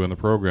 as we do in the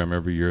program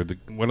every year,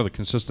 one of the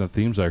consistent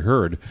themes I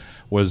heard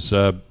was,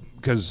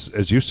 because,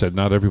 as you said,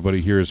 not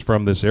everybody here is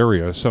from this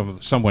area.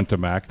 Some went to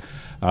Mac,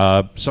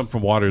 some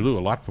from Waterloo,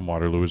 a lot from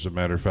Waterloo, as a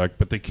matter of fact,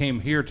 but they came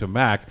here to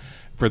Mac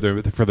for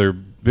their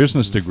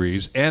business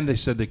degrees, and they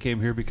said they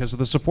came here because of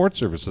the support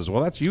services.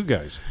 Well, that's you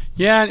guys.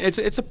 Yeah, and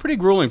it's a pretty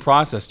grueling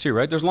process too,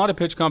 right? There's a lot of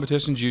pitch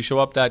competitions. You show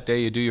up that day,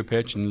 you do your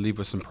pitch, and leave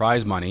with some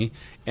prize money.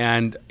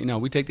 And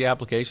we take the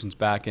applications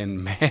back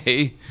in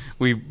May.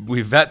 We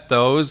vet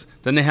those.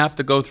 Then they have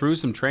to go through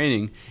some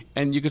training,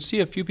 and you could see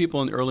a few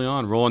people early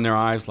on rolling their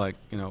eyes like,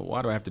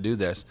 why do I have to do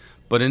this?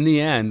 But in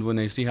the end, when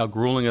they see how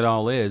grueling it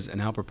all is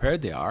and how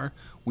prepared they are,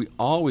 we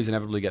always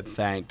inevitably get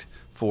thanked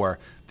for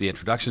the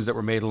introductions that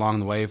were made along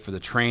the way, for the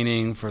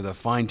training, for the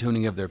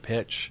fine-tuning of their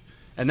pitch.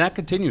 And that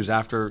continues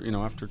after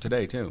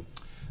today, too.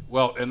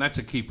 Well, and that's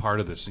a key part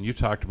of this. And you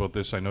talked about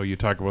this. I know you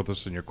talk about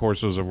this in your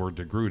courses over at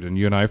DeGroote, and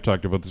you and I have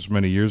talked about this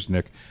many years,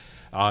 Nick.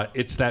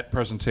 It's that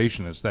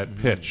presentation. It's that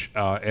pitch.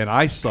 And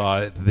I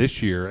saw it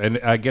this year, and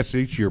I guess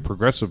each year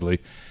progressively,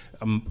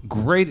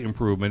 great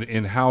improvement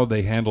in how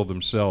they handle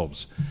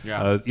themselves.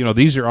 Yeah.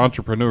 These are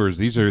entrepreneurs.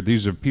 These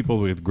are people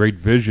with great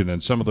vision,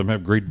 and some of them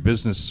have great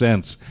business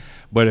sense.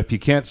 But if you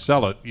can't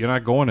sell it, you're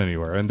not going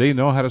anywhere, and they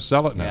know how to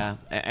sell it now.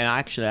 Yeah, and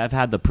actually, I've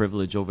had the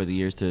privilege over the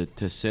years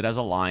to sit as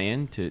a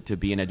lion, to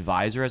be an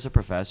advisor as a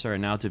professor,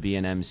 and now to be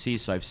an MC.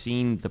 So I've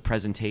seen the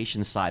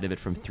presentation side of it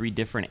from 3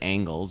 different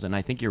angles, and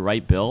I think you're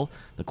right, Bill.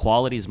 The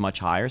quality is much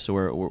higher, so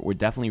we're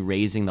definitely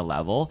raising the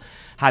level.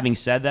 Having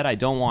said that, I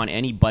don't want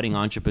any budding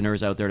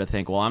entrepreneurs out there to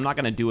think, well, I'm not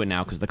going to do it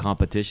now because the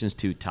competition's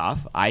too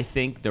tough. I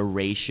think the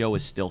ratio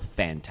is still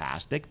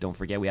fantastic. Don't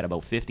forget, we had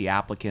about 50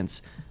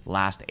 applicants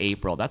last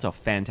April. That's a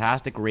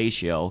fantastic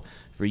ratio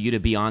for you to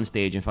be on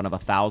stage in front of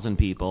 1,000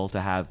 people,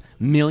 to have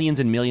millions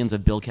and millions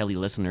of Bill Kelly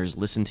listeners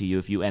listen to you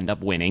if you end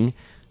up winning.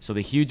 So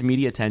the huge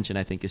media attention,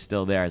 I think, is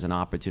still there as an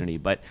opportunity.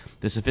 But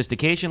the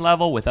sophistication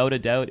level, without a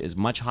doubt, is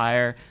much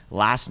higher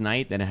last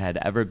night than it had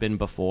ever been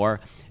before.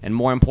 And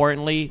more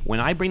importantly, when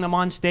I bring them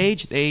on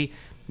stage, they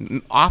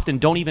often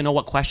don't even know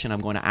what question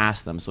I'm going to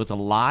ask them. So it's a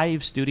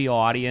live studio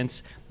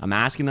audience. I'm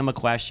asking them a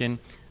question.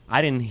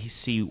 I didn't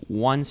see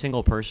one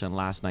single person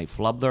last night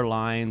flub their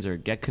lines or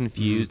get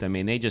confused. I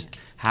mean, they just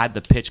had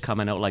the pitch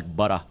coming out like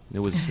butter. It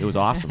was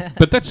awesome.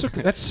 But that's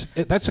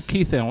a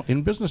key thing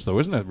in business, though,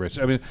 isn't it, Rich?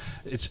 I mean,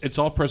 it's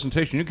all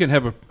presentation. You can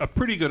have a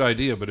pretty good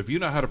idea, but if you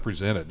know how to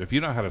present it, if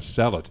you know how to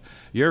sell it,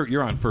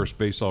 you're on first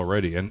base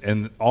already.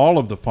 And all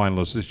of the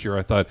finalists this year,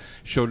 I thought,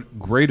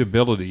 showed great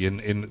ability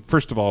in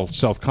first of all,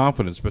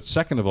 self-confidence, but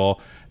second of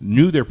all,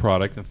 knew their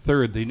product, and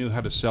third, they knew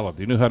how to sell it.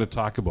 They knew how to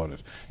talk about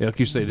it. Like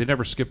you say, they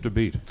never skipped a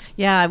beat.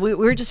 Yeah, we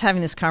were just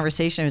having this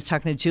conversation. I was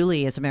talking to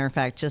Julie, as a matter of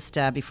fact, just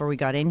before we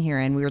got in here,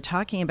 and we were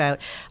talking about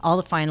all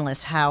the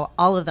finalists, how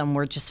all of them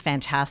were just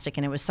fantastic,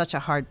 and it was such a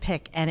hard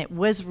pick. And it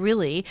was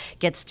really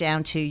gets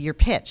down to your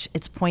pitch.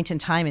 It's point in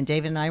time, and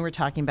David and I were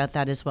talking about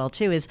that as well,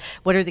 too, is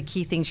what are the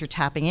key things you're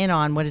tapping in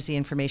on? What is the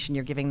information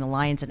you're giving the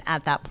Lions? And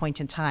at that point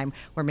in time,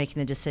 we're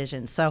making the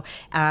decision. So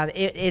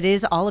it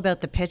is all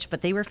about the pitch,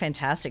 but they were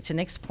fantastic. To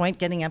Nick's point,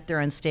 getting up there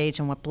on stage,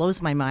 and what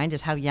blows my mind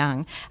is how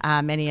young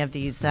many of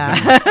these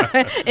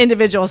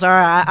individuals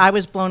are. I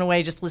was blown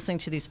away just listening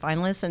to these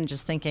finalists and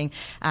just thinking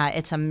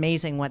it's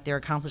amazing what they're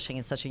accomplishing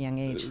at such a young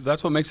age.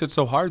 That's what makes it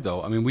so hard,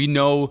 though. I mean, we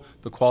know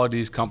the quality of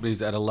these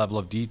companies at a level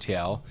of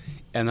detail,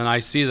 and then I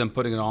see them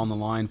putting it all on the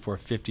line for a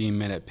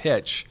 15-minute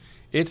pitch.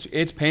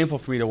 It's painful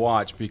for me to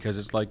watch, because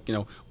it's like,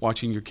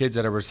 watching your kids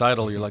at a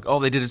recital. You're like, oh,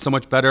 they did it so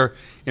much better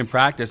in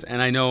practice,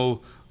 and I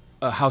know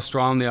how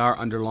strong they are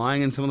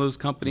underlying in some of those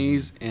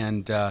companies,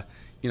 and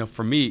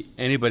for me,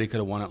 anybody could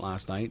have won it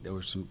last night. There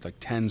were some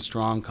 10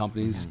 strong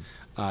companies.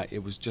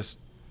 It was just,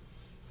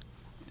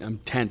 I'm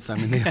tense.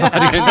 I'm in the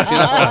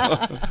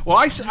audience. Well,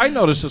 I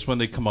notice this when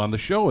they come on the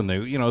show, and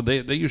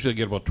they usually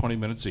get about 20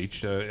 minutes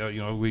each.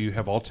 We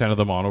have all 10 of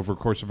them on over the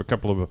course of a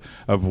couple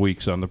of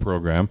weeks on the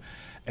program.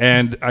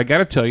 And I got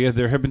to tell you,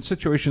 there have been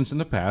situations in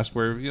the past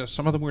where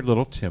some of them were a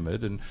little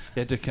timid, and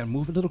they had to kind of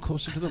move a little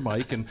closer to the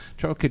mic and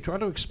try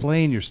to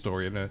explain your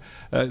story. And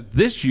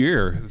this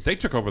year, they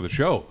took over the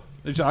show.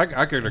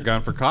 I could have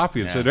gone for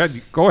coffee and said,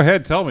 Ed, go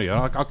ahead, tell me.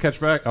 I'll catch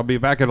back. I'll be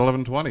back at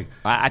 11:20.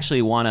 I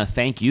actually want to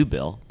thank you,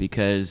 Bill,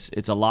 because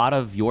it's a lot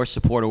of your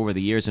support over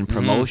the years and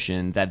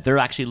promotion that they're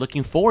actually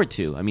looking forward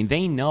to. I mean,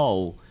 they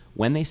know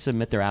when they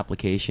submit their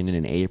application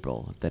in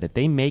April that if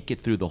they make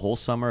it through the whole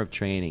summer of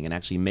training and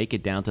actually make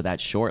it down to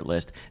that short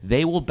list,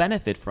 they will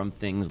benefit from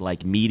things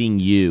like meeting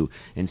you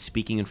and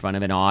speaking in front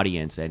of an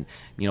audience and,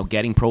 you know,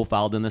 getting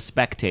profiled in the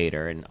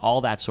Spectator and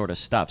all that sort of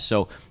stuff.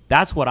 So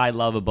that's what I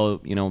love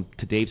about, you know,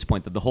 to Dave's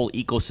point, that the whole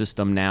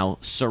ecosystem now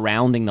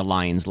surrounding the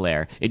Lions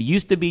Lair. It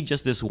used to be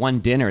just this one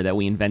dinner that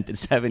we invented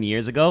 7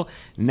 years ago.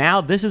 Now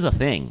this is a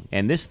thing,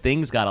 and this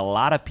thing's got a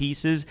lot of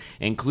pieces,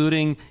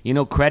 including, you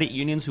know, credit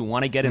unions who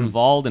want to get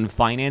involved in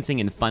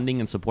financing and funding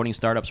and supporting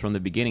startups from the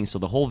beginning. So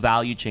the whole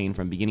value chain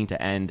from beginning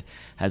to end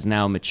has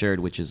now matured,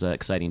 which is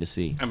exciting to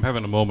see. I'm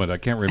having a moment. I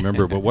can't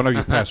remember, but one of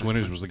your past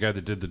winners was the guy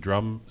that did the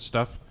drum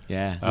stuff.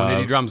 Yeah.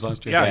 180 drums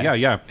last year.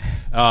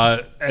 Yeah.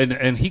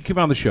 And he came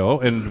on the show,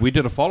 and we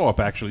did a follow-up,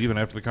 actually, even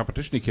after the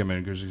competition he came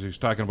in, because he was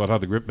talking about how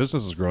the grip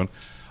business has grown.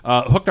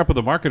 Hooked up with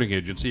a marketing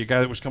agency, a guy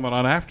that was coming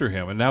on after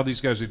him, and now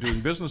these guys are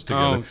doing business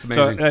together. Oh, it's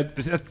amazing.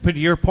 So, but to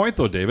your point,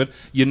 though, David,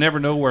 you never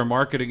know where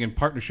marketing and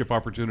partnership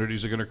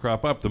opportunities are going to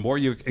crop up. The more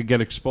you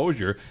get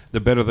exposure, the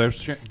better their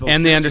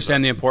and they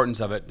understand the importance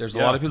of it. There's a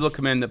lot of people that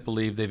come in that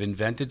believe they've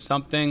invented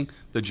something,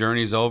 the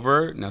journey's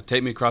over, now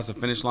take me across the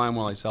finish line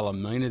while I sell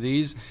 1 million of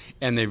these,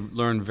 and they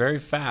learn very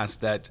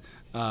fast that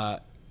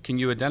can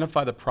you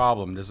identify the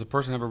problem? Does the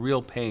person have a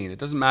real pain? It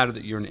doesn't matter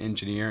that you're an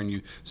engineer and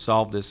you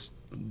solve this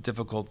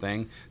difficult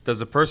thing. Does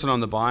the person on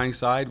the buying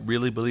side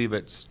really believe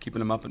it's keeping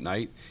them up at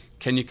night?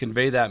 Can you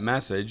convey that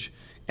message?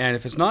 And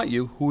if it's not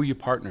you, who are your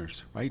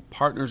partners, right?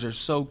 Partners are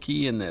so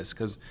key in this,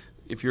 because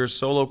if you're a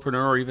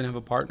solopreneur or even have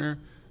a partner,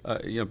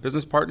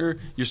 business partner,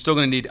 you're still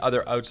going to need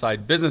other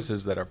outside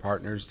businesses that are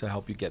partners to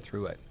help you get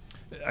through it.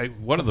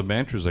 One of the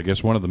mantras, I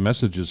guess, one of the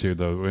messages here,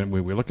 though, when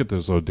we look at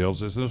those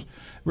deals, is there's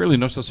really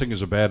no such thing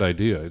as a bad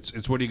idea.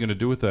 It's what are you going to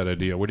do with that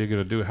idea? What are you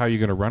going to do? How are you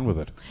going to run with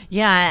it?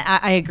 Yeah,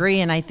 I agree,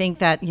 and I think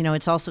that, you know,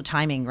 it's also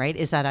timing, right?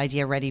 Is that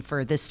idea ready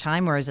for this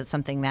time, or is it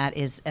something that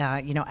is,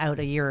 out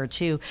a year or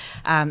two?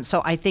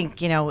 So I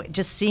think, you know,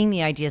 just seeing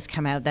the ideas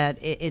come out, that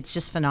it's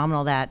just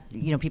phenomenal that,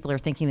 you know, people are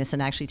thinking this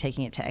and actually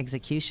taking it to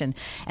execution.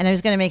 And I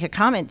was going to make a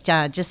comment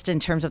just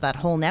in terms of that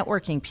whole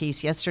networking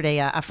piece. Yesterday,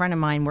 a friend of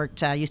mine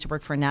used to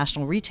work for a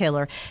national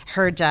retailer,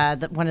 heard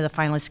that one of the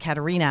finalists,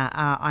 Katarina,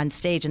 on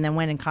stage, and then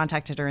went and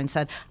contacted her and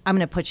said, I'm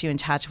going to put you in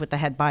touch with the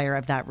head buyer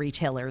of that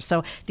retailer.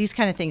 So these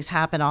kind of things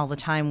happen all the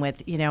time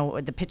with, you know,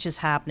 the pitches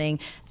happening,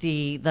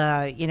 the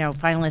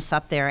finalists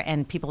up there,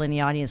 and people in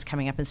the audience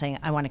coming up and saying,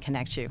 I want to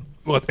connect you.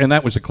 Well, and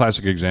that was a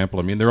classic example.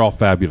 I mean, they're all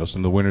fabulous,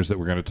 and the winners that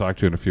we're going to talk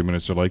to in a few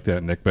minutes are like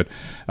that, Nick. But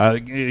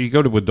you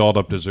go to with Dolled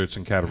Up Desserts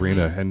and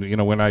Katarina, and, you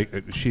know,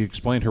 when she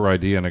explained her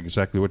idea and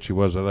exactly what she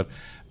was, I thought,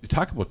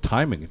 talk about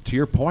timing. To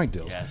your point,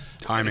 Dill. Yes,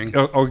 timing.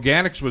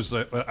 Organics was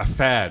a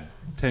fad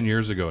 10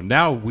 years ago.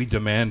 Now we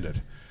demand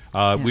it.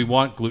 We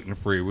want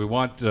gluten-free. We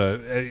want,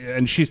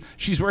 and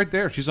she's right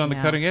there. She's on the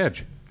cutting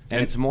edge. And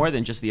it's more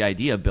than just the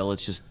idea, Bill.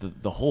 It's just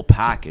the whole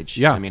package.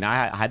 Yeah. I mean,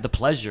 I had the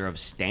pleasure of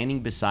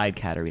standing beside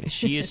Katarina.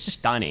 She is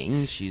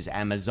stunning. She's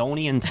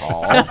Amazonian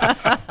tall.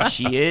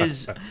 She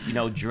is, you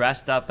know,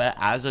 dressed up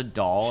as a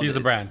doll. She's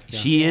the brand. Yeah.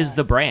 She is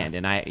the brand.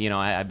 And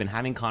I've been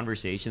having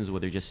conversations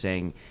with her just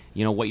saying,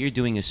 you know, what you're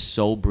doing is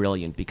so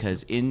brilliant,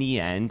 because in the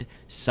end,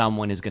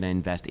 someone is going to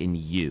invest in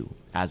you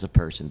as a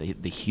person,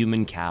 the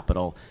human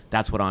capital.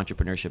 That's what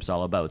entrepreneurship's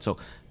all about. So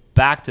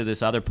back to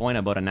this other point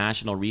about a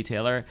national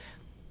retailer,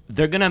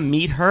 they're going to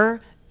meet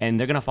her and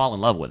they're going to fall in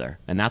love with her.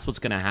 And that's what's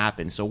going to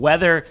happen. So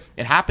whether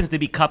it happens to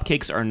be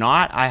cupcakes or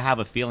not, I have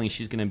a feeling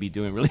she's going to be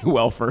doing really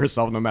well for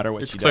herself no matter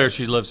what she does. It's clear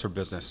she lives for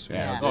business.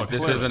 Yeah.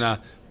 This isn't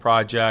a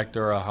project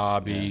or a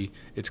hobby. Yeah.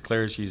 It's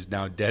clear she's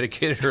now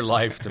dedicated her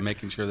life to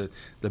making sure that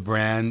the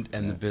brand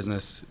and the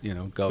business, you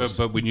know, goes.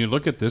 But when you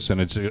look at this, and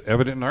it's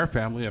evident in our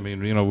family, I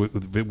mean, you know,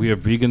 we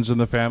have vegans in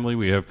the family.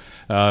 We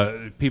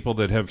have people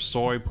that have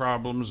soy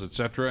problems,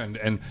 etc.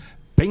 And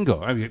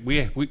bingo. I mean, we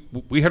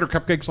had her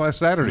cupcakes last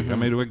Saturday. Mm-hmm. I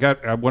mean, we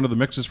got one of the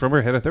mixes from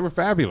her. They were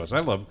fabulous. I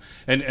love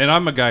them. And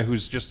I'm a guy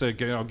who's just,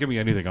 give me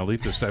anything. I'll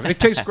eat this stuff. It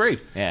tastes great.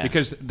 Yeah.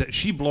 Because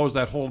she blows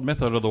that whole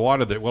myth out of the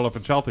water that, well, if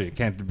it's healthy, it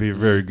can't be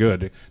very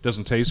good. It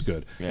doesn't taste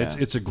good. Yeah.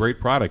 It's a great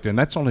product. And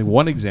that's only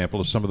one example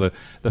of some of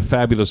the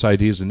fabulous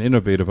ideas and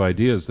innovative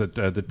ideas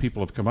that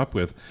people have come up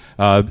with,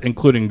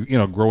 including, you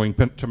know, growing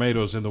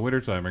tomatoes in the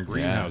wintertime in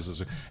greenhouses.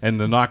 Yeah. And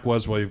the knock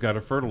was, well, you've got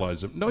to fertilize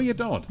them. No, you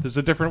don't. There's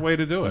a different way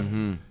to do it.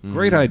 Mm-hmm. Mm-hmm.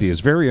 Great ideas,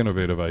 very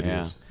innovative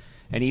ideas.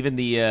 Yeah. And even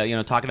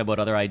the, talking about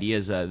other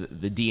ideas, the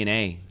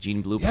DNA,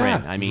 gene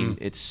blueprint. Yeah. I mean,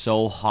 it's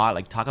so hot.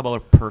 Like, talk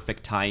about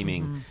perfect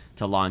timing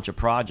to launch a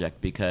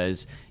project,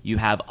 because you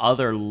have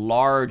other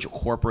large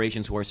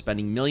corporations who are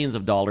spending millions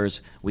of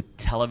dollars with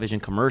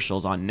television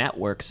commercials on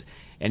networks.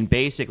 And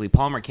basically,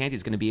 Paul Mercanti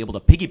is going to be able to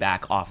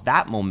piggyback off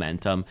that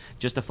momentum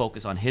just to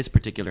focus on his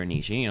particular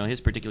niche. You know, his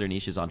particular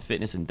niche is on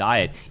fitness and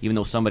diet, even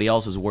though somebody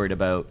else is worried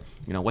about,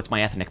 you know, what's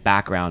my ethnic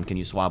background? Can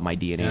you swab my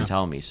DNA and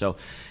tell me? So,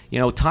 you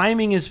know,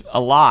 timing is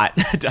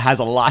has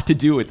a lot to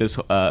do with this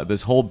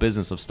this whole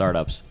business of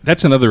startups.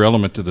 That's another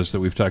element to this that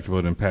we've talked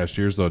about in past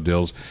years, though,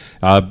 Dills.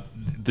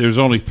 There's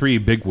only 3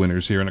 big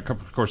winners here, and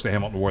of course the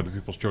Hamilton Award, the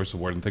People's Choice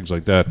Award, and things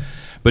like that.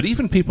 But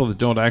even people that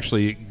don't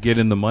actually get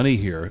in the money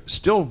here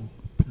still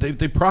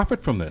they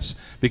profit from this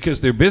because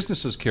their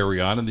businesses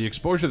carry on, and the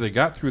exposure they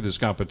got through this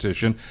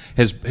competition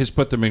has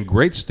put them in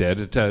great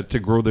stead to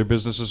grow their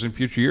businesses in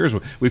future years.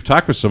 We've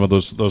talked with some of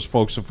those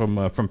folks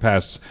from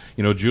past,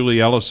 you know, Julie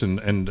Ellis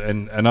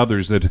and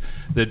others that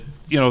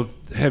you know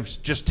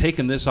have just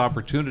taken this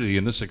opportunity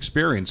and this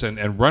experience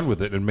and run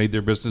with it and made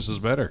their businesses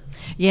better.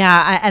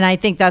 Yeah, and I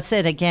think that's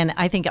it. Again,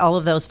 I think all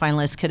of those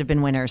finalists could have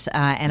been winners,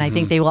 and I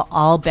think they will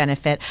all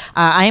benefit.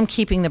 I am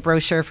keeping the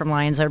brochure from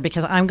Lions Lair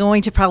because I'm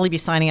going to probably be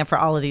signing up for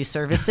all of these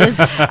services.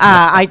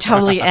 I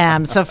totally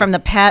am. So from the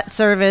pet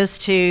service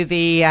to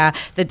the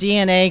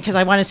DNA, because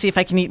I want to see if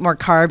I can eat more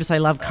carbs. I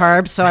love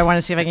carbs, so I want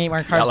to see if I can eat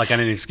more carbs. Yeah, like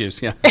any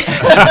excuse, yeah.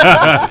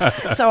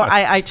 So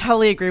I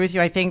totally agree with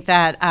you. I think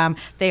that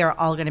they are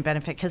all going to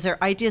benefit because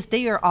their ideas,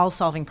 they are all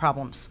solving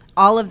problems.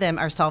 All of them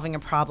are solving a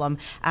problem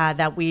that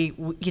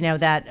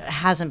that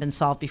hasn't been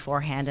solved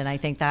beforehand, and I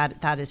think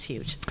that is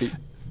huge.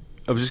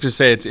 I was just going to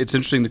say, it's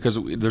interesting because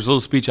there's a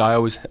little speech I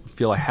always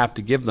feel I have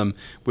to give them,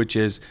 which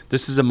is,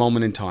 this is a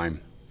moment in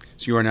time.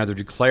 So you are neither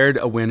declared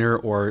a winner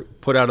or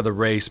put out of the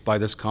race by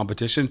this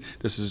competition.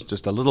 This is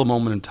just a little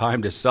moment in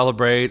time to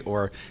celebrate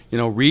or, you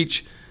know,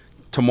 reach.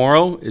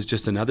 Tomorrow is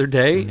just another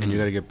day, and you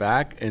got to get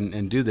back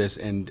and do this.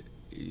 And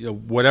you know,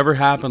 whatever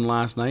happened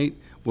last night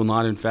will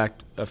not, in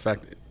fact,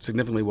 affect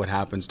significantly what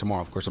happens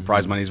tomorrow. Of course, the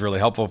prize money is really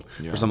helpful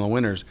for some of the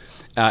winners.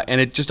 And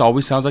it just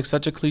always sounds like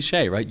such a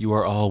cliche, right? You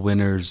are all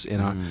winners.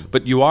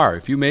 But you are.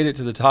 If you made it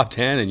to the top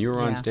 10 and you were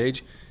on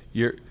stage,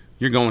 you're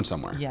going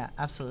somewhere. Yeah,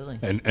 absolutely.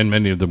 And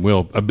many of them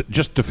will.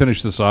 Just to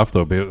finish this off,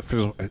 though,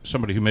 for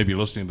somebody who may be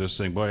listening to this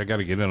saying, boy, I got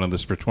to get in on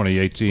this for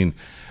 2018,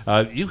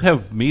 you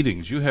have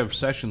meetings, you have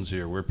sessions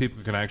here where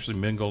people can actually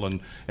mingle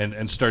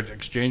and start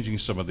exchanging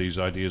some of these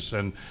ideas.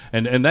 And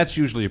that's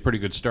usually a pretty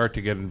good start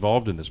to get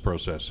involved in this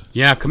process.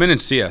 Yeah, come in and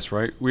see us,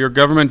 right? We are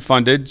government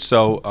funded,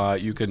 so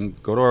you can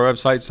go to our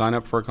website, sign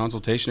up for a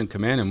consultation, and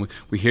come in, and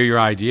we hear your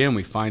idea, and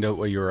we find out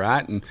where you're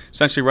at, and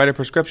essentially write a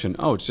prescription.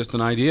 Oh, it's just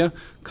an idea?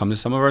 Come to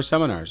some of our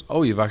seminars.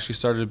 Oh, you've actually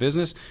started a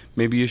business?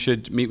 Maybe you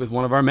should meet with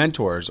one of our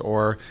mentors.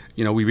 Or,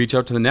 you know, we reach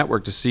out to the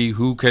network to see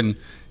who can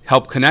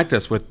help connect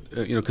us with,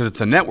 because it's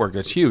a network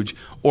that's huge.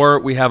 Or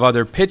we have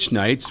other pitch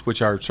nights,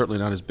 which are certainly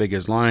not as big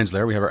as Lions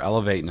Lair. We have our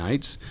Elevate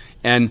nights.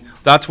 And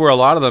that's where a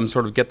lot of them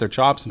sort of get their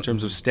chops in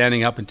terms of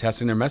standing up and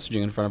testing their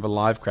messaging in front of a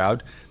live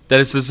crowd that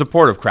is a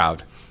supportive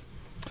crowd.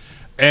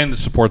 And the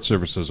support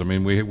services. I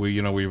mean, we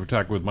were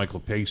talking with Michael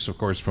Pace, of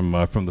course, from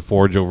the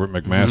Forge over at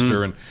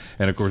McMaster,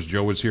 and of course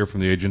Joe was here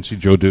from the agency,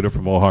 Joe Duda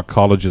from Mohawk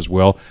College as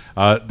well.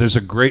 There's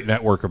a great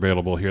network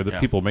available here that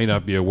people may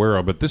not be aware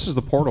of, but this is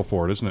the portal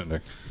for it, isn't it,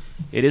 Nick?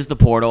 It is the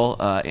portal,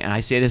 and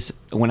I say this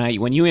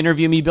when you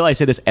interview me, Bill. I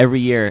say this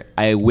every year.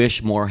 I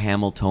wish more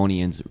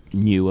Hamiltonians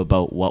knew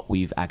about what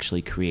we've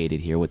actually created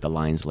here with the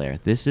Lions Lair.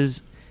 This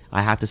is,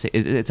 I have to say,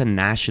 it's a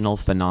national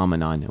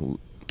phenomenon.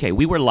 Okay,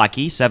 we were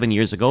lucky 7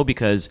 years ago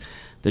because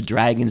the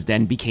Dragons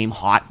Den became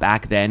hot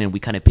back then, and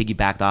we kind of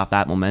piggybacked off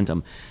that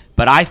momentum.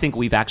 But I think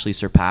we've actually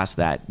surpassed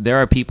that. There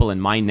are people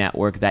in my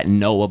network that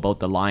know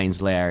about the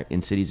Lions Lair in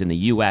cities in the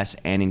U.S.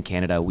 and in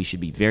Canada. We should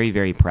be very,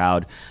 very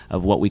proud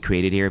of what we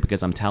created here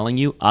because I'm telling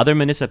you, other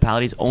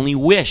municipalities only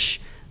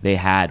wish they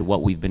had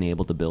what we've been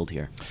able to build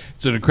here.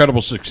 It's an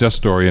incredible success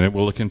story, and it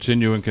will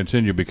continue and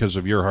continue because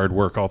of your hard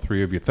work, all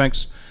three of you.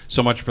 Thanks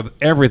so much for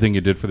everything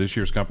you did for this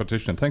year's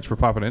competition. Thanks for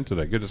popping in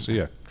today. Good to see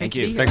you. Thank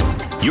you.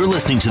 You're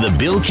listening to The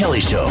Bill Kelly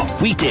Show,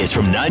 weekdays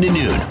from 9 to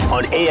noon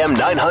on AM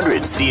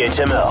 900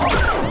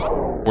 CHML.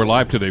 We're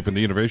live today from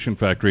the Innovation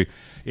Factory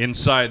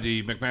inside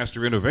the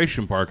McMaster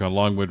Innovation Park on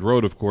Longwood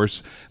Road, of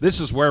course. This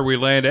is where we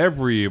land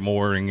every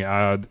morning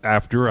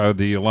after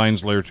the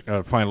Lions Lair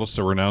finalists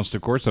are announced,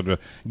 of course, at a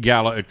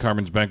gala at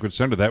Carmen's Banquet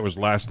Center. That was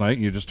last night.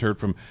 You just heard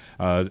from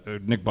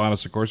Nick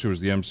Bonas, of course, who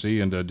was the MC,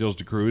 and Dills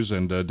DeCruz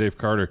and Dave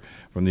Carter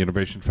from the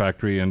Innovation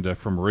Factory and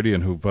from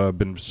Meridian, who've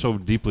been so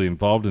deeply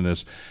involved in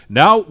this.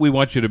 Now we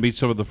want you to meet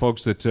some of the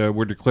folks that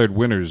were declared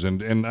winners.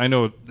 And I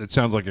know it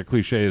sounds like a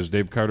cliche, as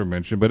Dave Carter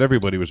mentioned, but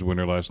everybody was a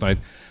winner last night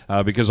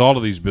because all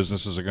of these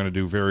businesses are going to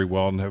do very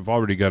well and have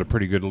already got a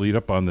pretty good lead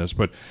up on this.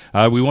 But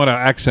we want to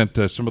accent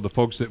some of the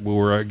folks that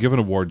were given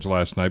awards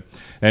last night.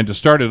 And to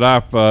start it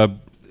off,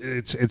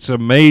 it's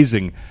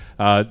amazing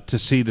to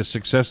see the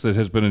success that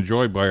has been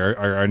enjoyed by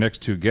our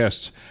next two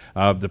guests.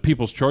 The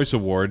People's Choice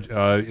Award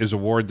is an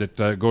award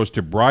that goes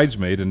to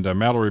Bridesmaid, and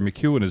Mallory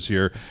McEwen is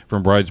here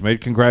from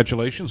Bridesmaid.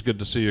 Congratulations. Good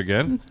to see you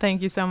again.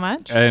 Thank you so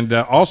much. And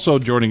also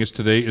joining us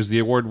today is the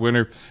award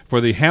winner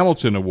for the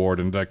Hamilton Award,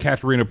 and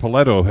Katerina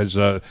Paletto has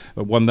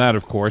won that,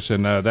 of course,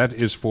 and that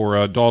is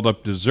for Dolled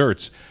Up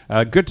Desserts.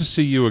 Good to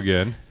see you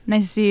again.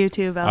 Nice to see you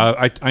too, Bill.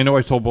 I know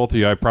I told both of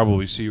you I'd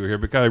probably see you here,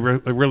 because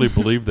I really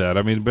believe that.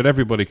 I mean, but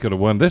everybody could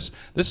have won. This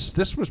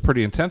was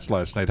pretty intense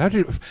last night. How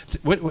did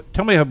you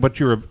tell me about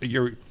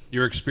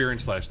your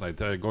experience last night,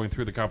 going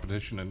through the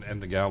competition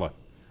and the gala?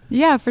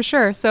 Yeah, for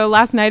sure. So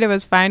last night it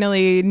was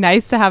finally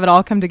nice to have it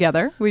all come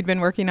together. We'd been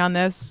working on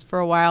this for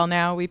a while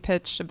now. We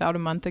pitched about a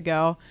month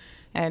ago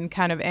and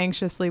kind of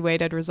anxiously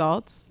waited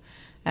results.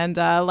 And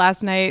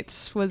last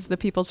night was the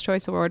People's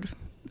Choice Award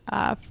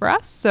for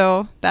us,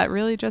 so that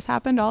really just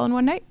happened all in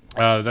one night.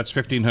 That's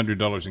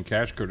 $1,500 in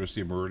cash,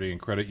 courtesy of Meridian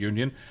Credit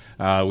Union,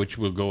 which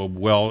will go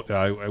well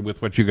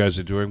with what you guys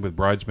are doing with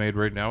Bridesmaid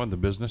right now in the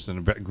business,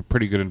 and a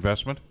pretty good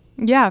investment.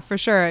 Yeah, for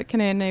sure. It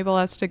can enable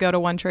us to go to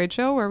one trade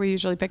show where we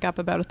usually pick up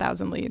about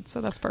 1,000 leads, so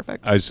that's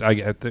perfect. I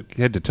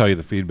had to tell you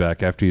the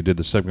feedback after you did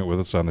the segment with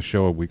us on the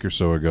show a week or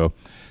so ago.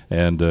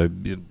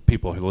 And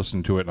people who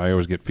listen to it, and I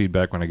always get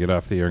feedback when I get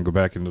off the air and go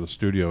back into the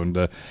studio.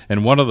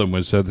 And one of them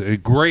was a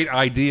great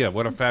idea.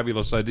 What a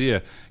fabulous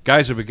idea!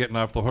 Guys have been getting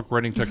off the hook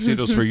running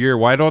tuxedos for a year.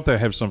 Why don't they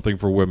have something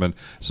for women?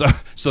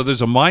 So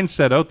there's a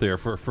mindset out there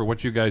for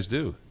what you guys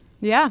do.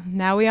 Yeah,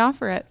 now we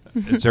offer it.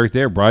 It's right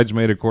there,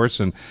 Bridesmaid, of course,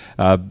 and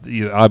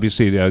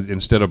obviously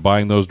instead of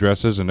buying those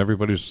dresses, and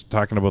everybody's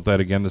talking about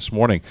that again this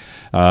morning,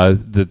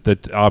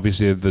 that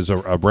obviously there's a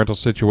rental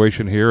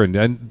situation here,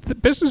 and the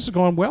business is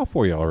going well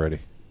for you already.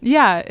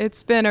 Yeah,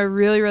 it's been a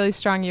really, really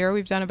strong year.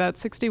 We've done about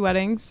 60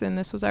 weddings, and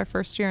this was our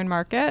first year in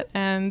market,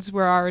 and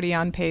we're already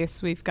on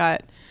pace. We've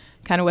got,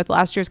 kind of with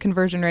last year's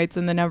conversion rates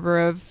and the number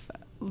of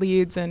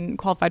leads and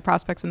qualified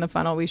prospects in the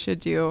funnel, we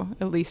should do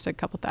at least a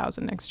couple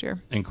thousand next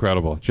year.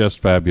 Incredible, just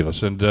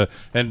fabulous. And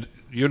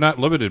you're not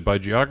limited by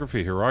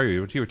geography here, are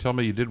you? You were telling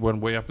me you did one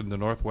way up in the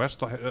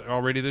Northwest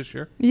already this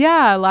year?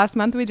 Yeah, last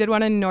month we did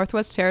one in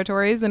Northwest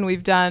Territories, and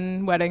we've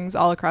done weddings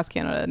all across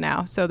Canada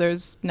now. So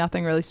there's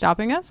nothing really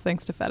stopping us,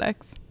 thanks to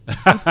FedEx.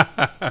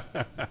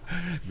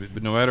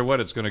 But no matter what,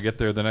 it's going to get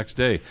there the next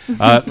day.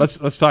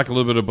 Let's talk a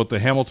little bit about the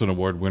Hamilton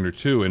Award winner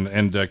too,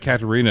 and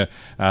Katerina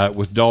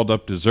with Dolled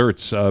Up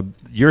Desserts.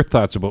 Your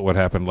thoughts about what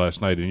happened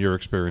last night and your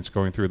experience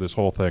going through this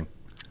whole thing?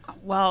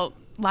 Well,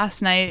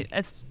 last night,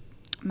 as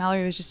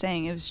Mallory was just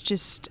saying, it was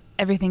just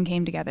everything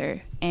came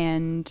together,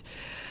 and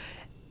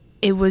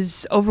it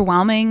was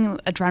overwhelming.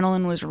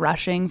 Adrenaline was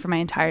rushing for my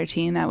entire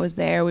team that was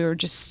there. We were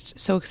just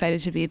so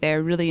excited to be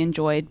there. Really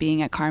enjoyed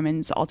being at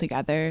Carmen's all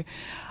together.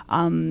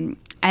 And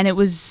it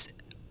was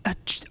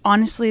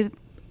honestly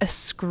a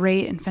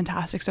great and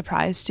fantastic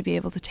surprise to be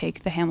able to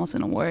take the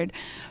Hamilton Award.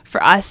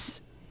 For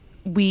us,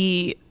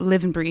 we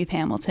live and breathe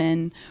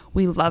Hamilton.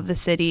 We love the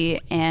city,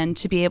 and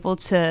to be able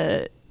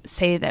to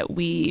say that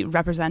we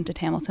represented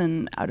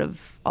Hamilton out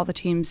of all the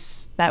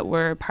teams that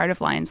were part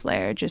of Lions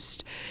Lair,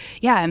 it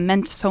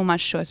meant so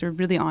much to us. We're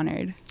really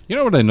honored. You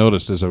know what I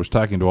noticed as I was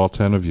talking to all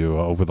 10 of you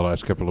over the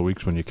last couple of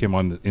weeks when you came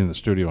on in the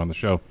studio on the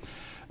show?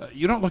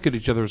 You don't look at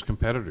each other as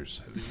competitors.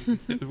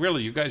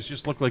 Really, you guys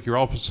just look like you're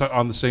all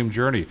on the same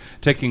journey,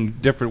 taking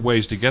different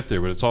ways to get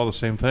there, but it's all the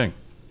same thing.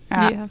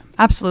 Yeah,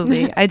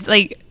 absolutely.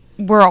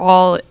 We're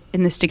all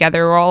in this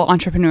together. We're all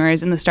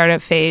entrepreneurs in the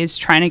startup phase,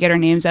 trying to get our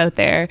names out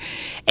there,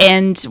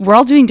 and we're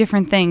all doing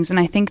different things. And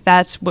I think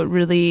that's what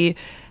really,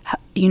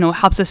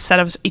 helps us set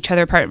up each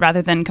other apart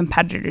rather than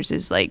competitors.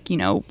 Is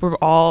we're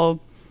all,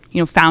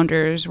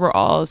 founders. We're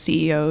all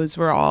CEOs.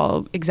 We're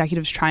all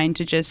executives trying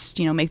to just,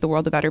 make the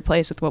world a better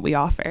place with what we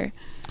offer.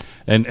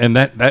 And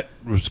that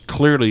was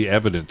clearly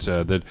evident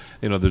that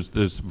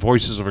there's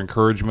voices of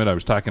encouragement. I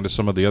was talking to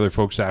some of the other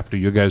folks after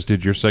you guys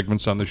did your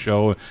segments on the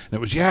show, and it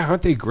was,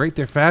 aren't they great?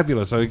 They're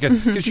fabulous.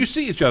 Because you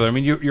see each other. I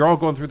mean, you're all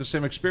going through the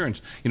same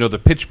experience. The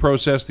pitch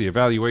process, the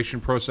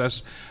evaluation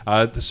process.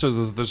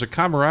 So there's a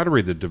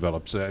camaraderie that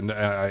develops, and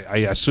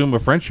I assume a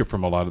friendship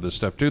from a lot of this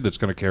stuff too that's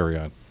going to carry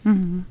on.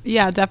 Mm-hmm.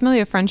 Yeah, definitely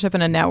a friendship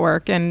and a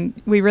network, and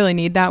we really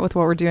need that with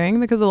what we're doing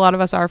because a lot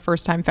of us are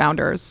first-time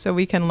founders, so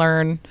we can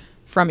learn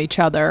from each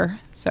other.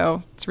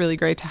 So it's really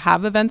great to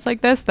have events like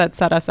this that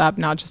set us up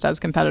not just as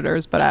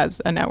competitors, but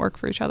as a network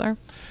for each other.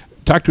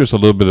 Talk to us a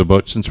little bit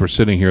about, since we're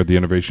sitting here at the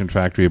Innovation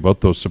Factory,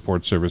 about those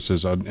support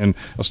services. And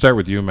I'll start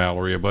with you,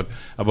 Mallory,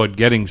 about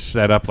getting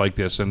set up like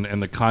this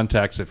and the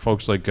contacts that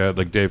folks like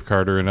Dave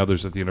Carter and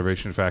others at the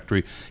Innovation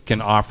Factory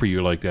can offer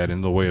you like that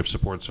in the way of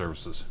support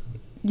services.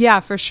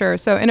 Yeah, for sure.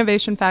 So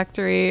Innovation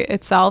Factory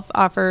itself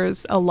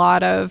offers a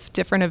lot of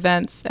different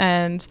events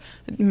and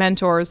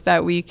mentors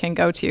that we can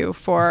go to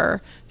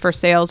for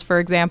sales, for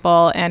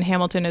example. And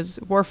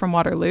we're from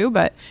Waterloo,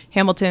 but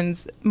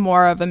Hamilton's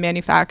more of a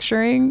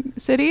manufacturing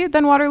city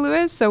than Waterloo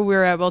is. So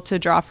we're able to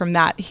draw from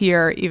that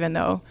here, even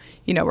though,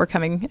 we're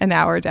coming an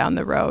hour down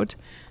the road.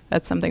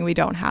 That's something we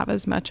don't have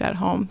as much at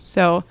home.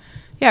 So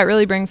yeah, it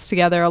really brings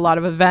together a lot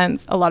of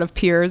events, a lot of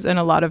peers, and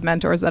a lot of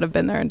mentors that have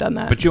been there and done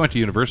that. But you went to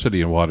university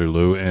in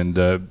Waterloo, and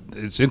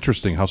it's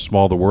interesting how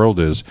small the world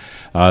is,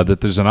 that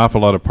there's an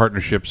awful lot of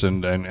partnerships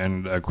and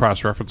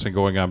cross-referencing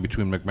going on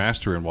between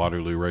McMaster and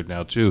Waterloo right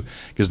now, too,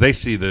 because they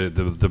see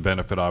the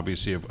benefit,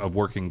 obviously, of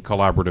working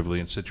collaboratively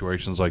in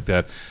situations like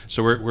that.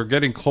 So we're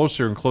getting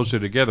closer and closer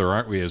together,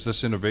 aren't we, as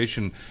this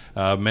innovation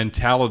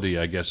mentality,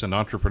 I guess, and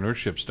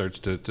entrepreneurship starts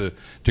to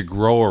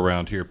grow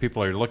around here.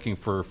 People are looking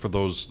for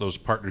those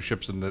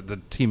partnerships and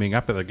the teaming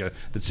up that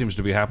seems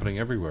to be happening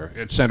everywhere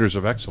at centers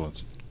of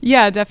excellence.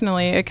 Yeah,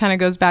 definitely. It kind of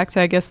goes back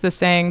to, I guess, the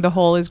saying, the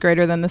whole is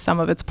greater than the sum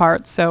of its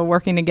parts. So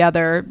working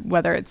together,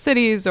 whether it's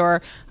cities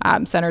or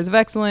centers of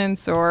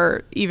excellence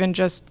or even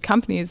just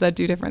companies that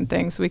do different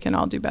things, we can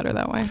all do better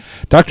that way.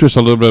 Talk to us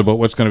a little bit about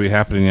what's going to be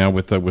happening now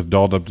with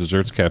Dolled Up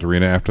Desserts,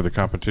 Katerina, after the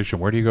competition.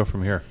 Where do you go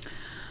from here?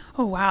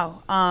 Oh,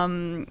 wow.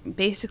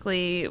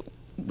 Basically,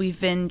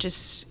 we've been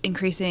just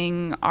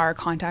increasing our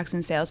contacts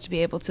and sales to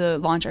be able to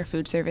launch our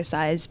food service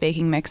size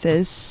baking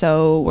mixes.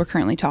 So we're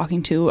currently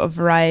talking to a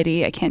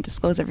variety, I can't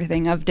disclose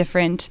everything, of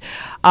different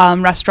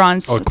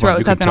restaurants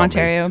throughout Southern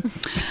Ontario.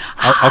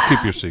 I'll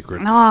keep your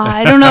secret.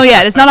 I don't know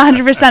yet. It's not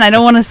 100%. I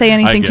don't want to say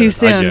anything too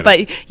soon,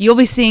 but you'll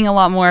be seeing a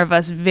lot more of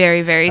us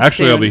very, very soon.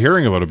 Actually, I'll be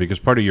hearing about it because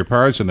part of your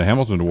prize in the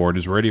Hamilton Award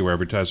is radio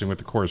advertising with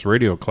the Chorus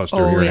Radio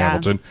Cluster here in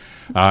Hamilton.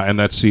 And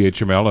that's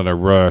CHML and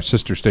our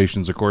sister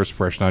stations, of course,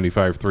 Fresh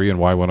 95.3 and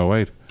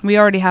Y108. We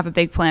already have a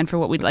big plan for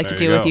what we'd like to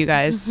do with you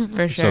guys,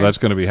 for sure. So that's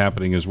going to be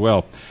happening as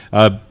well.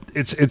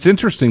 It's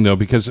interesting, though,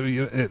 because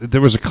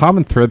there was a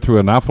common thread through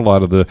an awful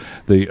lot of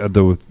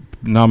the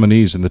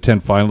nominees and the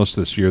 10 finalists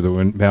this year,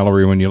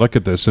 Mallory, when you look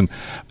at this, and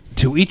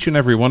to each and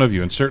every one of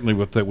you, and certainly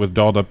with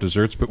Dolled Up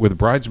Desserts, but with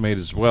Bridesmaid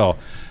as well,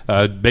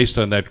 based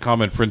on that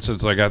comment, for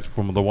instance, I got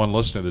from the one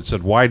listener that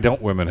said, why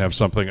don't women have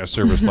a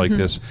service like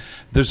this?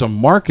 There's a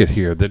market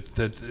here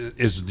that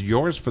is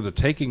yours for the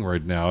taking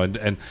right now,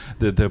 and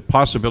the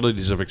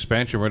possibilities of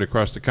expansion right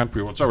across the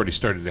country, well, it's already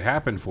started to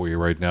happen for you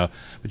right now,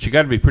 but you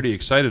got to be pretty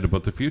excited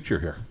about the future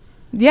here.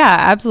 Yeah,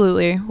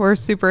 absolutely. We're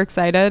super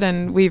excited,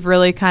 and we've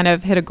really kind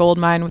of hit a gold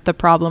mine with the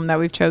problem that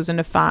we've chosen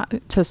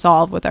to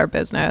solve with our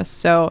business.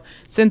 So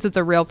since it's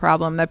a real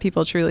problem that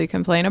people truly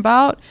complain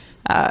about,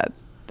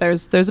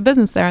 there's a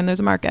business there and there's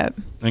a market.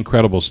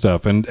 Incredible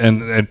stuff.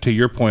 And to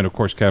your point, of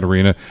course,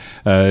 Katerina,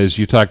 as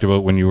you talked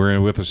about when you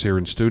were with us here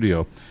in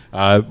studio,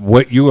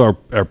 what you are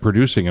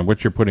producing and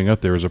what you're putting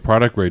out there as a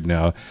product right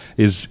now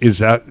is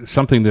that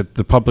something that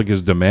the public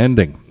is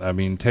demanding. I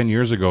mean, 10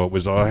 years ago it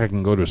was, I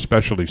can go to a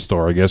specialty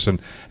store, I guess, and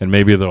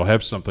maybe they'll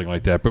have something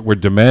like that. But we're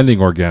demanding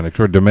organics,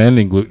 we're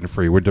demanding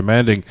gluten-free, we're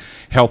demanding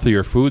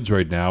healthier foods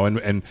right now,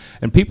 and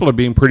people are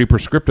being pretty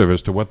prescriptive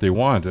as to what they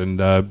want, and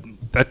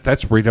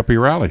that's right up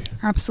your alley.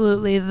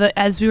 Absolutely.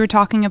 As we were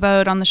talking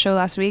about on the show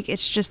last week,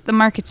 it's just the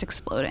market's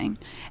exploding,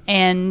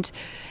 and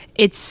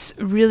it's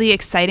really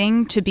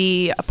exciting to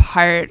be a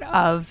part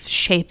of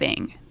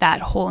shaping that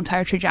whole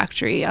entire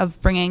trajectory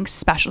of bringing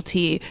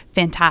specialty,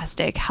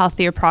 fantastic,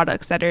 healthier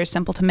products that are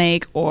simple to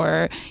make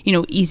or,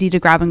 easy to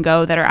grab and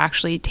go that are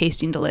actually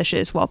tasting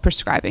delicious while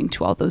prescribing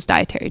to all those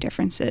dietary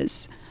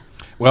differences.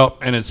 Well,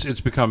 and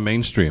it's become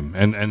mainstream,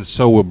 and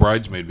so will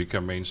Bridesmaid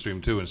become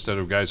mainstream too. Instead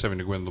of guys having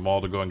to go in the mall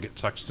to go and get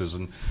tuxedos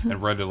and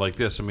rent it like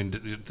this. I mean,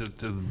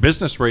 the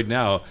business right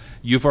now,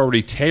 you've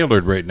already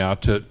tailored right now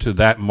to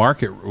that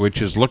market,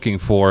 which is looking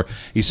for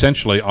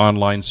essentially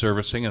online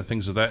servicing and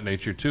things of that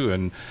nature too.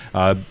 And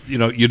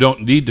you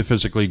don't need to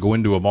physically go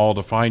into a mall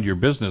to find your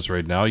business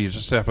right now. You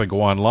just have to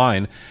go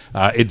online.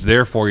 It's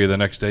there for you the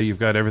next day. You've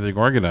got everything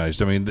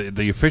organized. I mean,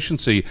 the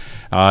efficiency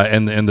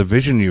and the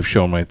vision you've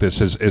shown like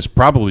this is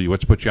probably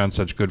what's put you on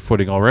such good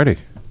footing already.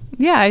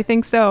 Yeah, I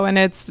think so. And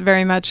it's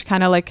very much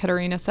kind of like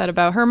Katerina said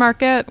about her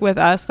market. With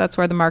us, that's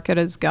where the market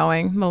is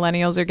going.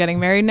 Millennials are getting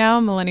married now.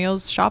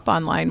 Millennials shop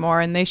online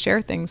more, and they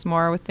share things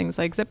more with things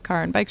like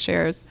Zipcar and bike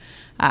shares,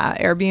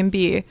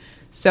 Airbnb.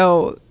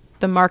 So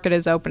the market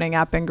is opening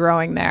up and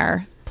growing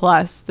there.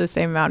 Plus, the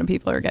same amount of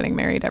people are getting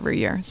married every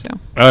year. So.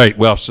 All right.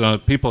 Well, so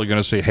people are going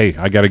to say, "Hey,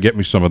 I got to get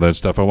me some of that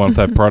stuff. I want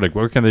that product."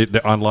 Where can they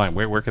online?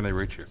 Where can they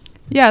reach you?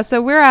 Yeah.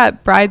 So we're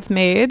at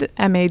bridesmaid.ca.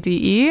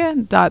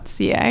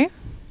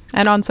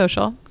 And on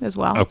social as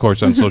well. Of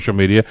course, on social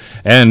media.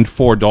 And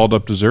for Dolled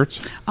Up Desserts?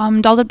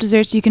 Dolled Up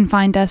Desserts, you can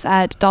find us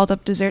at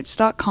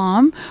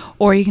dolledupdesserts.com,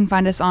 or you can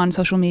find us on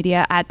social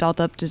media at Dolled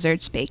Up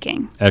Desserts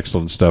Baking.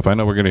 Excellent stuff. I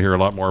know we're going to hear a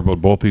lot more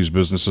about both these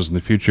businesses in the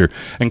future.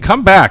 And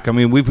come back. I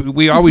mean,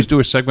 we always do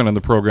a segment on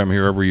the program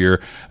here every year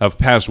of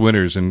past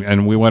winners,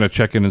 and we want to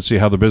check in and see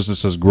how the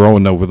business has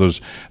grown over those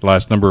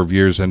last number of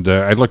years. And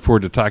I look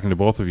forward to talking to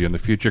both of you in the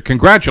future.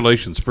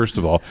 Congratulations, first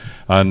of all,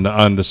 on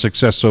the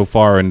success so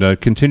far, and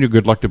continue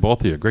good luck to both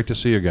of you. Great to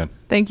see you again.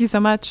 Thank you so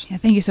much. Yeah,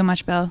 thank you so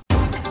much, Bill.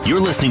 You're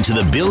listening to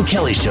The Bill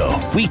Kelly Show,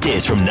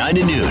 weekdays from 9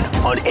 to noon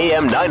on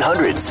AM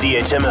 900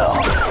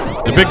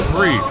 CHML. The big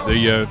three,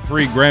 the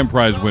three grand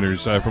prize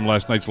winners from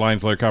last night's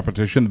Lions Lair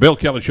competition. The Bill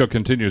Kelly Show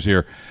continues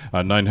here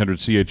on 900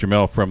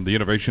 CHML from the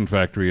Innovation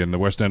Factory in the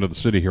west end of the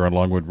city here on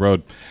Longwood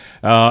Road.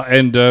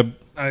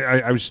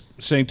 I was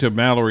saying to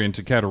Mallory and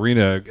to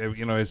Katerina,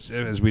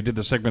 as we did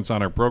the segments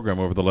on our program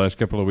over the last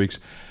couple of weeks,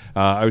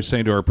 I was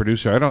saying to our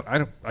producer,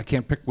 I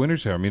can't pick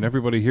winners here. I mean,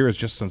 everybody here is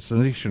just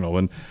sensational,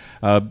 and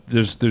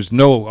there's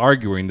no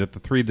arguing that the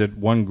three that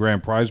won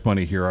grand prize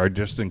money here are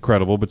just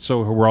incredible, but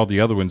so were all the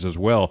other ones as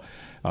well.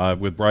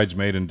 With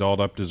Bridesmaid and Dolled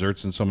Up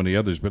Desserts and so many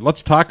others. But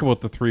let's talk about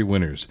the three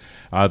winners.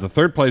 The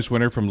third place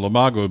winner from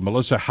Lamago,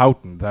 Melissa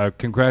Houghton.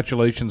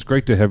 Congratulations.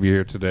 Great to have you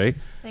here today.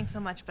 Thanks so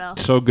much, Bill.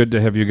 So good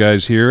to have you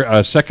guys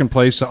here. Second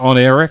place on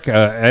Eric.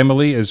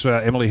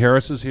 Emily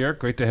Harris is here.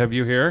 Great to have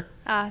you here.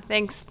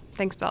 Thanks,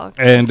 Bill.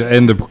 And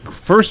the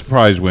first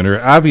prize winner,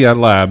 Avia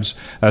Labs.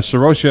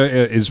 Sarosha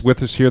is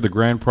with us here, the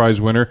grand prize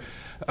winner.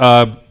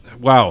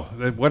 Wow,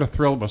 what a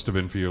thrill it must have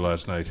been for you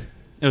last night.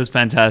 It was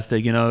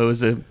fantastic. It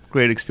was a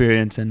great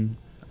experience and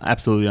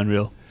absolutely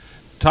unreal.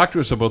 Talk to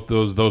us about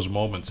those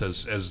moments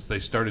as they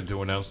started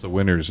to announce the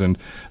winners, and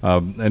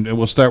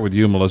we'll start with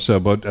you, Melissa,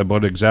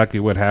 about exactly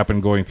what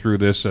happened going through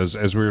this.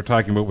 As we were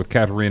talking about with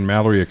Katerina and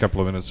Mallory a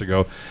couple of minutes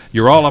ago,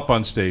 you're all up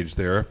on stage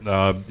there,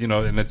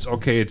 and it's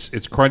okay.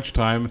 It's crunch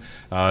time.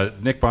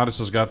 Nick Bontis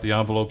has got the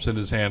envelopes in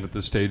his hand at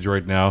this stage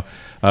right now.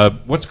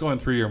 What's going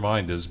through your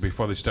mind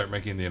before they start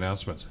making the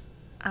announcements?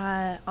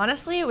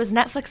 Honestly, it was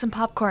Netflix and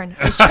popcorn.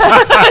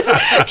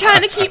 I was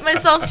trying to keep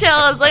myself chill.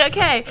 I was like,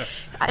 okay,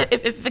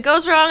 if it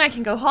goes wrong, I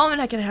can go home and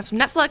I can have some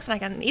Netflix and I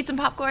can eat some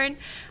popcorn.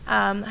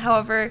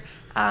 However,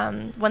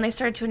 when they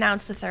started to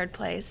announce the third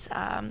place,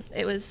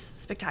 it was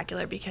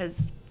spectacular because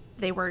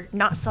they were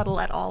not subtle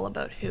at all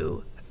about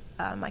who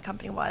my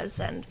company was.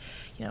 And,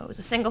 it was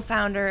a single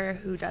founder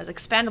who does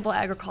expandable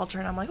agriculture.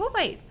 And I'm like, oh,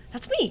 wait,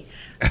 that's me.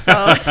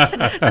 So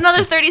it's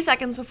another 30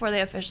 seconds before they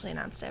officially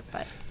announced it.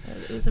 But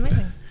it was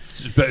amazing.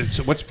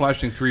 So what's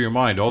flashing through your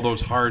mind? All those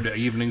hard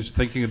evenings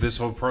thinking of this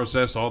whole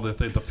process, all the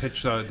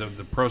pitch,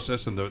 the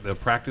process, and the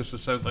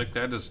practices like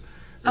that,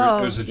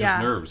 or is it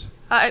just nerves?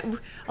 A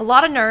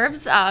lot of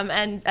nerves,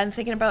 and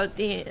thinking about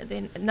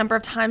the number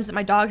of times that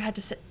my dog had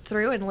to sit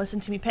through and listen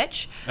to me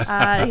pitch.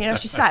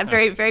 She sat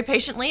very, very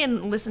patiently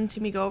and listened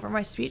to me go over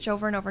my speech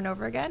over and over and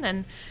over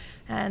again.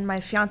 And my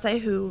fiance,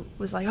 who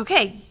was like,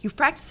 "Okay, you've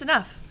practiced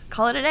enough.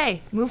 Call it a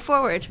day. Move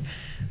forward."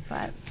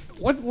 But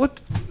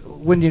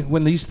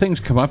when these things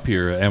come up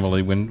here,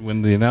 Emily,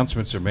 when the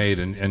announcements are made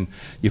and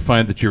you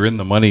find that you're in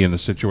the money in a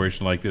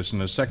situation like this,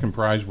 and the second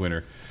prize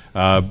winner,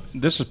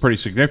 this is pretty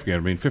significant. I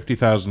mean,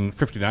 $59,000,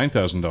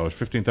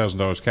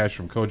 $15,000 cash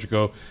from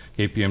Cogeco,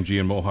 KPMG,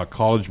 and Mohawk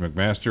College,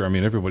 McMaster. I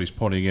mean, everybody's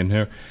putting in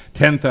here.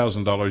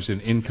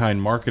 $10,000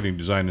 in-kind marketing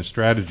design and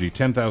strategy,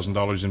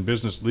 $10,000 in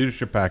business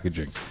leadership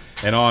packaging,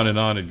 and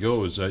on it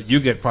goes. You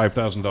get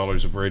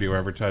 $5,000 of radio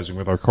advertising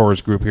with our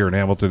Chorus Group here in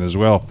Hamilton as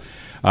well.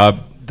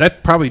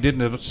 That probably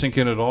didn't sink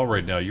in at all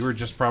right now. You were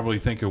just probably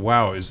thinking,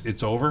 wow,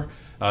 it's over?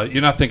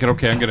 You're not thinking,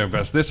 okay, I'm going to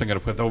invest this, I'm going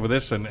to put over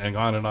this, and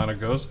on it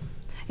goes?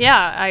 Yeah,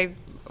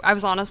 I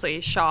was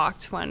honestly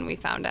shocked when we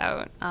found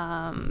out.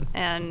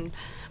 And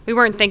we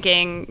weren't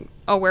thinking,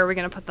 oh, where are we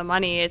going to put the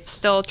money? We're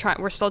still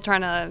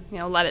trying to,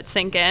 let it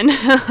sink in.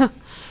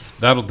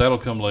 That'll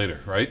come later,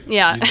 right?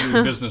 Yeah. You do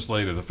your business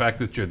later. The fact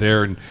that you're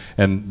there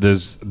and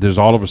there's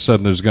all of a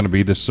sudden there's going to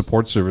be this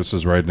support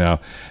services right now.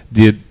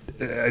 Did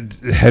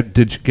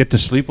you get to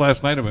sleep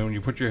last night? I mean, when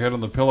you put your head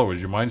on the pillow, was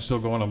your mind still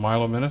going a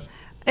mile a minute?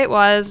 It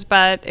was,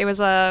 but it was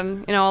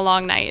a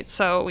long night,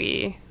 so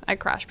I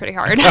crashed pretty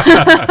hard.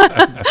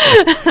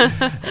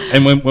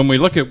 And when we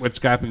look at what's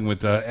happening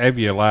with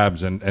Avia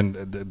Labs and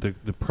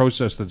the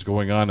process that's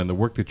going on and the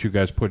work that you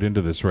guys put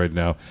into this right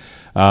now,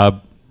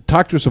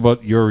 talk to us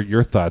about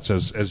your thoughts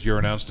as you're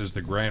announced as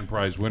the grand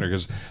prize winner,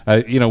 because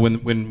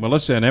when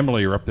Melissa and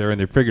Emily are up there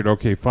and they figured,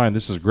 okay, fine,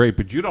 this is great,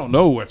 but you don't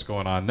know what's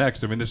going on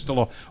next. I mean, there's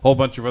still a whole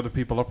bunch of other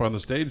people up on the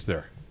stage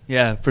there.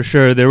 Yeah, for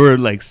sure. There were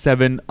like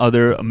 7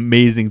 other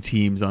amazing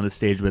teams on the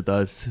stage with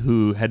us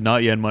who had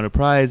not yet won a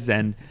prize,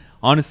 and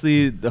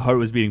honestly, the heart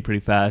was beating pretty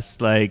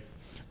fast. Like,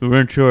 we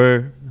weren't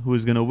sure who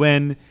was going to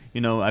win.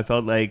 I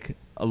felt like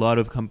a lot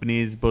of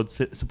companies, both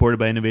supported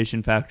by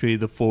Innovation Factory,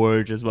 The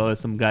Forge, as well as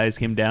some guys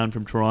came down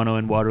from Toronto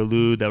and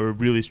Waterloo that were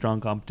really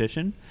strong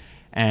competition.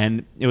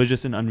 And it was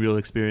just an unreal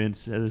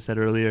experience, as I said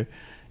earlier.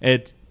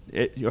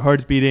 Your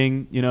heart's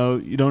beating, you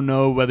don't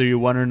know whether you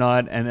won or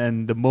not. And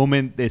then the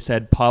moment they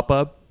said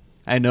pop-up,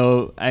 I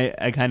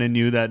kind of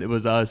knew that it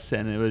was us,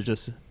 and it was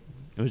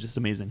just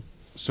amazing.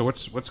 So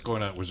what's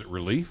going on? Was it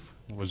relief?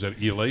 Was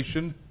it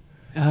elation?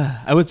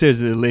 I would say it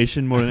was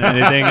elation more than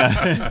anything.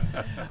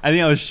 I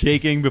think I was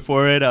shaking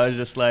before it. I was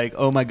just like,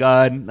 oh my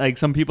God. Like,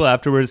 some people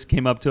afterwards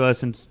came up to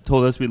us and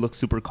told us we looked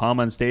super calm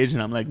on stage,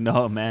 and I'm like,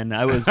 no, man,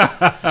 I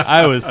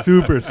was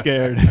super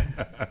scared.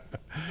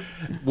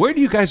 Where do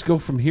you guys go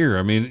from here?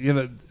 I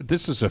mean,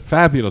 this is a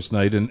fabulous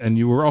night, and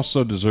you were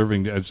also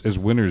deserving as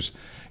winners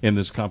in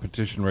this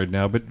competition right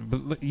now. But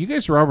you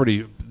guys are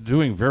already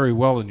doing very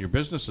well in your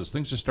businesses.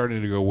 Things are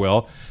starting to go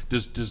well.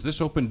 Does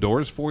this open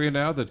doors for you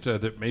now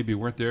that maybe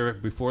weren't there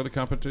before the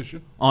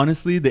competition?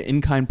 Honestly, the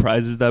in-kind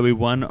prizes that we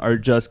won are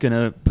just going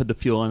to put the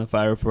fuel on the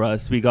fire for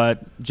us. We got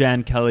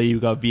Jan Kelly, we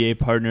got VA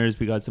Partners,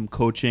 we got some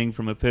coaching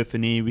from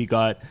Epiphany, we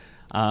got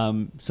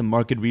some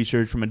market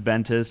research from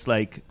Adventus.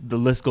 Like, the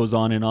list goes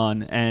on.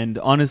 And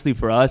honestly,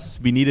 for us,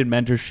 we needed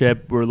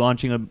mentorship. We're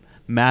launching a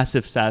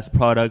massive SaaS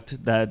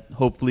product that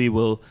hopefully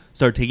will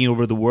start taking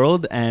over the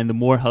world, and the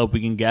more help we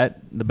can get,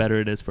 the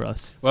better it is for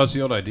us. Well, it's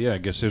the old idea, I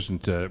guess,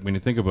 isn't when you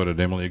think about it,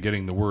 Emily,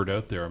 getting the word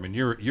out there. I mean,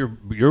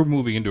 you're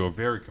moving into a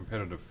very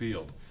competitive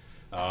field.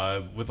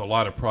 With a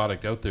lot of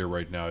product out there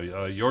right now.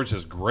 Yours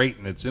is great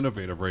and it's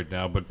innovative right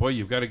now, but boy,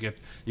 you got to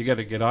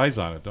get eyes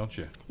on it, don't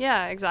you?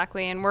 Yeah,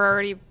 exactly. And we're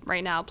already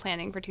right now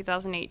planning for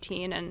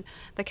 2018, and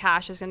the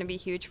cash is going to be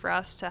huge for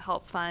us to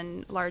help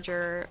fund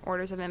larger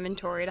orders of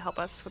inventory to help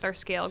us with our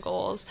scale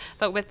goals.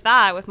 But with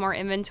that, with more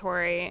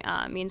inventory,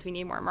 means we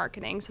need more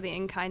marketing. So the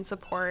in-kind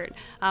support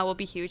will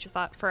be huge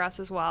for us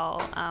as well.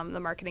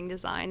 The marketing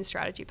design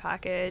strategy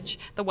package,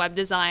 the web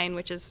design,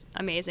 which is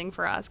amazing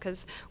for us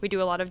because we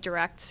do a lot of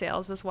direct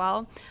sales as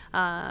well,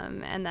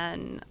 and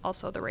then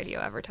also the radio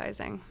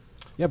advertising.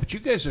 Yeah, but you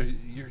guys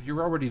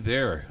you're already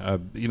there.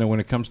 When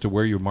it comes to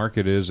where your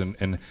market is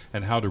and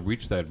how to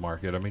reach that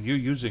market. I mean, you're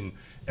using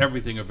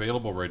everything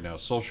available right now: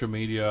 social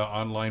media,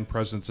 online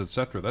presence,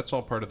 etc. That's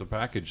all part of the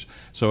package.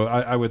 So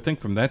I would think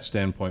from that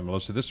standpoint,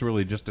 Melissa, this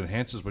really just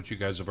enhances what you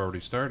guys have already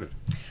started.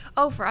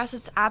 Oh, for us,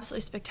 it's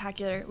absolutely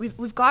spectacular.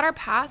 We've got our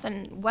path,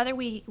 and whether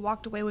we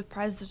walked away with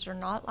prizes or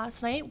not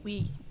last night,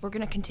 we're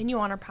going to continue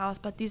on our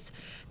path. But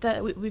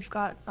we've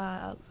got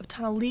a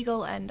ton of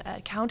legal and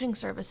accounting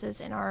services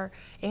in our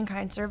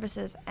in-kind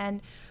services, and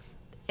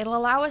it'll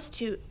allow us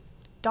to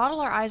dot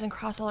all our I's and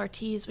cross all our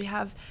T's. We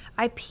have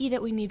IP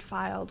that we need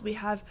filed. We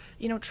have,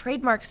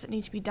 trademarks that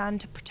need to be done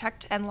to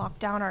protect and lock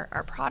down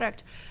our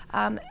product.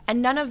 And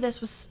none of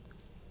this was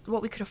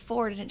what we could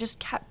afford, and it just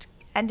kept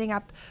ending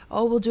up,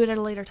 we'll do it at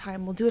a later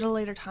time. We'll do it at a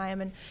later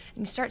time. And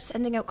you start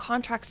sending out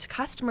contracts to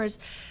customers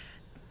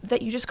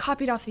that you just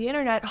copied off the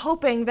internet,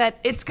 hoping that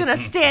it's going to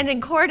stand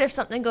in court if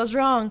something goes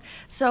wrong.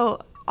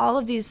 So all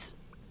of these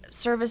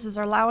services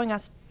are allowing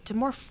us to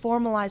more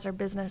formalize our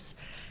business,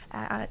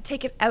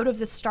 take it out of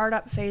the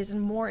startup phase and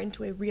more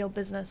into a real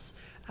business,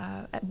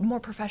 a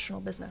more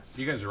professional business.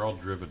 You guys are all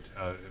driven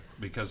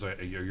because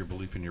of your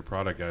belief in your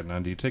product. Now,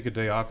 do you take a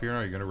day off here?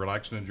 Are you going to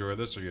relax and enjoy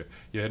this, or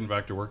you heading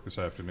back to work this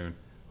afternoon?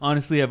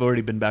 Honestly, I've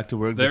already been back to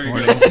work this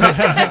morning. There you go.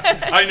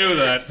 I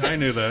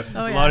knew that.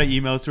 Oh, yeah. A lot of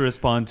emails to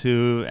respond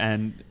to,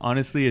 and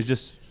honestly, it's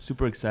just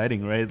super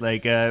exciting, right?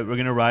 Like, we're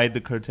going to ride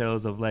the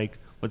curtails of, like,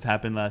 what's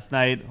happened last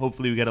night.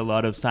 Hopefully we get a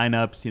lot of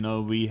sign-ups.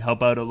 We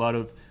help out a lot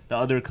of the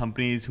other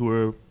companies who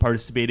are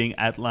participating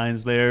at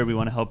LionsLayer. We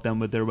want to help them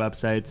with their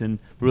websites, and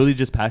we're really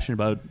just passionate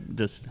about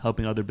just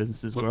helping other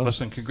businesses grow.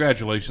 Listen,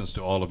 congratulations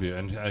to all of you,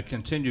 and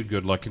continued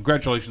good luck.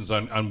 Congratulations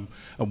on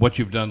what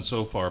you've done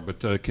so far,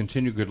 but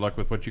continued good luck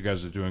with what you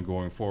guys are doing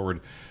going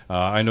forward.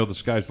 I know the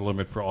sky's the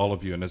limit for all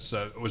of you, and it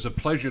was a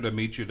pleasure to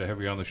meet you, to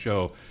have you on the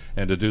show,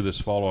 and to do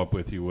this follow-up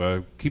with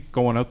you. Keep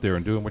going out there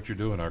and doing what you're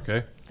doing,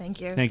 okay? Thank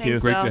you. Thank you.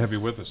 Great to have you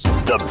with us.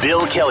 The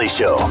Bill Kelly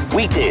Show,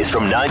 weekdays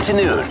from 9 to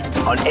noon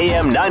on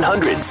AM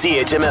 900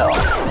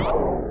 CHML.